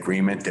an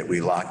agreement that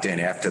we locked in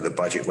after the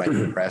budget went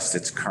to press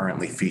that's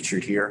currently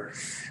featured here.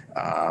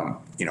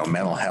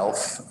 Mental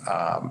health.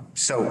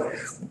 So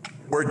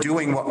we're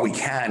doing what we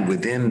can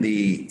within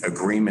the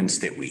agreements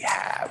that we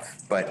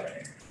have,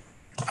 but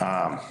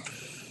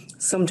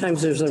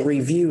sometimes there's a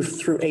review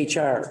through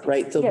HR,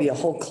 right? There'll be a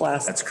whole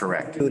class. That's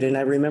correct. And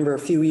I remember a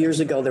few years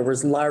ago, there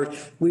was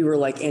we were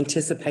like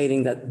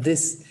anticipating that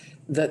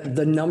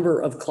the number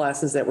of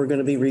classes that were going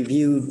to be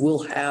reviewed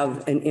will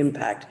have an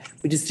impact.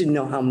 We just didn't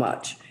know how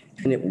much.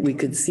 And we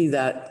could see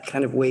that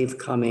kind of wave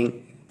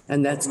coming.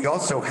 And we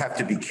also have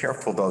to be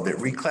careful, though, that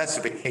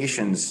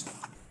reclassifications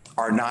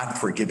are not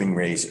for giving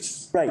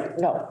raises. Right.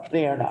 No,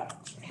 they are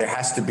not. There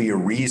has to be a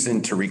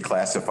reason to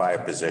reclassify a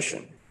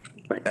position.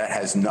 Right. That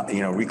has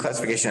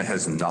reclassification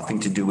has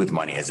nothing to do with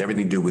money. It has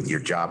everything to do with your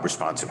job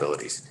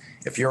responsibilities.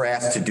 If you're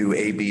asked to do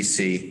A, B,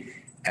 C,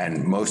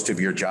 and most of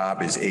your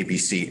job is A, B,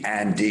 C,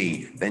 and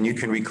D, then you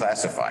can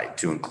reclassify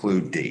to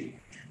include D.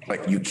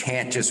 But you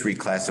can't just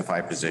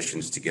reclassify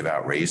positions to give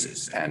out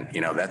raises. And,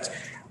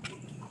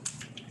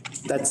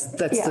 that's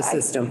the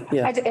system.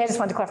 Yeah. I just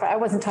wanted to clarify. I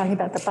wasn't talking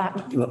about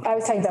I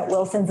was talking about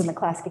Wilson's and the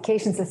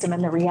classification system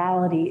and the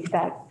reality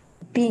that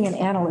being an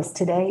analyst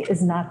today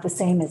is not the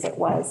same as it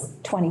was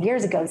 20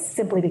 years ago,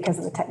 simply because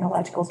of the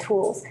technological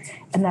tools.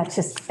 And I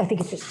think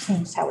it just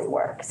changed how we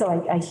work.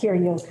 So I hear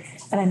you,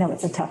 and I know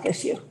it's a tough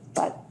issue,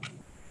 but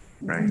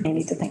right. we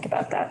need to think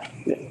about that.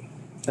 Yeah.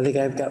 I think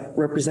I've got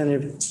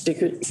Representative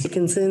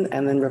Dickinson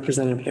and then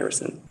Representative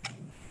Harrison.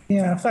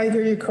 Yeah, if I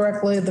hear you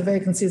correctly, the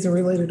vacancies are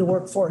related to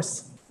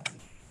workforce.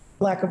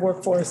 Lack of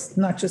workforce,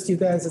 not just you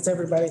guys, it's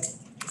everybody. Is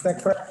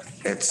that correct?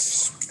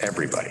 It's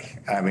everybody.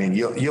 I mean,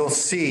 you'll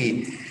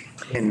see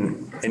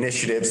in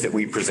initiatives that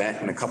we present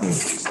in a couple of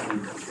weeks,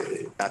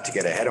 not to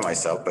get ahead of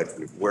myself, but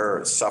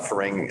we're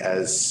suffering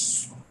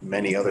as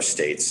many other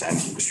states and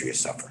industry is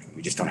suffering.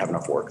 We just don't have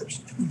enough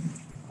workers.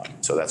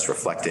 So that's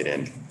reflected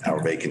in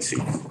our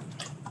vacancy.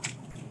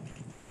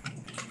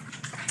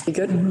 You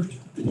good?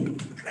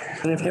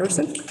 Representative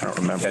Harrison? I don't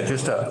remember. Yeah,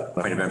 just a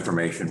point of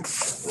information.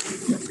 To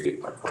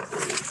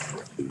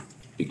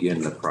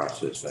begin the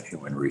process of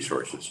human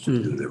resources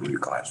to do the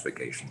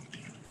reclassification.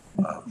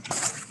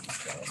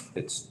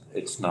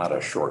 It's not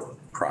a short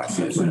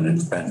process, and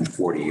it's been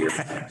 40 years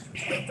since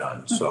it's been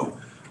done. So,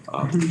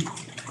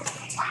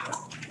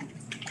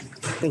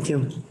 Thank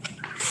you.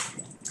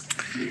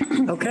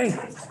 Okay.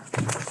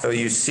 So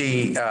you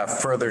see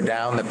further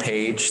down the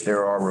page,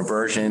 there are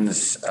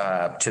reversions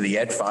to the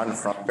Ed Fund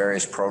from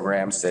various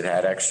programs that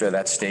had extra.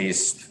 That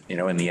stays,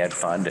 in the Ed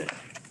Fund. It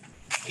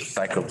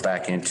cycled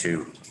back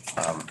into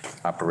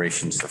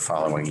operations the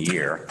following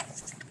year.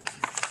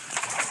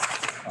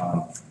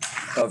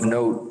 Of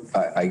note,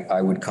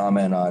 I would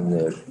comment on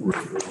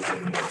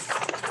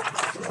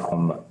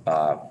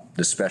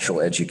the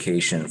special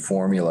education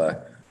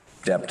formula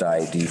DEPT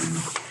ID.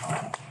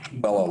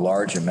 Well, a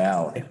large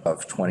amount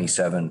of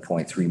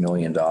 $27.3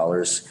 million.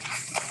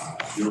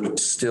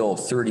 Still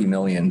 $30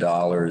 million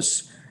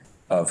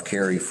of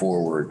carry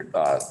forward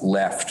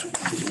left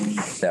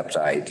DEPT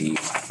ID,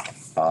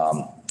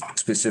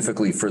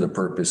 specifically for the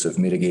purpose of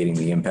mitigating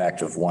the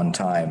impact of the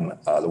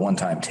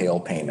one-time tail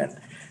payment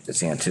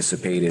that's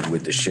anticipated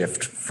with the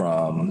shift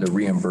from the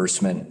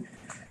reimbursement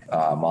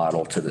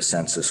model to the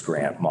census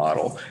grant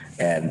model.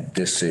 And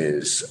this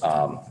is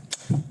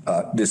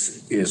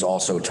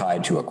also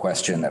tied to a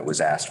question that was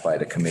asked by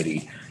the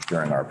committee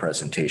during our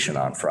presentation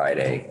on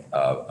Friday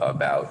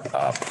about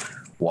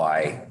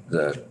why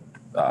the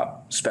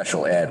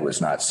special ed was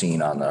not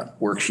seen on the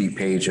worksheet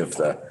page of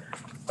the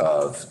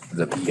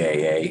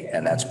PAA,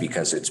 and that's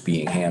because it's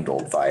being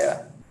handled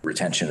via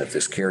retention of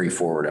this carry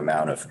forward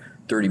amount of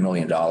 $30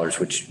 million,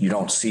 which you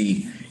don't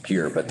see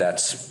here, but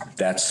that's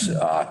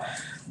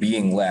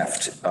being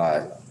left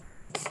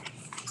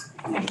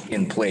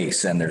in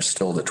place, and there's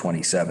still the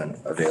 27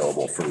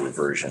 available for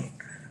reversion,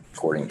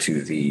 according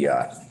to the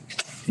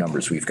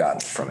numbers we've gotten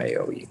from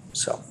AOE.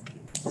 So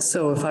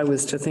if I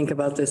was to think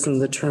about this in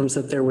the terms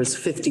that there was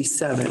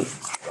 57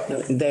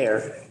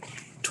 there,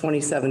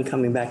 27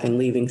 coming back and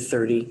leaving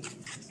 30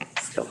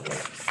 still.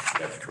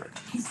 That's correct.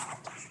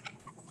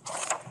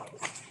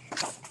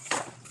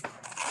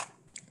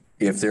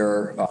 If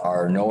there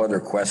are no other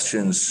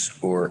questions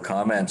or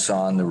comments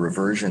on the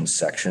reversion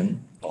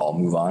section, I'll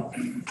move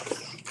on.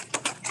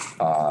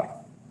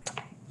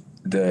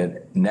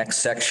 The next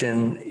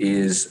section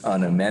is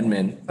an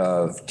amendment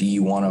of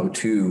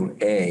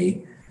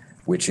D102A,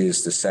 which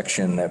is the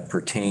section that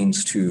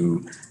pertains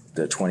to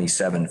the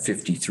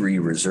 2753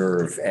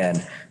 reserve.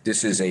 And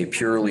this is a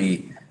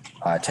purely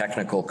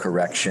technical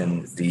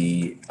correction.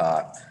 The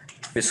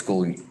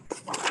fiscal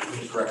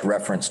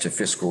reference to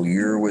fiscal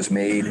year was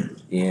made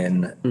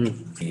in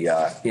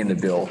the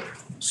bill.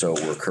 So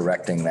we're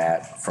correcting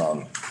that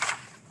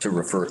to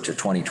refer to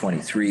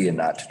 2023 and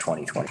not to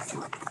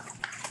 2022.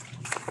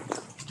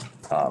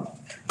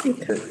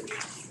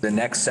 The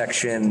next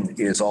section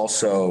is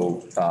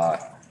also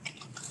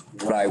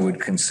what I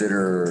would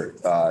consider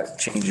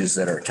changes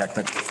that are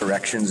technical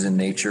corrections in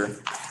nature.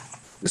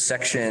 The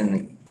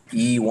section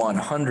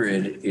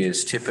E100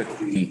 is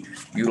typically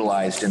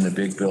utilized in the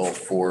big bill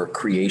for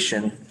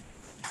creation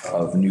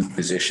of new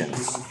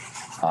positions.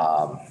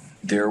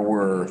 There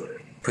were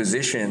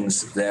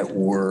positions that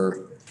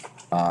were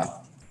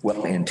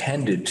well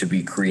intended to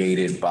be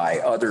created by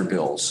other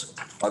bills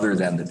other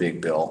than the big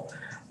bill.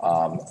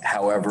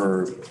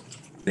 However,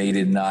 they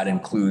did not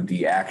include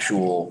the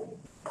actual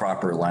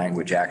proper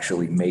language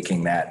actually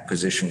making that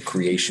position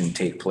creation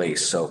take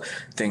place. So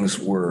things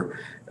were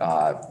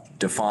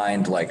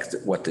defined like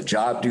what the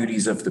job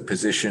duties of the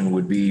position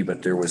would be,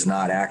 but there was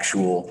not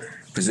actual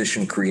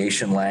position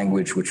creation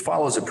language, which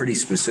follows a pretty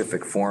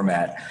specific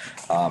format.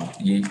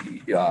 You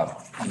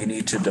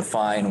need to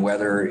define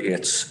whether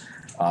it's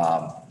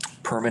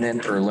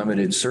permanent or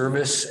limited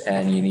service,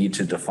 and you need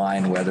to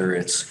define whether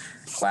it's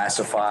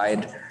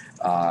classified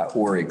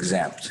or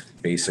exempt,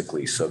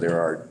 basically. So there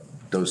are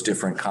those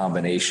different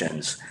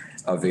combinations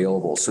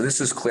available. So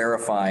this is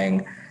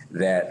clarifying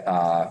that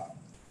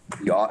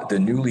the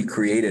newly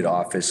created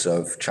Office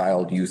of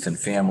Child, Youth, and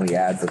Family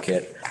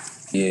Advocate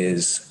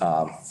is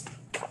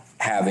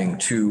having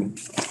two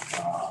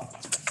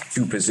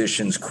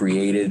positions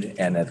created,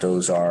 and that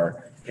those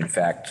are, in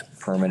fact,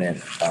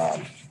 permanent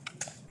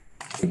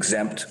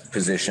exempt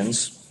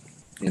positions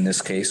in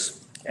this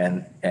case.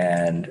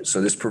 And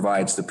so this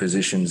provides the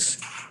positions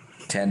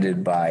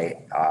intended by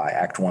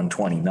Act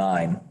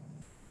 129.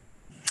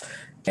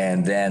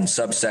 And then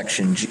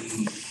subsection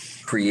G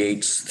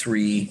creates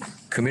 3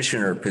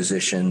 commissioner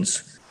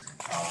positions,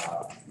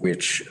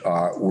 which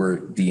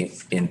were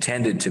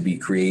intended to be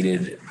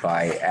created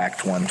by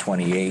Act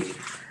 128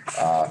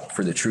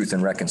 for the Truth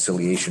and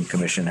Reconciliation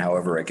Commission.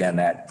 However, again,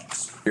 that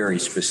very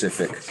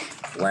specific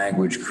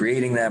language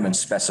creating them and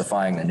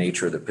specifying the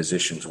nature of the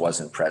positions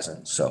wasn't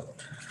present. So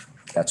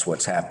that's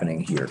what's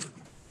happening here.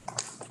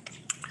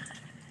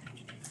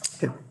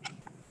 Okay.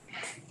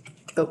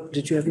 Oh,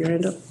 did you have your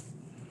hand up?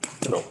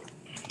 No.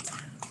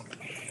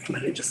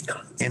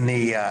 In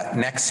the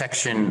next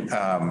section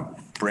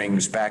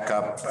brings back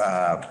up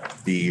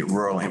the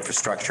Rural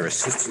Infrastructure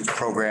Assistance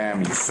Program.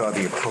 You saw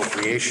the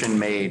appropriation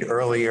made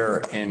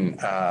earlier in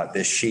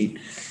this sheet,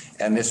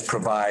 and this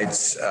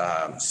provides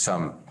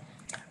some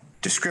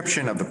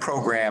description of the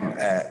program.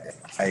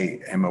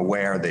 I am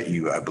aware that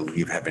you, I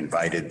believe, have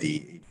invited the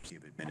Agency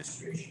of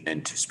Administration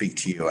in to speak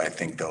to you. I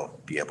think they'll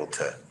be able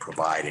to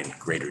provide in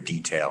greater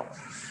detail.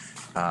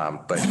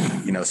 But,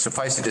 you know,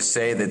 suffice it to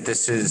say that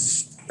this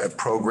is a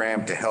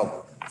program to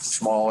help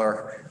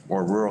smaller,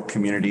 more rural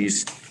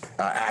communities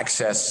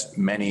access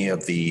many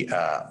of the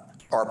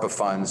ARPA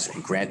funds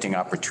and granting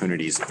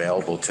opportunities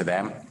available to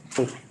them.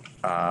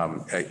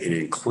 It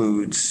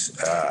includes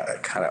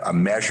kind of a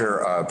measure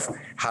of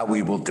how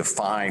we will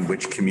define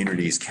which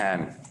communities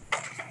can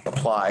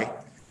apply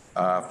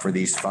for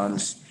these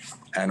funds.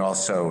 And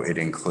also it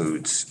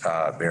includes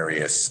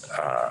various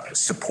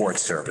support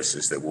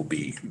services that will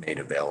be made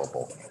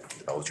available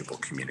to eligible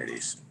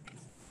communities.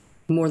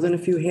 More than a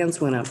few hands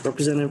went up.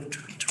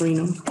 Representative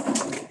Torino.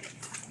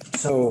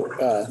 So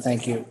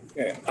thank you.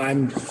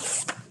 I'm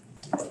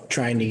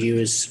trying to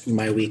use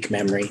my weak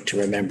memory to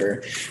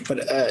remember,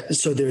 but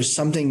so there's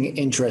something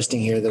interesting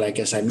here that I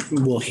guess I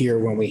will hear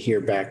when we hear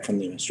back from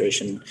the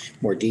administration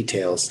more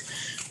details.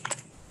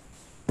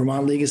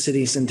 Vermont League of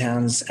Cities and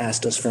Towns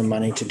asked us for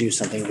money to do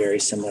something very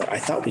similar. I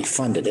thought we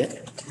funded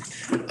it.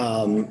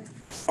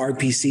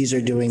 RPCs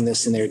are doing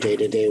this in their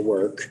day-to-day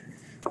work.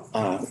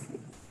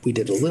 We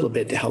did a little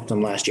bit to help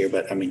them last year,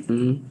 but I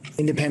mean,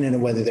 independent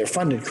of whether they're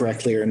funded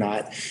correctly or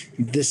not,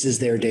 this is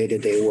their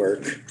day-to-day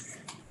work.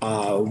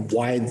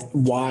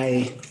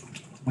 Why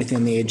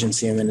within the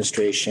agency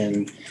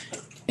administration?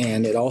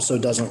 And it also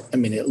doesn't, I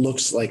mean, it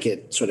looks like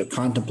it sort of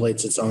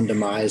contemplates its own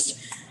demise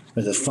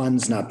with the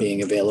funds not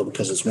being available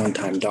because it's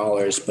one-time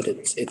dollars, but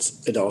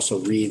it also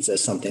reads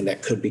as something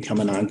that could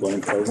become an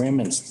ongoing program.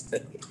 And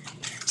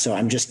so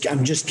I'm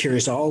just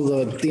curious, all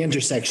the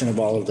intersection of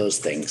all of those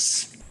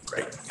things.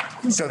 Right.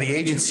 So the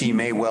agency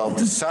may well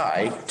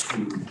decide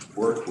to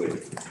work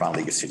with Vermont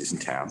League of Cities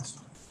and Towns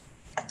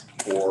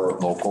or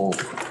local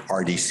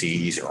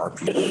RDCs or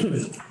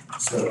RPCs.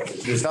 So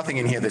there's nothing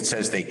in here that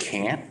says they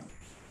can't.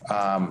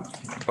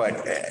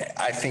 But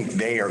I think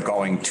they are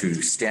going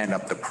to stand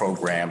up the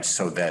program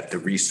so that the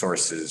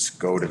resources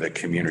go to the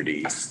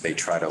communities. They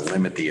try to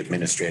limit the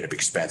administrative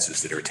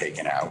expenses that are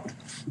taken out.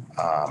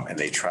 And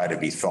they try to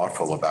be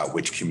thoughtful about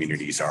which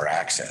communities are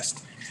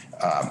accessed.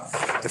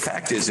 The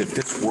fact is, if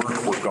this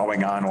work were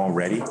going on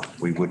already,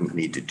 we wouldn't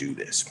need to do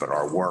this. But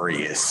our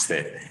worry is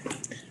that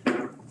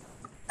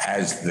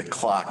as the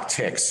clock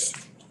ticks,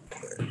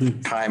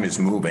 time is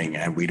moving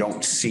and we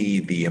don't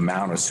see the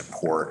amount of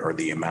support or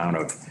the amount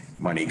of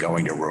money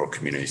going to rural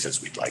communities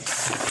as we'd like.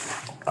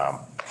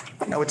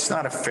 It's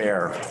not a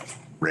fair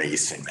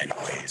race in many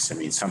ways. I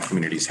mean, some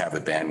communities have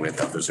the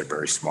bandwidth, others are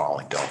very small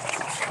and don't.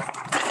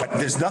 But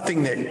there's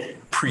nothing that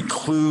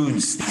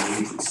precludes the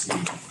agency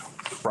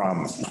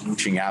from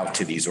reaching out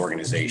to these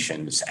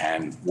organizations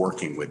and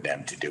working with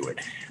them to do it.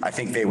 I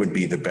think they would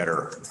be the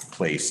better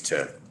place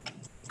to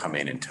come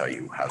in and tell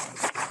you how.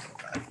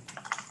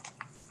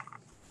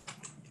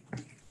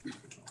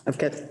 I've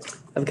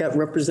got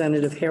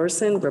Representative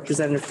Harrison,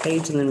 Representative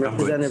Page, and then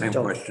Representative Same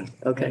Dolan. question.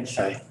 Okay.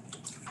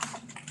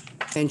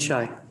 And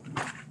Shy.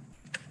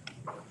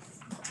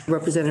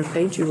 Representative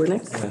Page, you were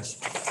next. Yes.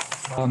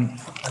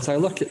 As I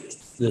look at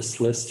this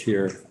list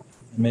here,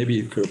 maybe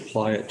you could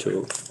apply it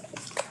to,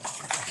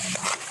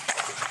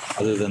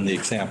 other than the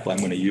example I'm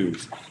going to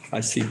use,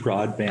 I see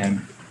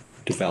broadband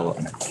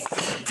development.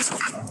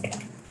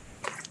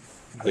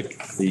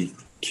 The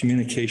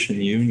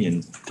communication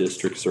union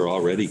districts are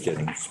already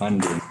getting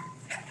funding.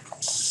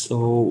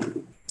 So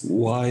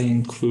why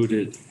include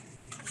it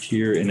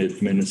here in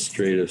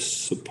administrative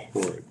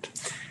support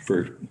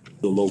for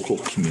the local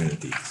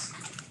communities?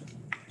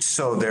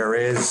 So there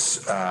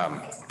is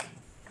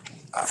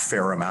a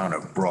fair amount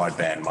of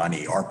broadband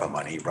money, ARPA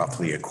money,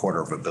 roughly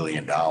 $250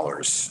 million.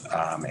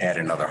 Add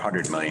another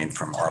 $100 million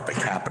from ARPA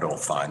capital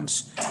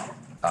funds.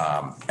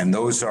 And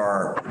those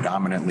are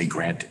predominantly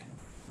granted.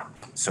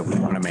 So we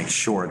want to make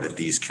sure that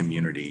these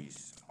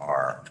communities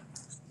are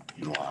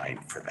in line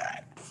for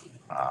that.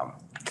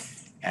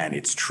 And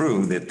it's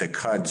true that the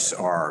CUDs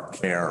are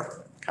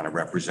their kind of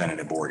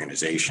representative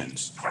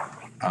organizations,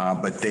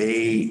 but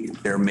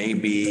there may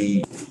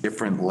be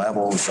different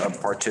levels of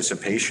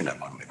participation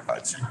among the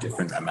CUDs and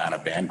different amount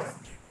of bandwidth.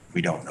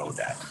 We don't know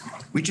that.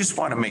 We just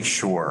want to make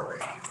sure,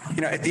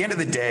 at the end of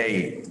the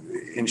day,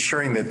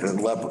 ensuring that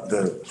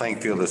the playing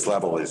field is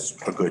level is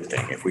a good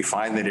thing. If we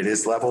find that it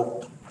is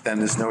level, then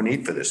there's no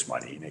need for this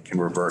money and it can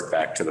revert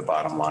back to the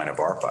bottom line of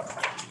ARPA.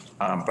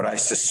 But I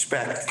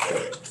suspect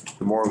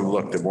the more we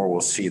look, the more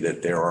we'll see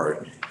that there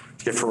are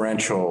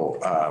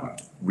differential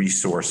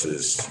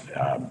resources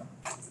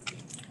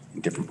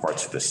in different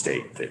parts of the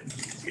state that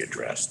need to be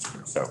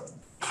addressed. So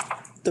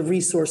The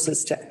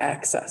resources to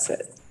access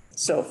it.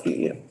 So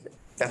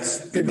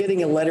if you're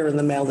getting a letter in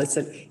the mail that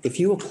said, if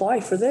you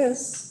apply for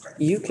this,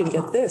 you can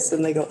get this.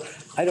 And they go,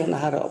 I don't know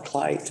how to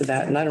apply to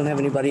that. And I don't have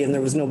anybody, and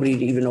there was nobody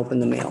to even open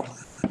the mail.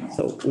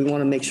 So we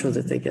want to make sure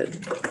that they get,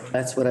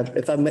 that's what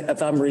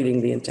if I'm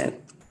reading the intent.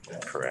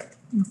 Correct.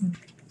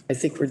 I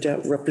think we're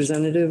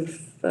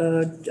Representative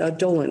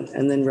Dolan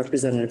and then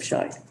Representative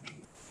Scheid.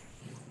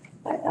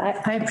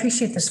 I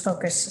appreciate this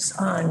focus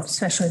on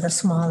especially the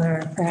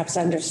smaller, perhaps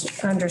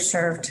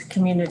underserved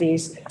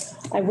communities.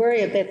 I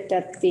worry a bit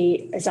that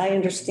as I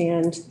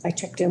understand, I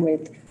checked in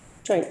with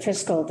Joint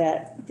Fiscal,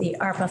 that the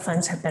ARPA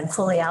funds have been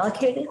fully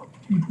allocated.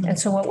 And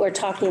so what we're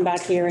talking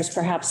about here is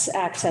perhaps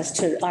access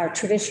to our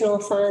traditional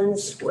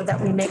funds that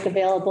we make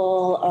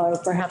available, or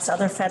perhaps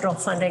other federal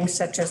funding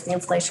such as the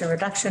Inflation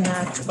Reduction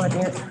Act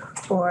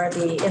or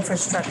the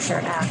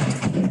Infrastructure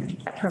Act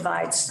that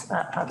provides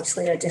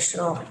obviously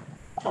additional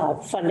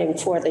funding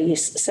for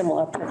these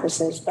similar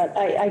purposes. But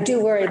I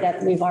do worry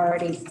that we've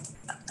already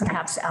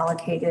perhaps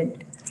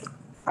allocated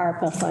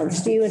ARPA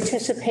funds. Do you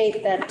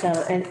anticipate that,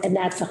 and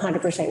that's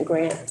 100%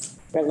 grant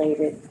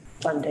related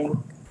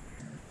funding?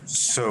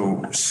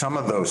 So some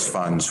of those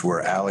funds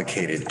were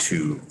allocated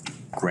to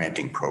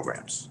granting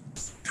programs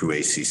through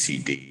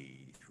ACCD,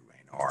 through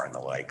ANR and the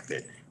like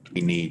that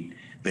we need,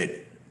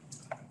 that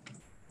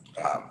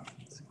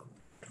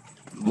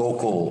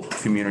local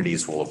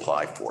communities will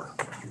apply for.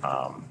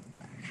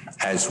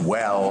 As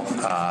well,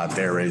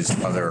 there is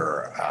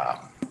other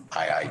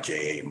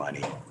IIJA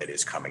money that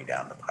is coming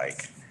down the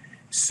pike.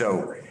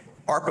 So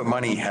ARPA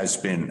money has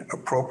been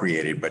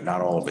appropriated, but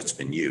not all of it's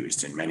been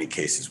used. In many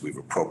cases, we've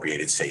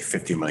appropriated, say,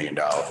 $50 million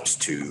to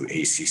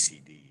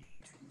ACCD,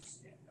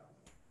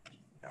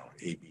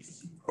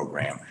 ABC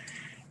program.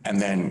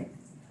 And then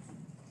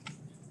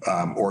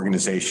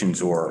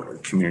organizations or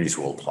communities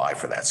will apply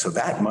for that. So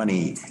that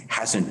money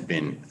hasn't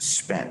been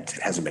spent.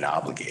 It hasn't been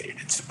obligated.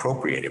 It's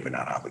appropriated, but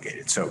not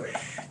obligated. So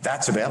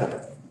that's available.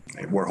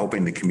 We're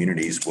hoping the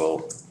communities will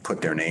throw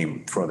their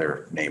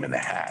name in the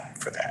hat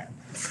for that.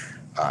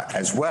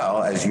 As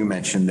well, as you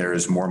mentioned, there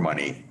is more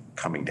money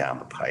coming down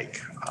the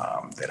pike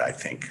that I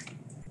think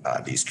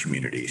these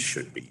communities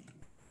should be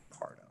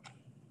part of.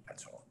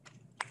 That's all.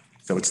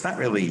 So it's not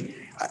really,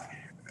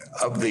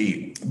 of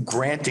the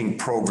granting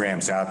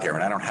programs out there,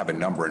 and I don't have a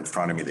number in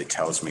front of me that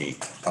tells me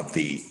of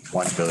the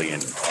 1 billion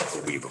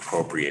that we've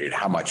appropriated,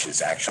 how much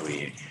is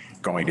actually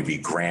going to be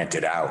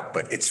granted out,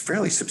 but it's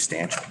fairly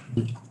substantial,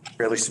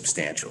 fairly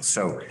substantial.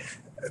 So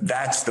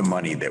that's the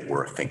money that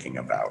we're thinking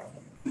about,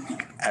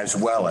 as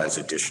well as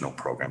additional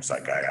programs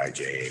like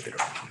IIJA that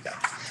are, yeah.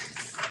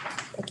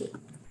 Thank you.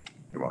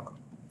 You're welcome.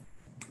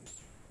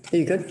 Are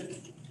you good?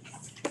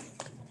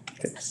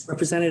 Good.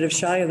 Representative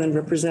Shy and then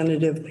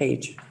Representative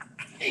Page.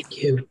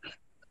 Thank you.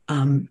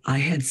 I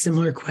had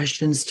similar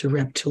questions to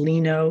Rep.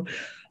 Tolino,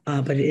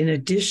 but in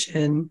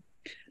addition,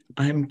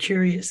 I'm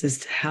curious as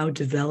to how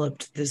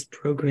developed this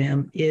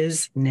program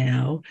is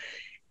now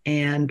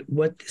and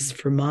what this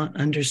Vermont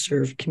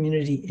Underserved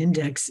Community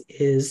Index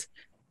is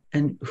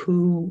and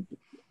who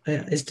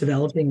is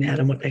developing that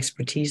and what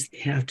expertise they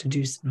have to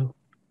do so.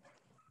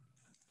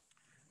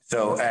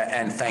 So,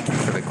 and thank you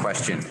for the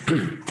question.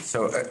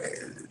 So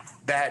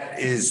that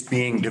is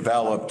being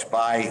developed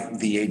by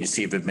the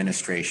Agency of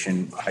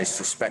Administration, I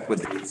suspect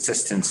with the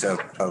assistance of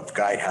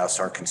Guidehouse,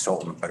 our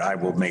consultant, but I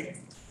will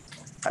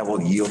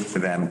yield to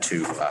them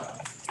to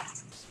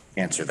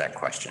answer that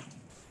question.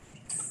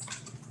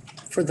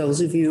 For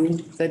those of you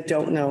that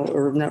don't know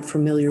or are not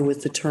familiar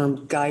with the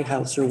term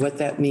Guidehouse or what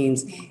that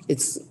means,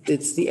 it's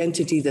the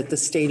entity that the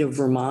state of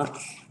Vermont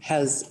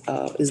has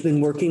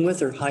been working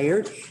with or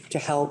hired to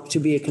help to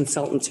be a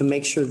consultant to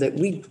make sure that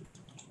we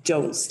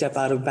don't step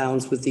out of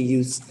bounds with the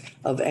use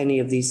of any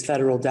of these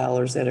federal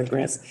dollars that are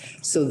grants.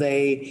 So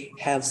they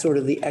have sort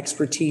of the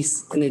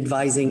expertise in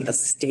advising a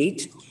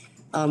state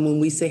when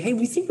we say, hey,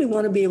 we think we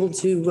want to be able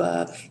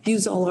to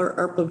use all our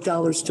ARPA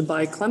dollars to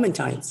buy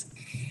clementines.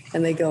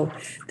 And they go,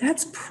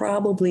 that's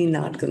probably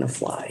not going to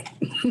fly.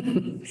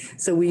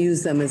 So we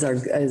use them as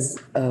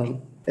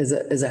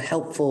a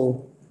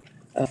helpful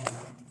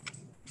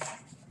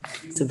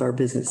piece of our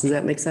business. Does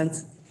that make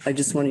sense? I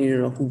just wanted you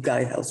to know who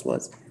Guidehouse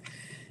was.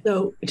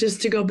 So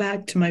just to go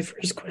back to my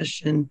first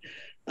question,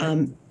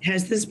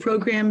 has this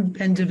program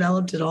been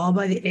developed at all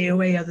by the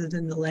AOA other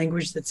than the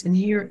language that's in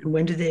here? And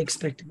when do they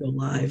expect to go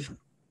live?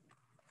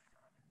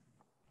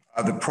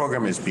 The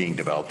program is being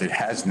developed. It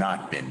has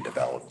not been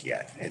developed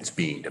yet. It's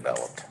being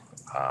developed.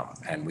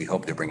 And we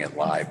hope to bring it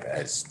live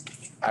as,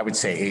 I would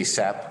say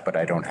ASAP, but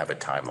I don't have a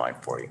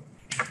timeline for you.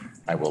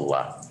 I will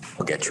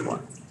I'll get you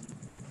one.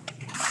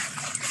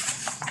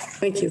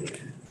 Thank you.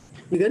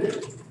 You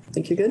good?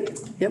 Think you're good?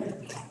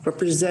 Yep.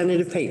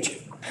 Representative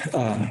Page.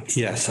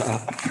 Yes,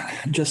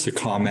 just a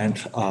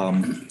comment.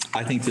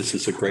 I think this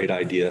is a great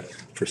idea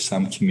for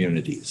some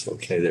communities,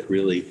 okay, that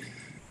really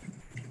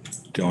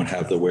don't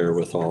have the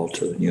wherewithal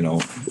to,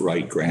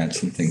 write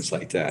grants and things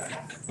like that.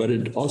 But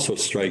it also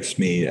strikes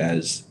me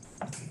as,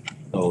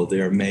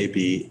 there may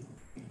be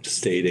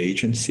state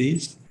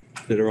agencies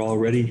that are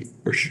already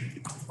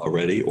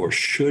or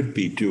should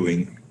be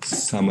doing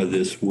some of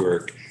this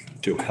work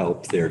to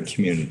help their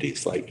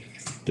communities, like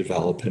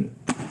development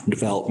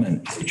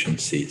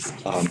agencies.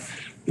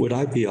 Would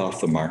I be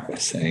off the mark by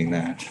saying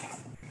that?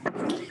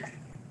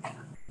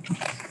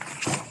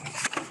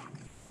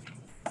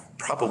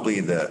 Probably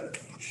the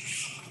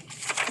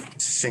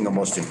single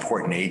most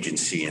important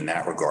agency in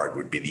that regard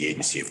would be the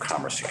Agency of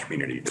Commerce and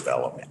Community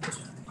Development.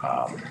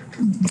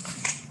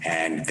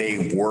 And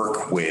they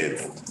work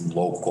with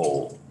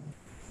local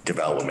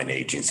development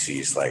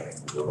agencies like,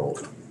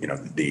 the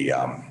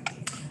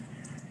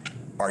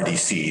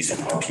RDCs and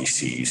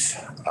RPCs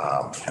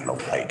and the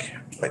like.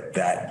 But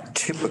that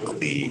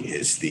typically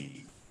is the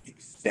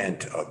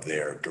extent of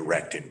their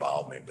direct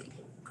involvement with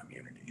local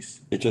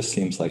communities. It just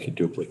seems like a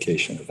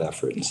duplication of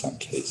effort in some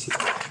cases.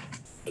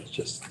 It's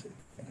just.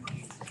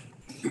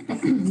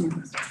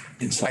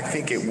 I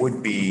think it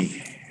would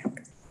be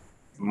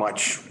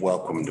much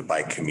welcomed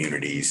by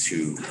communities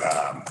who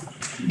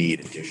need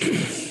additional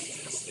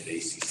that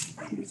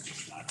ACCD is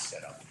just not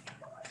set up.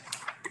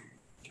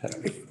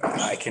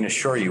 I can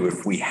assure you,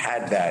 if we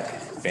had that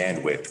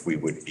bandwidth, we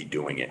would be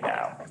doing it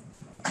now.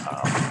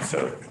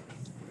 So,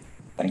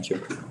 thank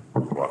you.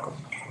 You're welcome.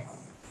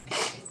 I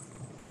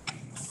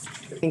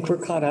think we're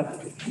caught up.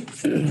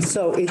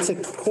 So it's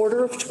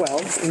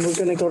 11:45 and we're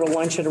going to go to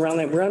lunch at around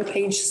that. We're on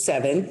page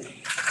 7.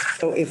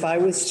 So if I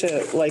was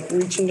to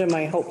reach into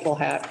my hopeful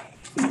hat,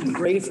 it'd be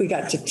great if we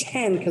got to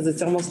 10 because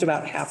it's almost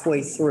about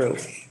halfway through.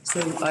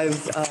 So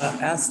I've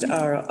asked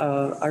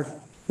our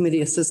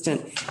committee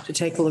assistant to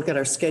take a look at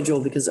our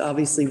schedule because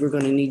obviously we're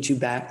going to need you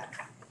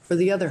back for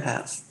the other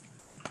half.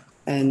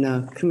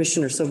 And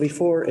Commissioner, so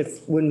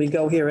when we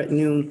go here at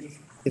noon,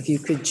 if you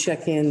could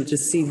check in to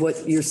see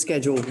what your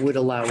schedule would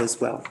allow as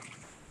well.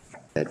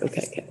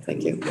 Okay,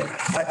 thank you.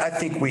 I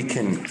think we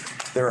can,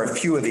 there are a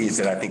few of these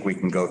that I think we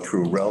can go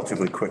through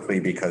relatively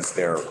quickly because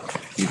they're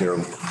either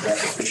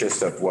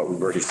repetitious of what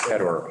we've already said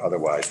or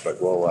otherwise,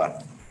 but we'll,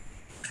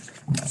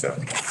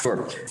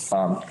 Sure.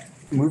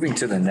 Moving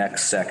to the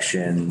next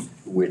section,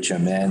 which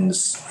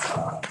amends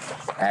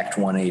Act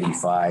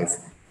 185,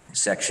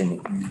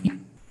 Section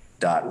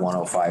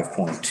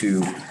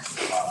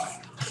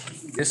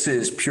E.105.2. This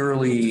is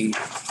purely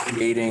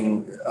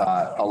creating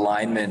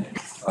alignment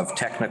of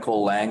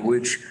technical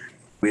language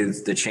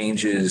with the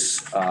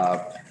changes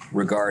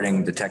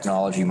regarding the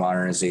technology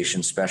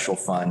modernization special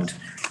fund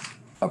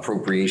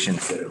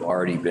appropriations that have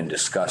already been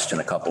discussed in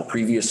a couple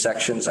previous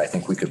sections. I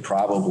think we could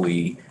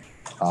probably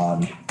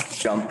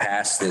jump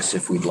past this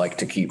if we'd like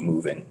to keep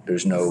moving.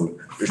 There's no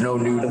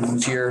new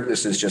news here.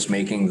 This is just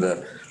making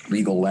the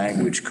legal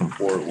language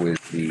comport with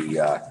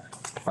the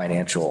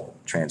financial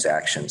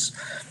transactions.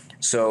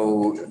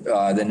 So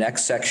the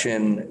next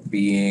section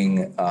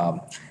being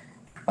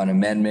an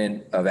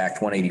amendment of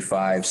Act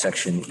 185,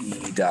 Section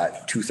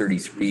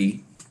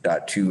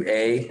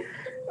E.233.2A.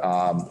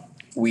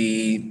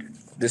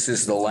 This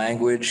is the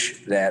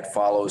language that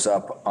follows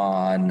up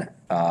on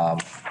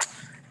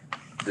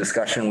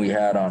discussion we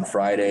had on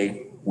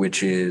Friday,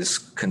 which is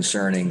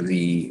concerning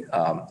the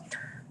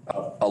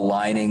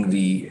aligning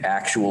the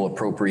actual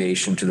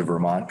appropriation to the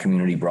Vermont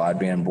Community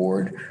Broadband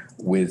Board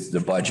with the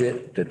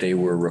budget that they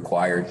were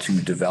required to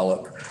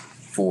develop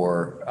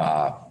for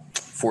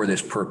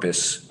this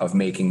purpose of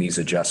making these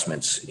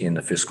adjustments in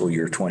the fiscal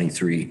year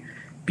 23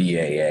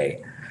 BAA.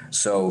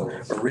 So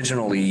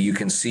originally, you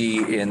can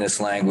see in this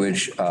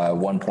language,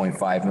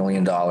 $1.5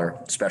 million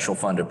special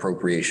fund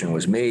appropriation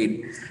was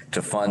made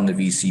to fund the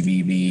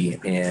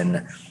VCBB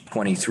in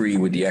 23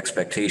 with the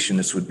expectation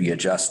this would be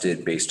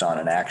adjusted based on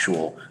an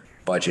actual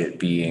budget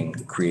being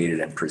created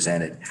and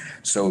presented.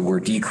 So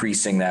we're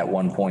decreasing that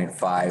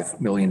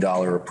 $1.5 million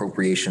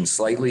appropriation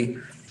slightly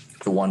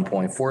to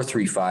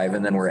 1.435,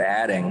 and then we're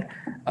adding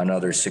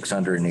another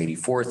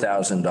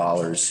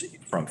 $684,000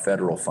 from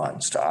federal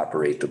funds to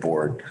operate the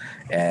board.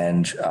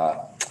 And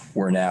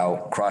we're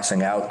now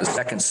crossing out the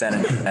second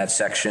sentence in that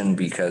section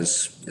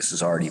because this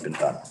has already been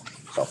done.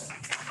 So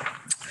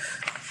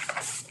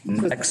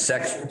next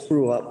section.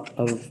 Through up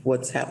of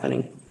what's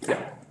happening.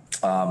 Yeah.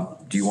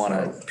 Do you want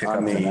to pick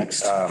up the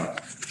next?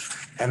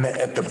 And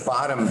at the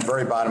bottom,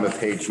 very bottom of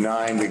page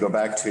 9, we go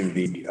back to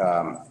the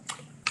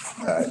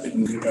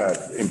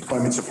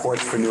employment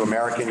supports for new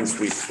Americans.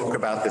 We spoke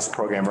about this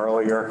program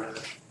earlier.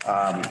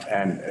 I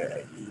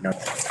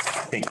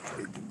think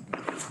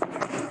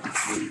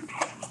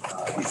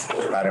we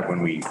spoke about it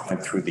when we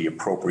went through the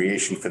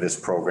appropriation for this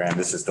program.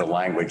 This is the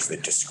language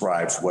that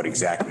describes what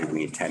exactly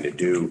we intend to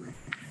do.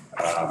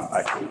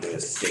 I think the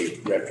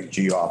state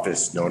refugee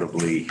office,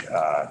 notably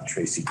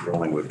Tracy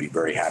Gerling, would be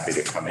very happy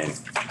to come in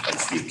and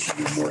speak to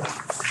you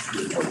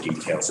more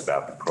details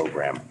about the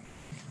program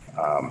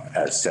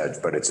as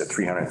said, but it's a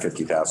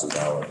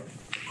 $350,000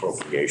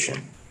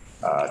 appropriation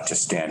to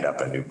stand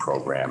up a new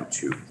program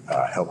to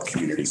help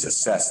communities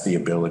assess the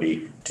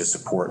ability to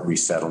support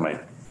resettlement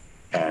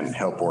and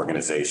help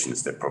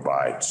organizations that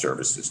provide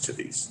services to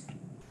these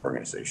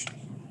organizations.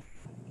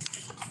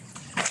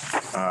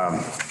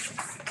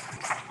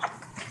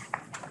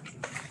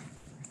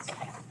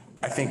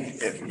 I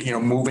think,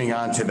 moving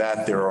on to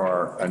that, there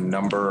are a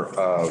number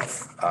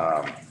of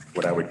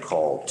what I would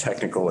call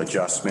technical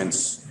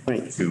adjustments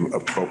to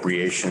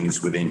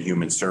appropriations within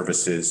human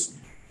services,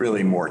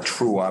 really more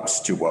true ups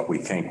to what we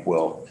think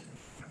will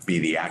be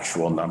the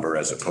actual number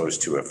as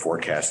opposed to a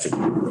forecasted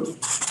number.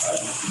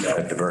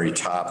 At the very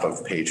top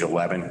of page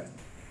 11,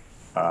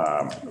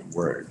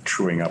 we're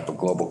truing up a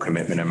global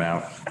commitment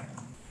amount.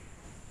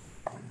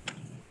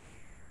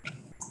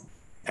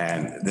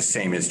 And the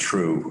same is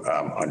true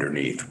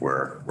underneath,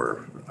 where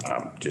we're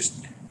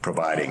just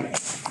providing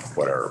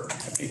what are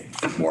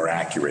more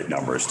accurate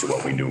numbers to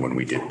what we knew when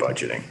we did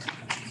budgeting.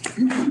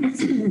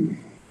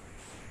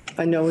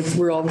 I know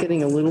we're all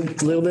getting a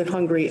little bit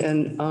hungry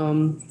and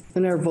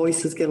our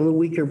voices get a little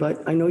weaker,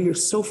 but I know you're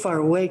so far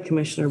away,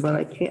 Commissioner, but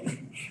I can't.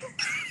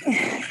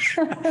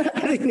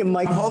 I think the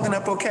mic. I'm holding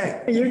up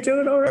okay. You're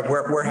doing all right.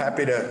 We're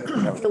happy to.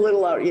 A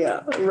little out,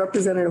 yeah.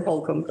 Representative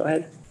Holcomb, go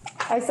ahead.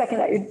 I second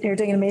that. You're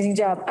doing an amazing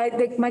job.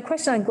 My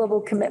question on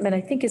global commitment,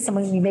 I think, is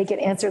something you may get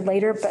answered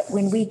later, but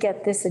when we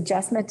get this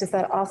adjustment, does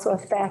that also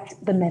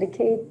affect the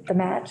Medicaid, the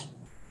match?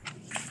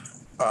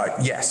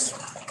 Yes.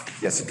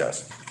 Yes, it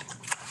does.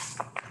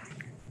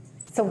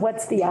 So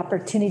what's the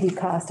opportunity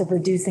cost of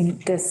reducing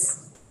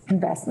this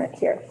investment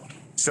here?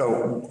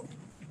 So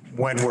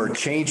when we're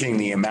changing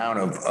the amount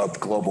of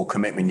global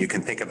commitment, you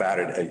can think about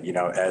it,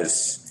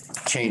 as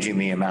changing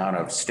the amount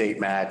of state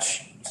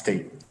match,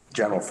 state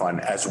general fund,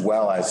 as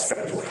well as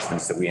federal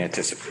funds that we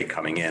anticipate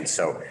coming in.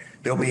 So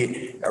there'll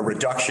be a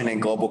reduction in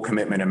global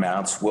commitment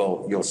amounts.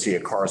 You'll see a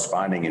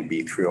corresponding in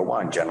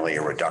B301, generally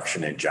a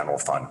reduction in general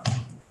fund.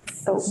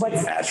 So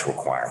what's match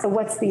requirement? So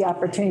what's the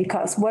opportunity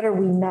cost? What are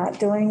we not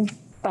doing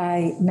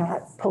by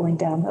not pulling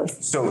down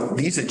those? So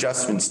these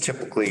adjustments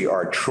typically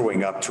are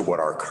truing up to what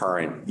our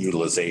current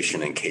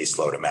utilization and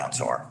caseload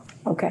amounts are.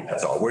 Okay.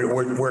 That's all.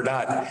 We're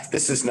not,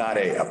 this is not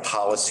a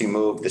policy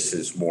move. This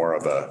is more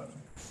of a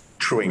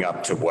truing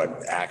up to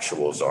what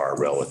actuals are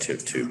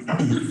relative to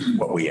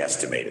what we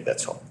estimated.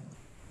 That's all.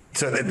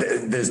 So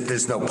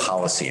there's no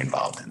policy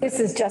involved in this.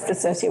 This is just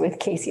associated with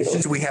case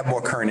utilization. We have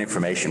more current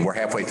information. We're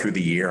halfway through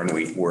the year and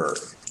we're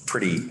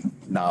pretty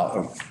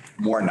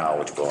more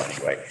knowledgeable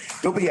anyway.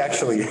 There'll be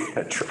actually,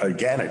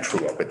 again, a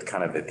true up at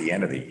kind of at the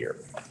end of the year.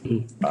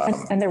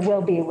 And there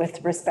will be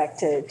with respect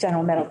to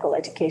general medical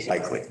education.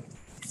 Likely.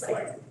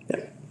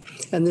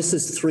 And this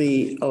is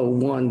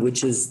 301,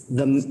 which is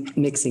the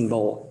mixing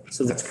bowl.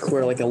 So that's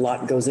where like a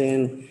lot goes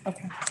in.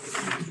 Okay.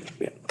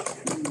 Yeah.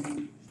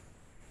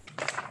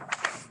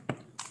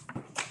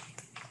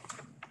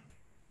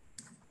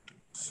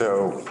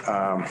 So,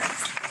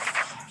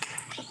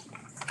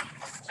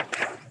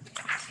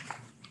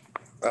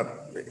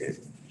 if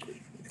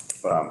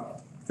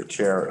the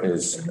chair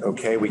is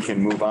okay, we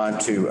can move on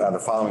to the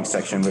following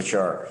section, which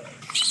are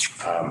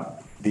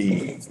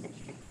the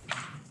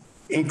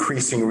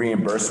increasing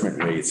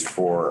reimbursement rates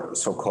for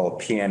so-called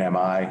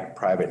PNMI,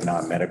 private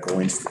non-medical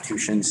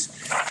institutions.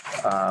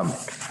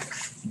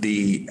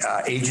 The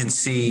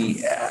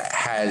agency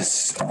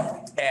has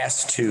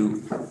asked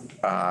to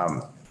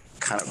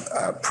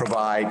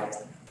provide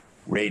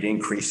rate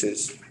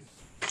increases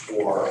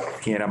for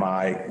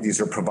PNMI. These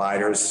are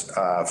providers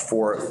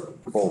for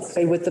both.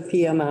 Hey, with the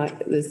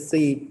PMI, it's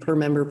the per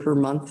member per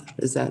month,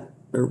 is that,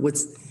 or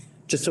what's,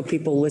 just so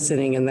people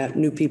listening and that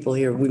new people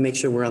here, we make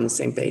sure we're on the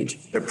same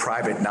page. The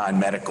private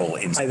non-medical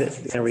institutions.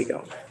 Private, there we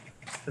go.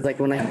 Like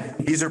when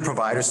These are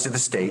providers to the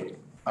state,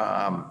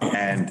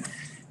 and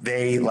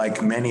they,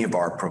 like many of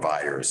our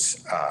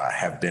providers,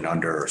 have been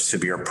under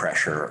severe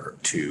pressure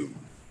to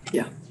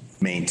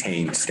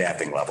maintain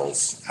staffing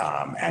levels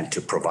and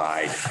to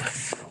provide,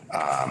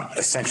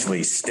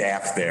 essentially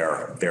staff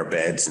their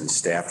beds and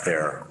staff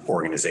their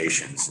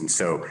organizations. And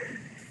so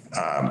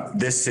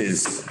this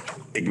is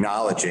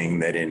acknowledging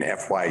that in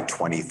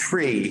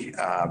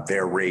FY23,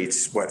 their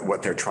rates,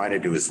 what they're trying to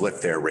do is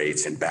lift their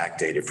rates and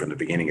backdate it from the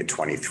beginning of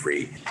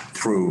 23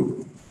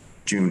 through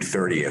June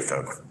 30th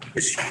of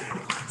this year.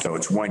 So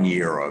it's 1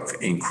 year of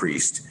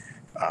increased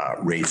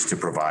rates to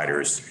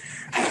providers.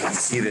 I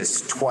see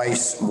this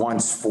twice,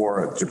 once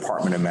for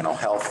Department of Mental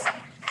Health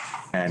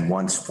and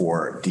once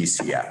for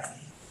DCF.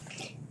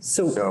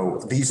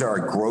 So these are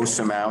gross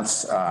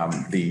amounts.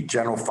 The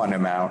general fund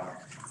amount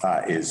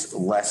is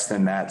less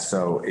than that.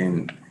 So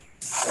in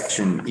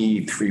section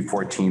E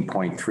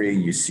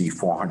 314.3, you see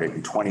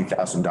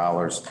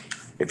 $420,000.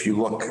 If you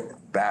look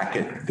back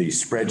at the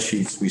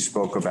spreadsheets we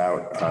spoke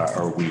about,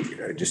 or we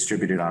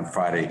distributed on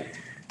Friday,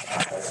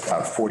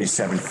 about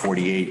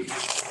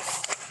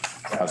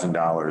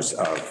 $48,000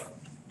 of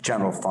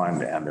general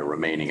fund, and the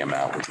remaining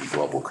amount would be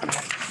global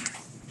commitment.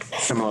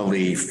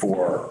 Similarly,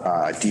 for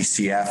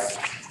DCF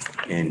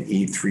in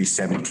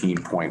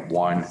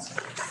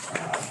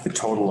E317.1, the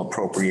total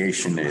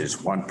appropriation is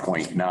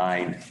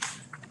 1.9,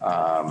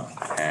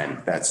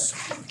 and that's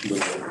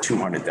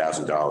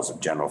 $200,000 of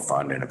general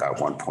fund and about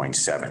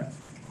 1.7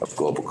 of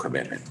global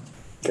commitment.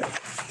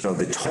 So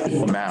the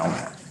total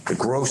amount, the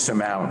gross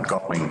amount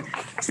going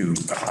to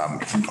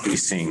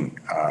increasing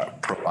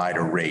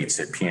provider rates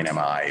at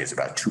PNMI is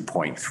about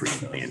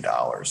 $2.3 million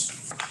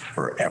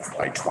for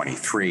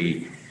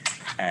FY23.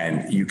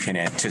 And you can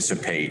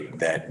anticipate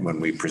that when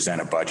we present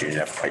a budget in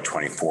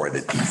FY24,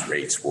 that these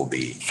rates will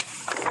be.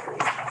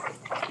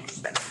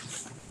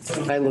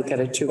 I look at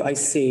it too, I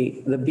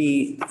see the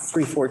B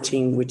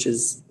 314, which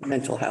is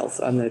mental health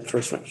on the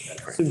first one.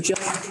 So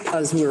just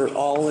because we're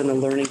all in a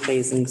learning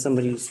phase and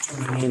somebody's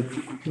tuning in,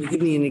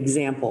 give me an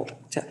example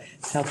to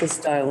help us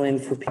dial in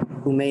for people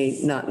who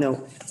may not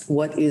know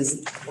what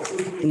is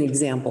an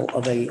example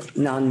of a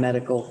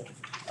non-medical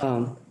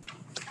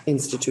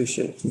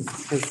institution.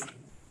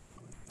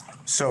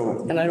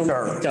 So, and I don't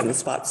put down the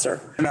spot,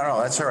 sir.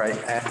 No, that's all right.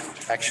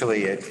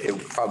 Actually, it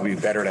would probably be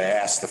better to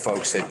ask the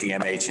folks at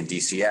DMH and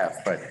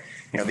DCF, but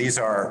these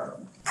are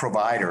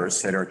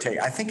providers that are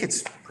I think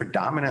it's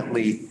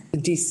predominantly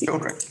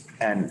children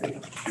and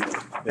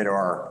that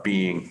are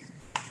being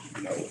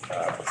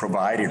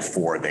provided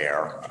for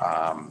there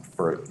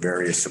for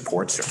various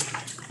support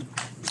services,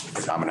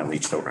 predominantly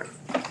children.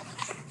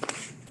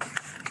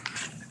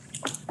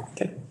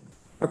 Okay.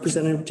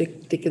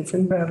 Representative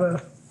Dickinson.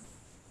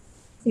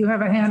 You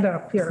have a hand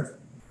up here.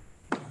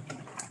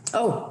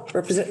 Oh,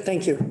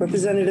 thank you.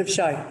 Representative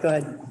Shai, go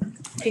ahead.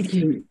 Thank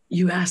you.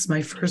 You asked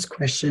my first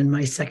question.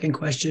 My second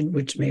question,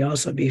 which may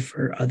also be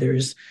for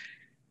others,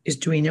 is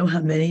do we know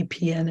how many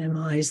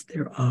PNMIs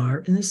there are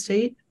in the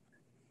state?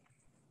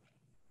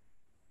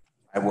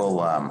 I will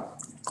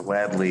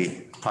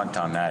gladly punt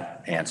on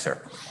that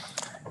answer.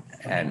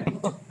 And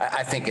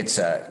I think it's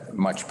a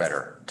much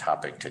better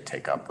topic to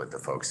take up with the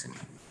folks.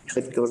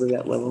 Let's go to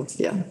that level.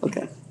 Yeah,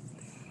 okay.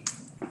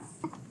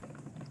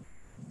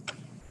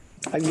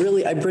 I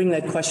bring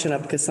that question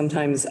up because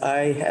sometimes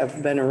I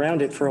have been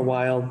around it for a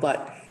while,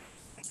 but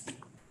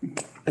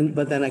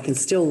then I can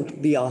still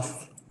be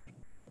off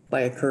by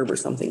a curb or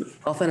something.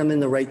 Often I'm in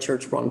the right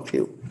church, wrong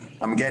pew.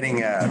 I'm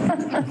getting a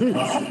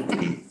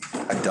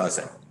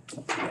dozen.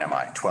 Am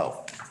I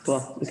 12?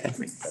 Well, okay.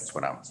 That's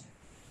what I'm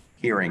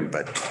hearing,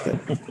 but.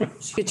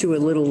 Should get you a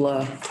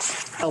little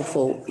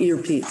helpful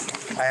earpiece.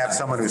 I have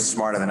someone who's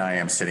smarter than I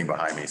am sitting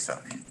behind me, so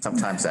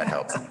sometimes that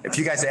helps. If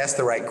you guys ask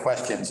the right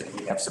questions and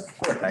you have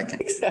support, I can.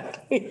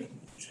 Exactly.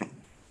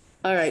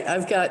 All right,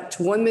 I've got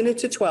 1 minute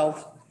to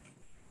 12.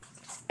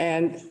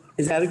 And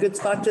is that a good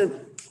spot to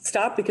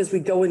stop? Because we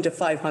go into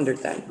 500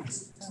 then.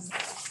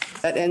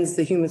 That ends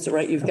the human,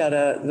 right? You've got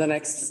the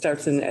next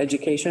starts in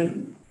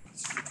education.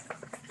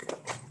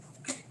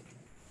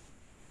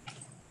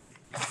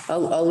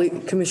 I'll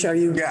leave, Commissioner, are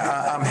you?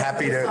 Yeah, I'm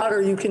happy to. Or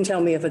you can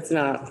tell me if it's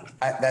not.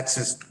 That's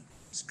as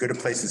good a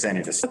place as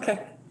any to start. Okay,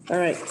 all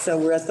right, so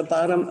we're at the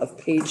bottom of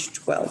page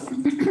 12.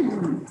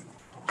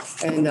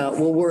 And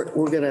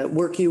we're gonna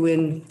work you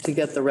in to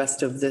get the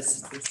rest of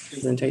this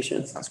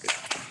presentation. Sounds good.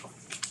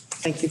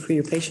 Thank you for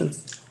your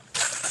patience.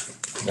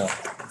 No.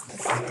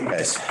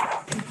 Guys.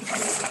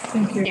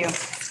 Thank you.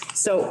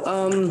 So,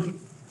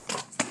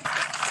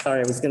 sorry,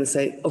 I was gonna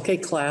say, okay,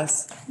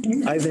 class,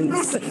 I've been.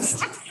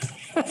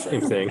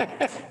 Same thing.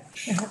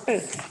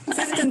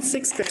 Fifth and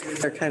sixth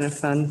graders are kind of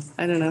fun.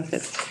 I don't know if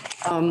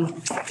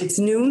it's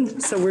noon,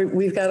 so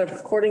we've got,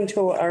 according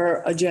to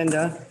our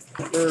agenda,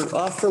 we're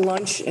off for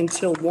lunch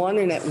until 1,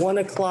 and at 1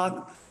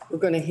 o'clock, we're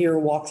going to hear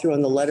a walkthrough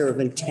on the letter of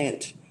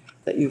intent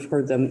that you've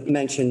heard them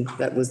mention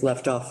that was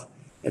left off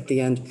at the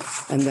end.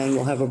 And then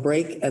we'll have a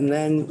break, and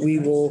then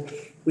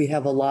we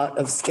have a lot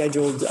of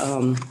scheduled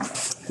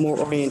more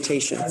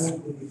orientations.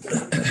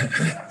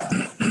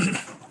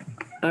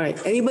 All right,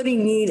 anybody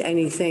need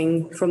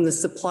anything from the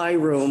supply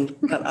room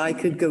that I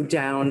could go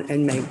down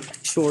and make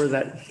sure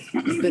that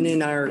even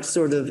in our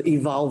sort of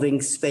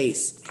evolving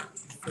space,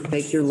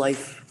 make your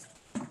life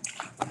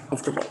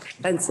comfortable?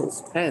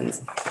 Pencils, pens,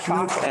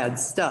 notepads,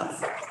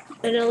 stuff.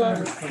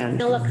 Manila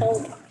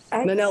fold.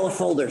 Manila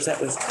folders,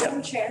 that was,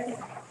 yeah.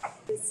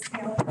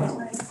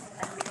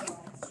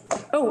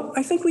 Oh,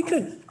 I think we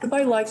could.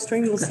 Goodbye, live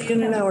stream. We'll see you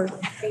in an hour.